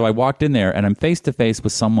people. Yeah. So I walked in there, and I'm face to face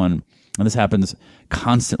with someone, and this happens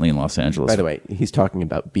constantly in Los Angeles. By the way, he's talking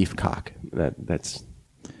about beef cock. That's.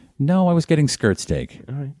 No, I was getting skirt steak.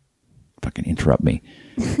 All right. Fucking interrupt me.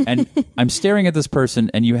 And I'm staring at this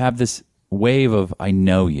person, and you have this wave of I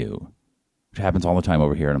know you, which happens all the time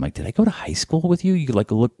over here. And I'm like, did I go to high school with you? You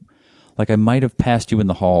look like I might have passed you in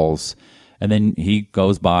the halls. And then he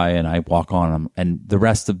goes by, and I walk on him. And the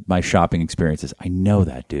rest of my shopping experience is, I know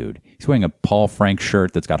that dude. He's wearing a Paul Frank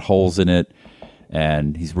shirt that's got holes in it,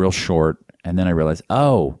 and he's real short. And then I realize,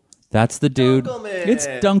 oh, that's the dude. Dunkelman. It's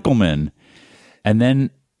Dunkelman. And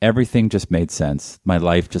then everything just made sense. My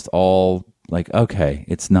life just all like, okay,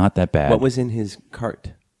 it's not that bad. What was in his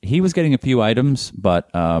cart? He was getting a few items, but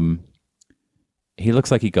he looks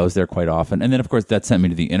like he goes there quite often. And then, of course, that sent me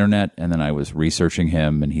to the internet, and then I was researching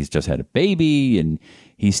him, and he's just had a baby, and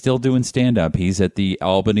he's still doing stand-up. He's at the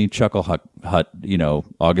Albany Chuckle Hut,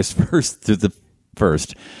 August 1st to the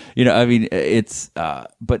 1st. I mean, it's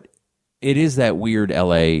but it is that weird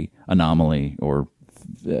LA anomaly or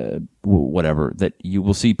whatever, that you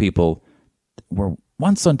will see people were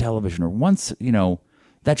once on television or once,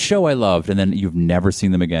 that show I loved, and then you've never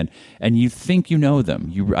seen them again, and you think you know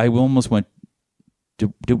them. I almost went,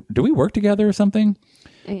 do we work together or something?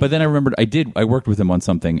 Yeah. But then I remembered I worked with him on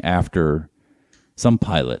something after some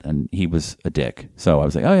pilot, and he was a dick. So I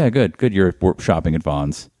was like, oh yeah, good, you're shopping at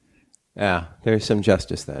Vaughn's. Yeah, there's some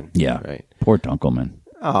justice then. Yeah, right. Poor Dunkelman.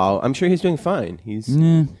 Oh, I'm sure he's doing fine. He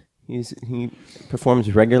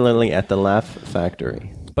performs regularly at the Laugh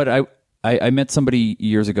Factory. But I met somebody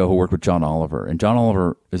years ago who worked with John Oliver, and John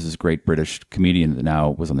Oliver is this great British comedian that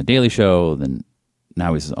now was on The Daily Show, then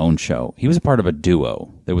now he's his own show. He was a part of a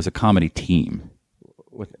duo. There was a comedy team.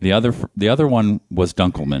 The other one was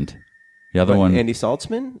Dunkelman. The other one, Andy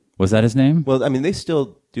Saltzman. Was that his name? Well, I mean, they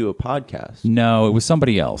still do a podcast. No, it was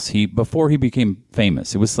somebody else. Before he became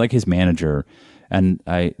famous, it was like his manager, and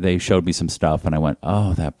they showed me some stuff, and I went,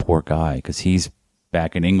 "Oh, that poor guy," because he's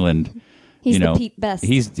back in England. He's the Pete Best.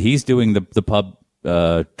 He's doing the pub,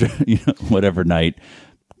 whatever night.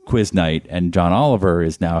 Quiz night, and John Oliver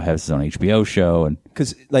has his own HBO show, and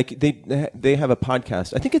because like they have a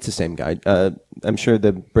podcast. I think it's the same guy. I'm sure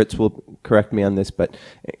the Brits will correct me on this, but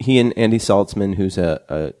he and Andy Saltzman, who's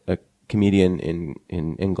a comedian in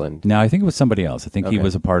England. No, I think it was somebody else. I think he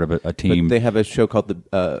was a part of a team. But they have a show called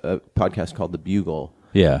a podcast called The Bugle.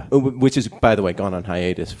 Yeah, which is, by the way, gone on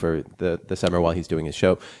hiatus for the summer while he's doing his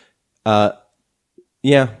show.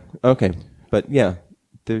 Yeah, okay, but yeah.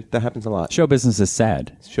 That happens a lot. Show business is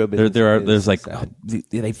sad. Show business there's like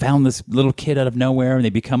they found this little kid out of nowhere and they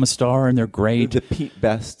become a star and they're great. The Pete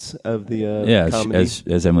Bests of the comedy.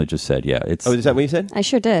 as Emily just said. Yeah, it's. Oh, is that what you said? I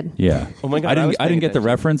sure did. Yeah. Oh my God, I didn't get the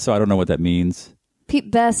reference, so I don't know what that means.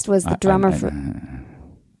 Pete Best was the drummer for.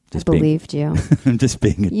 I believed you. I'm just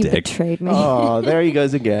being a you dick. You betrayed me. Oh, there he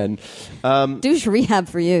goes again. Douche rehab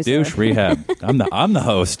for you. Douche rehab. I'm the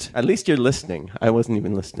host. At least you're listening. I wasn't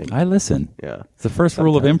even listening. I listen. Yeah, it's the first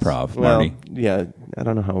rule of improv, Marty. Well, yeah, I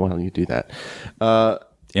don't know how well you do that.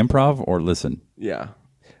 Improv or listen. Yeah,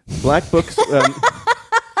 Black Books.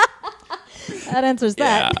 That answers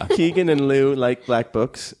that. Yeah. Keegan and Lou like Black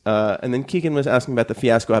Books, and then Keegan was asking about the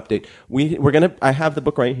Fiasco update. We're gonna. I have the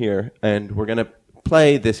book right here, and we're gonna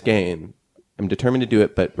play this game. I'm determined to do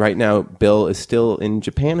it, but right now Bill is still in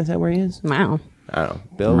Japan. Is that where he is? Wow. I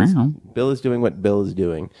don't know. Bill is doing what Bill is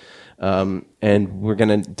doing, and we're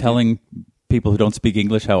gonna telling people who don't speak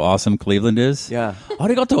English how awesome Cleveland is. Yeah.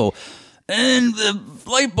 Arigato. And the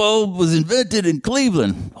light bulb was invented in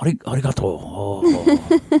Cleveland. Arigato.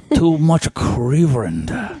 Oh, too much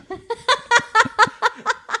Cleveland.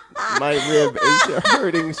 My rib is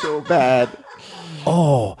hurting so bad.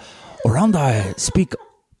 Oh, around I speak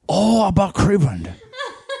all about Cleveland.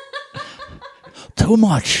 Too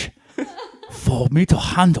much for me to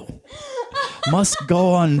handle. Must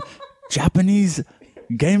go on Japanese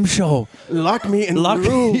game show. Lock me in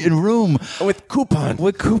room with coupons.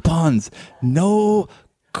 With coupons. No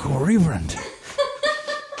Cleveland.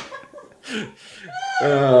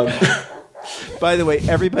 By the way,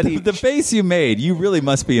 everybody... The face you made, you really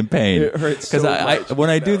must be in pain. It hurts so much. When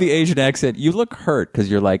I do the Asian accent, you look hurt because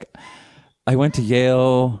you're like, I went to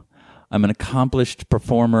Yale, I'm an accomplished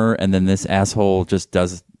performer, and then this asshole just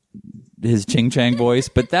does his ching-chang voice.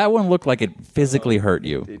 But that one looked like it physically hurt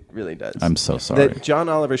you. It really does. I'm so sorry. The John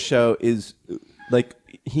Oliver show is, like,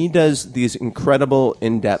 he does these incredible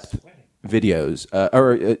in-depth videos,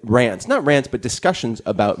 or rants. Not rants, but discussions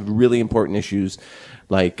about really important issues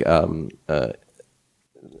like...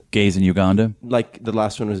 gays in Uganda? Like the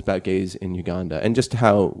last one was about gays in Uganda, and just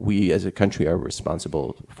how we as a country are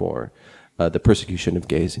responsible for the persecution of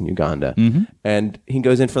gays in Uganda. Mm-hmm. And he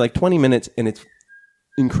goes in for like 20 minutes, and it's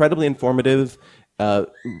incredibly informative,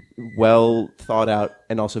 well thought out,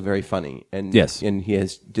 and also very funny. And yes, and he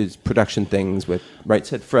does production things with Right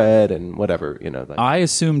Said Fred and whatever, you know. Like. I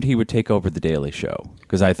assumed he would take over the Daily Show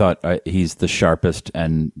because I thought he's the sharpest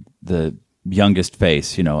and the youngest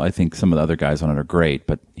face. You know, I think some of the other guys on it are great,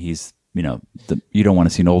 but he's, you know, you don't want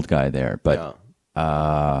to see an old guy there, but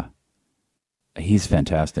he's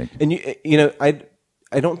fantastic. And you know,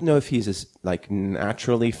 I don't know if he's as like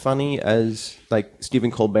naturally funny as like Stephen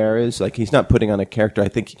Colbert is. Like he's not putting on a character. I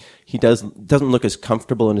think he doesn't look as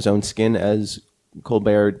comfortable in his own skin as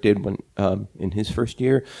Colbert did when in his first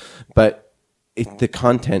year, but the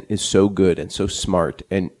content is so good and so smart,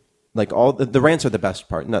 and like all the rants are the best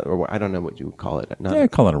part. Or I don't know what you would call it. I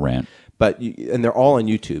call it a rant. But and they're all on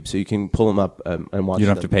YouTube, so you can pull them up and watch. You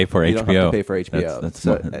don't have to pay for HBO. You don't have to pay for HBO. That's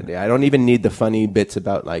so I don't even need the funny bits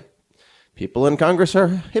about like people in Congress are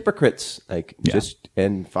hypocrites. Like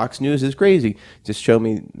and Fox News is crazy. Just show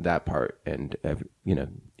me that part, and you know,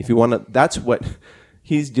 if you want to, that's what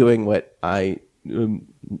he's doing. What I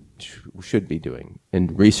should be doing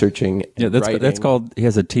and researching. And that's called. He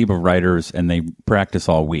has a team of writers, and they practice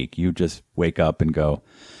all week. You just wake up and go.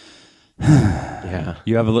 Yeah,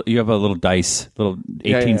 you have a little dice, little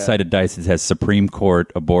 18-sided dice that has Supreme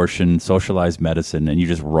Court, abortion, socialized medicine, and you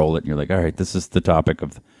just roll it. And you're like, all right, this is the topic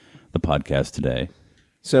of the podcast today.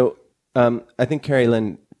 So I think Carrie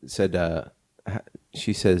Lynn said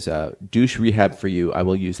she says douche rehab for you. I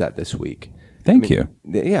will use that this week. Thank you.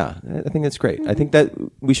 Yeah, I think that's great. I think that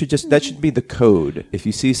that should be the code. If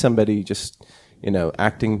you see somebody just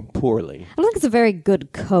acting poorly. I don't think it's a very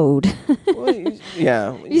good code. Well,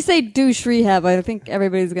 yeah. You say douche rehab, I think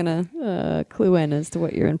everybody's going to clue in as to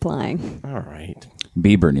what you're implying. All right.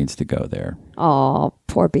 Bieber needs to go there. Oh,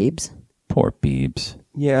 poor Biebs. Poor Biebs.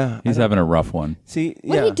 Yeah. He's having a rough one. See,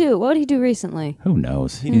 What did he do? What did he do recently? Who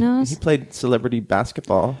knows? Who knows? He played celebrity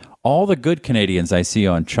basketball. All the good Canadians I see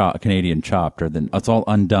on Canadian Chopped it's all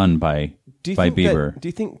undone by Bieber. Do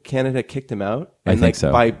you think Canada kicked him out? I think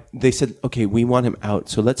so. They said, okay, we want him out,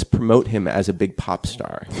 so let's promote him as a big pop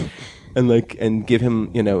star, and give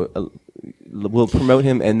him, we'll promote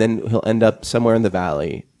him, and then he'll end up somewhere in the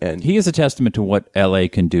valley. And he is a testament to what LA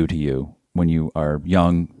can do to you when you are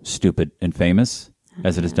young, stupid, and famous,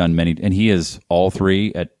 as it has done many. And he is all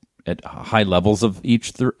three at high levels of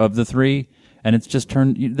each of the three, and it's just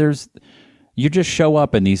turned. You just show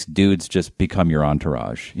up and these dudes just become your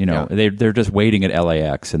entourage. They're just waiting at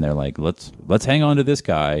LAX and they're like, let's hang on to this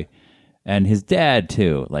guy and his dad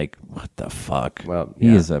too. Like, what the fuck? Well,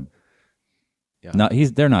 he is a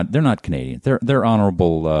they're not Canadian. They're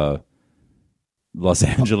honorable Los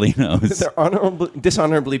Angelinos. They're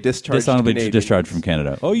dishonorably discharged. Discharged from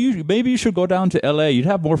Canada. Oh, maybe you should go down to LA. You'd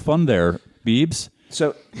have more fun there, Biebs.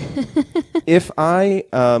 So, if I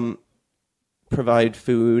provide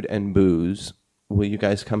food and booze, will you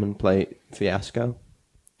guys come and play Fiasco?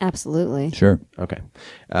 Absolutely. Sure. Okay.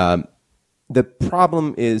 The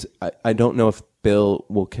problem is I don't know if Bill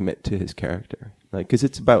will commit to his character, because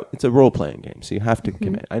it's a role playing game, so you have to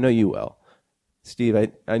commit. I know you will, Steve.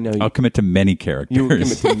 I know you. I'll commit to many characters. You will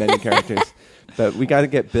commit to many characters, but we got to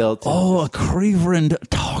get Bill. A Cleveland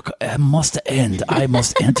talk must end. I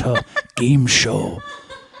must enter game show.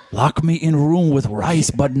 Lock me in room with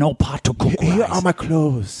rice, but no pot to cook rice. Here are my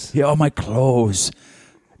clothes. Here are my clothes.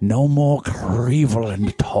 No more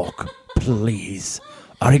Cleveland talk, please.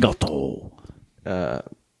 Arigato.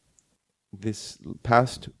 This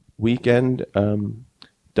past weekend,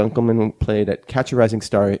 Dunkelman played at Catch a Rising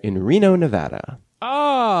Star in Reno, Nevada.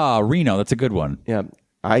 Ah, Reno. That's a good one. Yeah.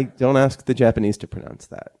 I don't ask the Japanese to pronounce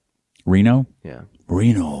that. Reno? Yeah.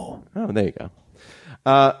 Reno. Oh, there you go.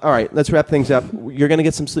 All right, let's wrap things up. You're going to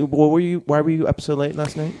get some sleep. Why were you up so late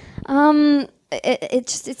last night?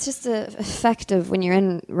 It's just the effect of when you're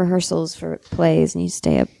in rehearsals for plays and you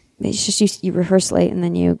stay up. It's just you rehearse late and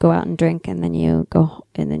then you go out and drink and then you go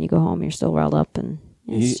home. You're still riled up and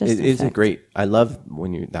it's just it is a great. I love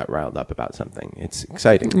when you're that riled up about something. It's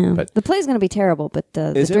exciting. Yeah. But the play's going to be terrible. But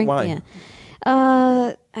the drink. Why? Yeah.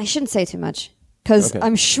 I shouldn't say too much. Because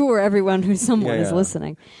I'm sure everyone who's someone is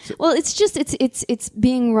listening. Well, it's just it's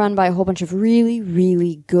being run by a whole bunch of really,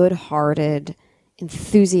 really good-hearted,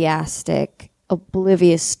 enthusiastic,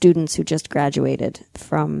 oblivious students who just graduated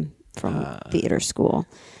from theater school.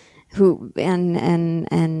 Who and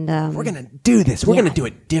we're gonna do this. We're gonna do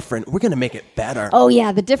it different. We're gonna make it better. Oh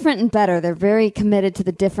yeah, the different and better. They're very committed to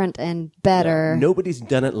the different and better. Nobody's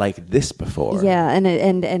done it like this before. Yeah,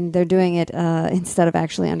 and they're doing it instead of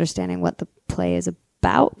actually understanding what the play is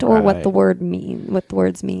about or what the words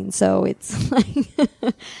mean. So it's like,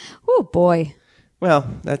 oh boy. Well,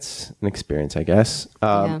 that's an experience, I guess.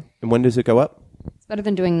 And when does it go up? It's better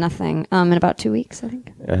than doing nothing. In about 2 weeks, I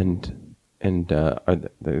think. And are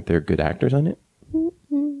there good actors on it?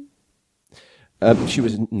 She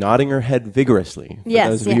was nodding her head vigorously. For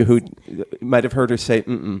those of you who might have heard her say,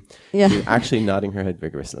 mm-mm. Yeah. She's actually nodding her head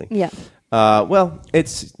vigorously. Yeah. Well,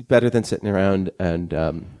 it's better than sitting around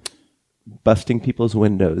and busting people's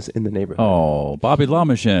windows in the neighborhood. Oh, Bobby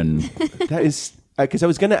Lamashin. That is... Because I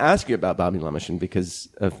was going to ask you about Bobby Lamashin because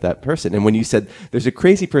of that person. And when you said, there's a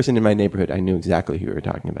crazy person in my neighborhood, I knew exactly who you were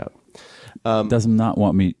talking about. Does not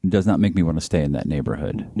make me want to stay in that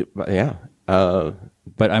neighborhood. Yeah.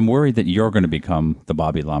 But I'm worried that you're going to become the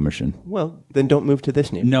Bobby Lamashin. Well, then don't move to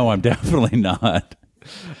this neighborhood. No, I'm definitely not.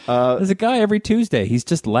 There's a guy every Tuesday. He's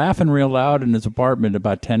just laughing real loud in his apartment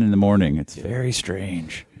about 10 in the morning. It's very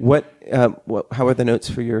strange. How are the notes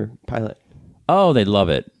for your pilot? Oh, they love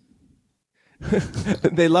it.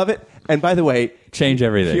 They love it. And by the way, change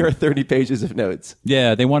everything. Here are 30 pages of notes.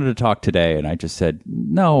 Yeah, they wanted to talk today, and I just said,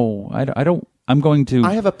 no, I don't. I'm going to...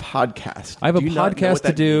 I have a podcast. I have a podcast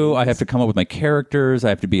to do. Means? I have to come up with my characters. I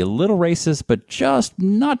have to be a little racist, but just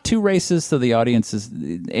not too racist so the audience is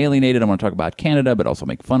alienated. I want to talk about Canada, but also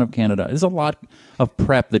make fun of Canada. There's a lot of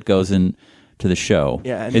prep that goes in to the show.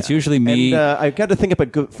 Yeah, it's usually me. And I've got to think up a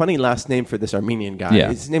good, funny last name for this Armenian guy. Yeah.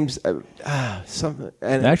 His name's something.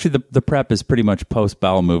 Actually, the prep is pretty much post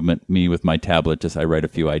bowel movement. Me with my tablet, I write a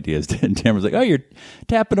few ideas. And Tamara's like, "Oh, you're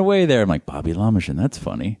tapping away there." I'm like, "Bobby Lamashin, that's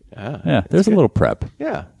funny." There's a little prep.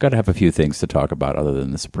 Yeah, got to have a few things to talk about other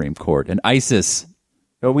than the Supreme Court and ISIS.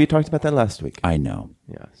 Oh, we talked about that last week. I know.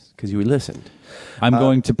 Yes, because you listened. I'm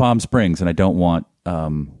going to Palm Springs, and I don't want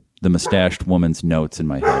the mustached woman's notes in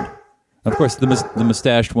my head. Of course, the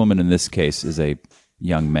mustached woman in this case is a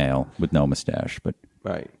young male with no mustache, but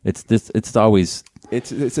right. It's always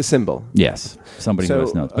it's a symbol. Yes, somebody who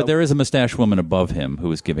has notes. But there is a mustached woman above him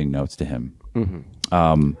who is giving notes to him.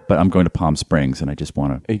 Mm-hmm. But I'm going to Palm Springs, and I just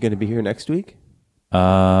want to. Are you going to be here next week?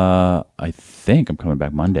 I think I'm coming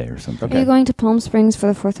back Monday or something. Okay. Are you going to Palm Springs for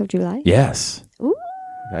the 4th of July? Yes. Ooh.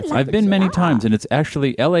 I've been many times, and it's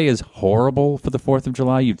actually, LA is horrible for the 4th of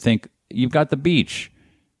July. You'd think you've got the beach.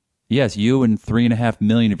 Yes, you and 3.5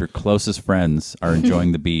 million of your closest friends are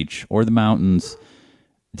enjoying the beach or the mountains.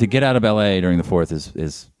 To get out of LA during the 4th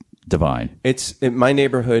is divine. My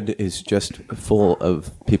neighborhood is just full of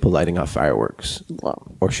people lighting off fireworks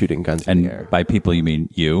or shooting guns in the air. And by people, you mean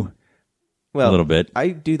you? Well, a little bit. I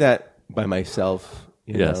do that by myself.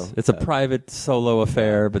 Yes, it's a private solo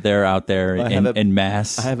affair, but they're out there in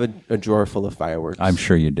mass. I have a drawer full of fireworks. I'm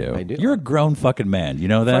sure you do. I do. You're a grown fucking man. You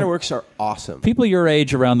know that? Fireworks are awesome. People your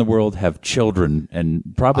age around the world have children, and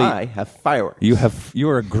probably I have fireworks. You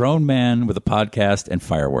are a grown man with a podcast and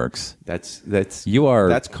fireworks.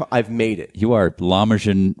 I've made it. You are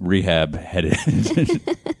Lamajan rehab headed.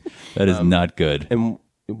 That is not good. And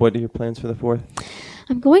what are your plans for the 4th?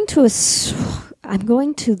 I'm going to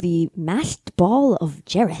the masked ball of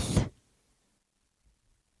Jareth.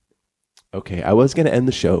 Okay, I was going to end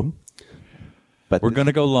the show, but we're going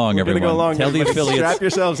to go long, everyone. Go long, Tell the affiliates. Strap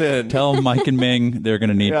yourselves in. Tell Mike and Ming they're going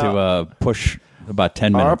to need to push about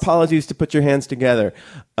 10 minutes. Our apologies to put your hands together.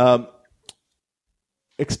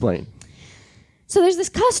 Explain. So there's this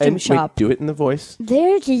costume shop. Do it in the voice.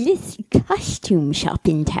 There's this costume shop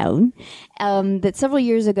in town that several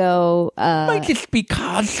years ago... might just be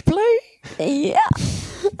cosplay? Yeah.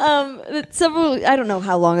 I don't know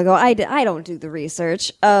how long ago, I don't do the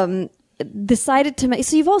research, decided to make...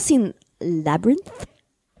 So you've all seen Labyrinth?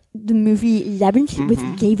 The movie Labyrinth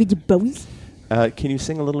with David Bowie? Can you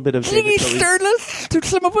sing a little bit of David Bowie's... Sternest to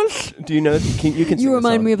some of us? Do you know... You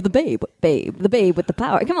remind me of the babe with the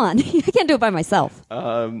power. Come on. I can't do it by myself.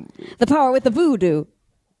 The power with the voodoo.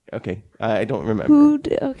 Okay. I don't remember.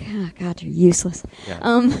 Voodoo. Okay. Oh, God, you're useless.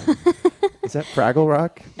 Yeah. Is that Fraggle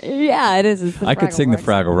Rock? Yeah, it is. I could sing the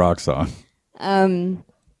Fraggle Rock song. And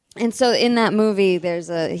so in that movie, there's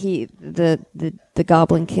the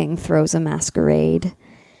Goblin King throws a masquerade.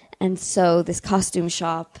 And so this costume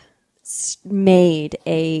shop made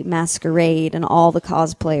a masquerade and all the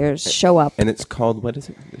cosplayers show up. And it's called, what is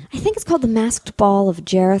it? I think it's called the Masked Ball of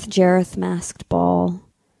Jareth. Jareth Masked Ball.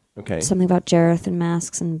 Okay. Something about Jareth and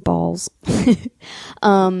masks and balls.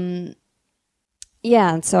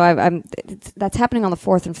 Yeah, and so that's happening on the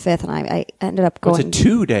 4th and 5th, and I ended up going... It's a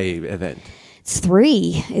 2-day event. It's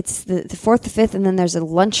 3. It's the 4th, the 5th, and then there's a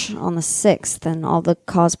lunch on the 6th, and all the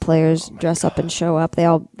cosplayers dress up and show up. They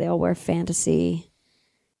all wear fantasy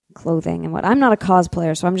clothing and what. I'm not a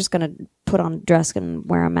cosplayer, so I'm just going to put on a dress and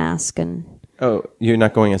wear a mask and... Oh, you're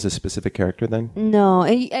not going as a specific character then? No,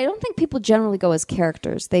 I don't think people generally go as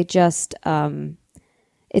characters. They just... you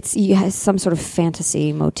have some sort of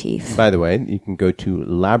fantasy motif. By the way, you can go to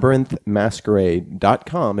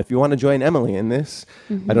labyrinthmasquerade.com if you want to join Emily in this.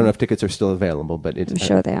 Mm-hmm. I don't know if tickets are still available, but it's I'm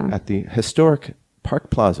sure they are. At the historic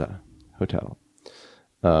Park Plaza Hotel.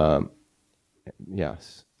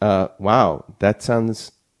 Yes. Wow, that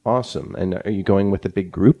sounds awesome. And are you going with a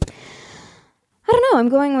big group? I don't know. I'm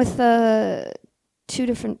going with 2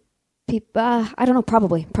 different people. I don't know.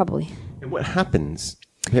 Probably. And what happens?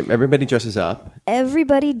 Everybody dresses up.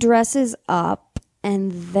 Everybody dresses up,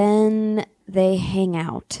 and then they hang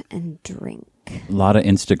out and drink. A lot of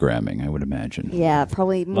Instagramming, I would imagine. Yeah,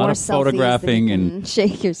 probably more a lot of selfies photographing than you can and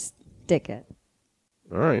shake your stick at.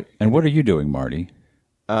 All right. And what are you doing, Marty?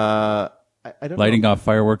 I don't Lighting know. off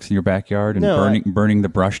fireworks in your backyard and burning the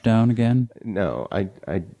brush down again? No,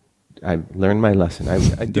 I learned my lesson.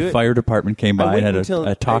 The fire department came by and had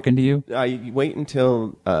a talking to you? I wait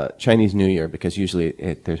until Chinese New Year because usually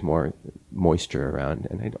there's more moisture around,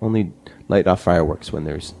 and I only light off fireworks when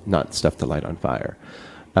there's not stuff to light on fire.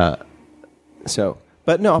 But no,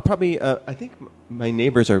 I'll probably. I think my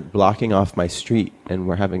neighbors are blocking off my street, and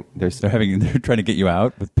they're trying to get you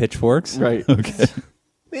out with pitchforks? Right. Okay.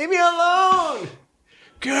 Leave me alone!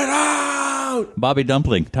 Get out! Bobby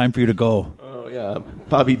Dumpling, time for you to go. Oh, yeah.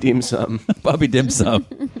 Bobby Dim Sum. Bobby Dim Sum.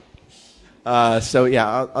 So,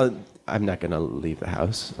 yeah, I'm not going to leave the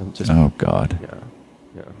house. I'm just... Oh, God.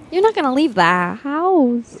 Yeah. You're not going to leave the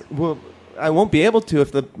house. Well, I won't be able to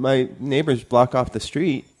if my neighbors block off the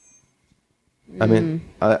street. I mean,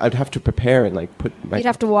 I'd have to prepare and like put my... You'd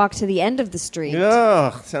have to walk to the end of the street.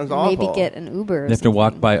 Ugh, sounds awful. Maybe get an Uber. You have to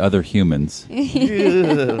walk by other humans.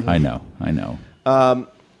 I know.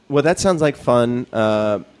 Well, that sounds like fun.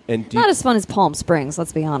 And not as fun as Palm Springs,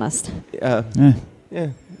 let's be honest. Yeah,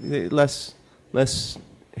 less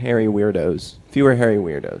hairy weirdos. Fewer hairy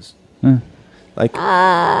weirdos. Like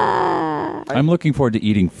I'm looking forward to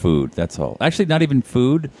eating food. That's all. Actually, not even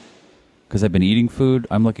food, because I've been eating food.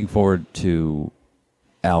 I'm looking forward to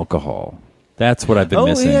alcohol. That's what I've been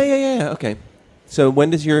missing. Yeah. Okay. So when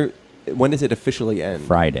does it officially end?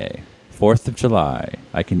 Friday, 4th of July.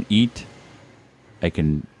 I can eat. I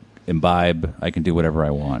can imbibe. I can do whatever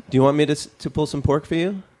I want. Do you want me to pull some pork for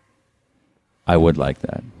you? I would like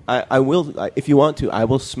that. I will. If you want to, I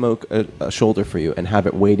will smoke a shoulder for you and have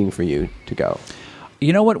it waiting for you to go.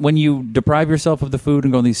 You know what? When you deprive yourself of the food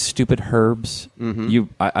and go on these stupid herbs,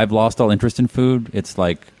 I've lost all interest in food. It's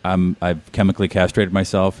like I've chemically castrated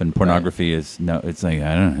myself, and pornography is no. It's like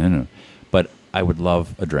I don't know. But I would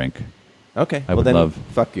love a drink. Okay. I would love.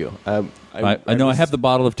 Fuck you. I know I have the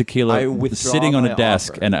bottle of tequila sitting on a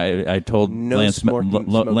desk, offer. and I told Lance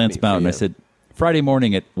Mountain, I said, Friday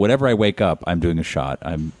morning at whatever I wake up, I'm doing a shot.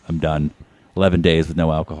 I'm done. 11 days with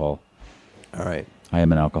no alcohol. All right. I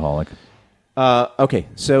am an alcoholic. Okay,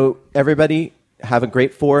 so everybody have a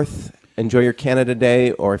great 4th. Enjoy your Canada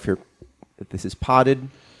Day, or if this is potted,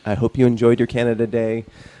 I hope you enjoyed your Canada Day.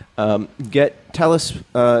 Tell us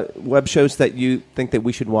web shows that you think that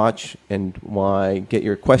we should watch and why. Get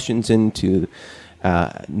your questions into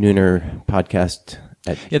Nooner Podcast.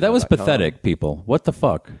 That was pathetic, people. What the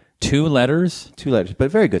fuck? 2 letters? 2 letters,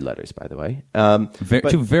 but very good letters, by the way.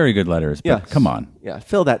 2 very good letters, but yes. Come on. Yeah,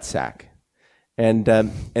 fill that sack. And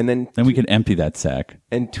then we can empty that sack.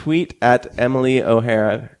 And tweet at Emily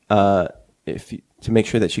O'Hara to make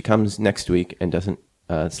sure that she comes next week and doesn't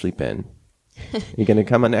sleep in. You going to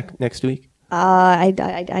come on next week? I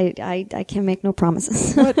can make no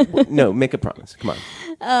promises. What? No, make a promise. Come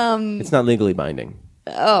on. It's not legally binding.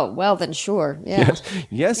 Oh, well then, sure. Yeah.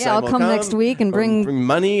 Yes. Yeah, I'll come next week and bring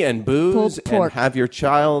money and booze and have your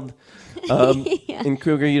child. In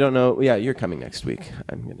Kruger, you don't know. Yeah, you're coming next week.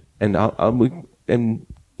 And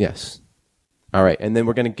yes. All right, and then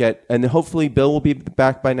we're going to and hopefully Bill will be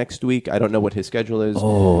back by next week. I don't know what his schedule is.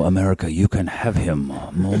 Oh, America, you can have him.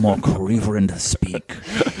 No more Cleveland speak.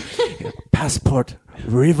 Passport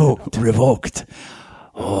revoked.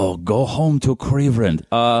 Oh, go home to Cleveland.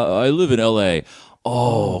 I live in L.A.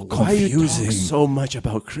 Oh, confusing. Why you talk so much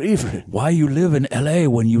about Cleveland? Why you live in L.A.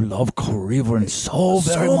 when you love Cleveland so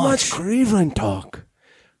very much? So much Cleveland talk.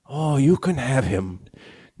 Oh, you can have him.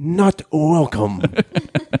 Not welcome.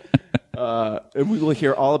 And we will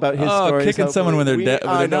hear all about his stories. Kicking someone when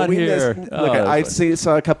they're not here. Look, I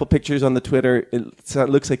saw a couple pictures on the Twitter. It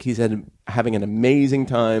looks like he's having an amazing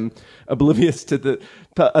time, oblivious to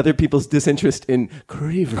other people's disinterest in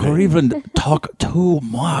Cleveland. Cleveland talk too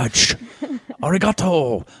much.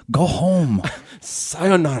 Arigato. Go home.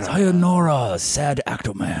 Sayonara. Sad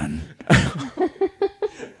actor man.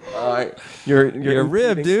 You're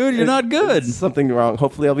ribbed, dude. You're not good. Something wrong.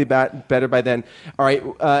 Hopefully, I'll be better by then. All right.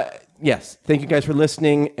 Yes. Thank you guys for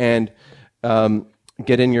listening, and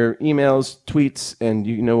get in your emails, tweets, and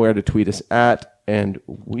you know where to tweet us at, and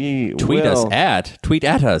we tweet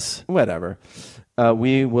at us. Whatever.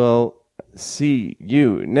 We will see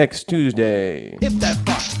you next Tuesday. If that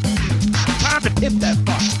fuck. Time to if that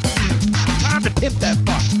fuck. Time to if that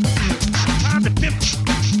fuck. Time to if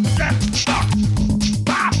that fuck.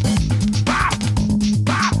 Bop. Bop. Bop.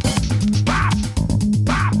 Bop. Bop.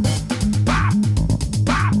 Bop. Bop.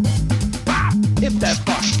 Bop. If that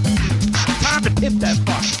fuck. Time to if that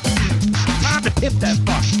fuck. Time to if that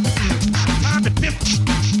fuck. Time to if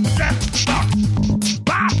that fuck.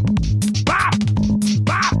 Bop. Bop. Bop.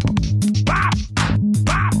 Bop.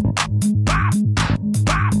 Bop. Bop.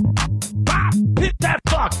 Bop. Bop. Hit that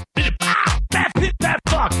fuck. Hit that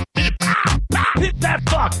fuck. Hit that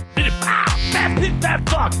fuck. Hit that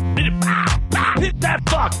fuck. Hit that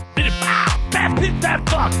fuck. Hit that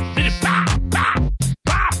fuck. Bop.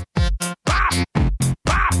 Bop.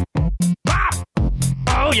 Bop. Bop.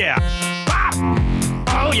 Oh yeah. Bop.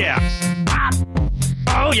 Oh yeah. Bop.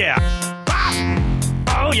 Oh yeah. Bop.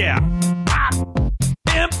 Oh yeah. Bop.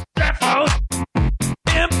 Imp that phone.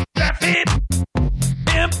 Imp that fit.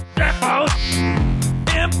 Imp that phone.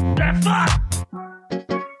 Imp that fuck.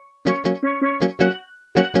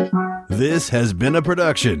 This has been a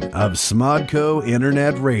production of SModCo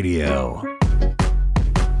Internet Radio.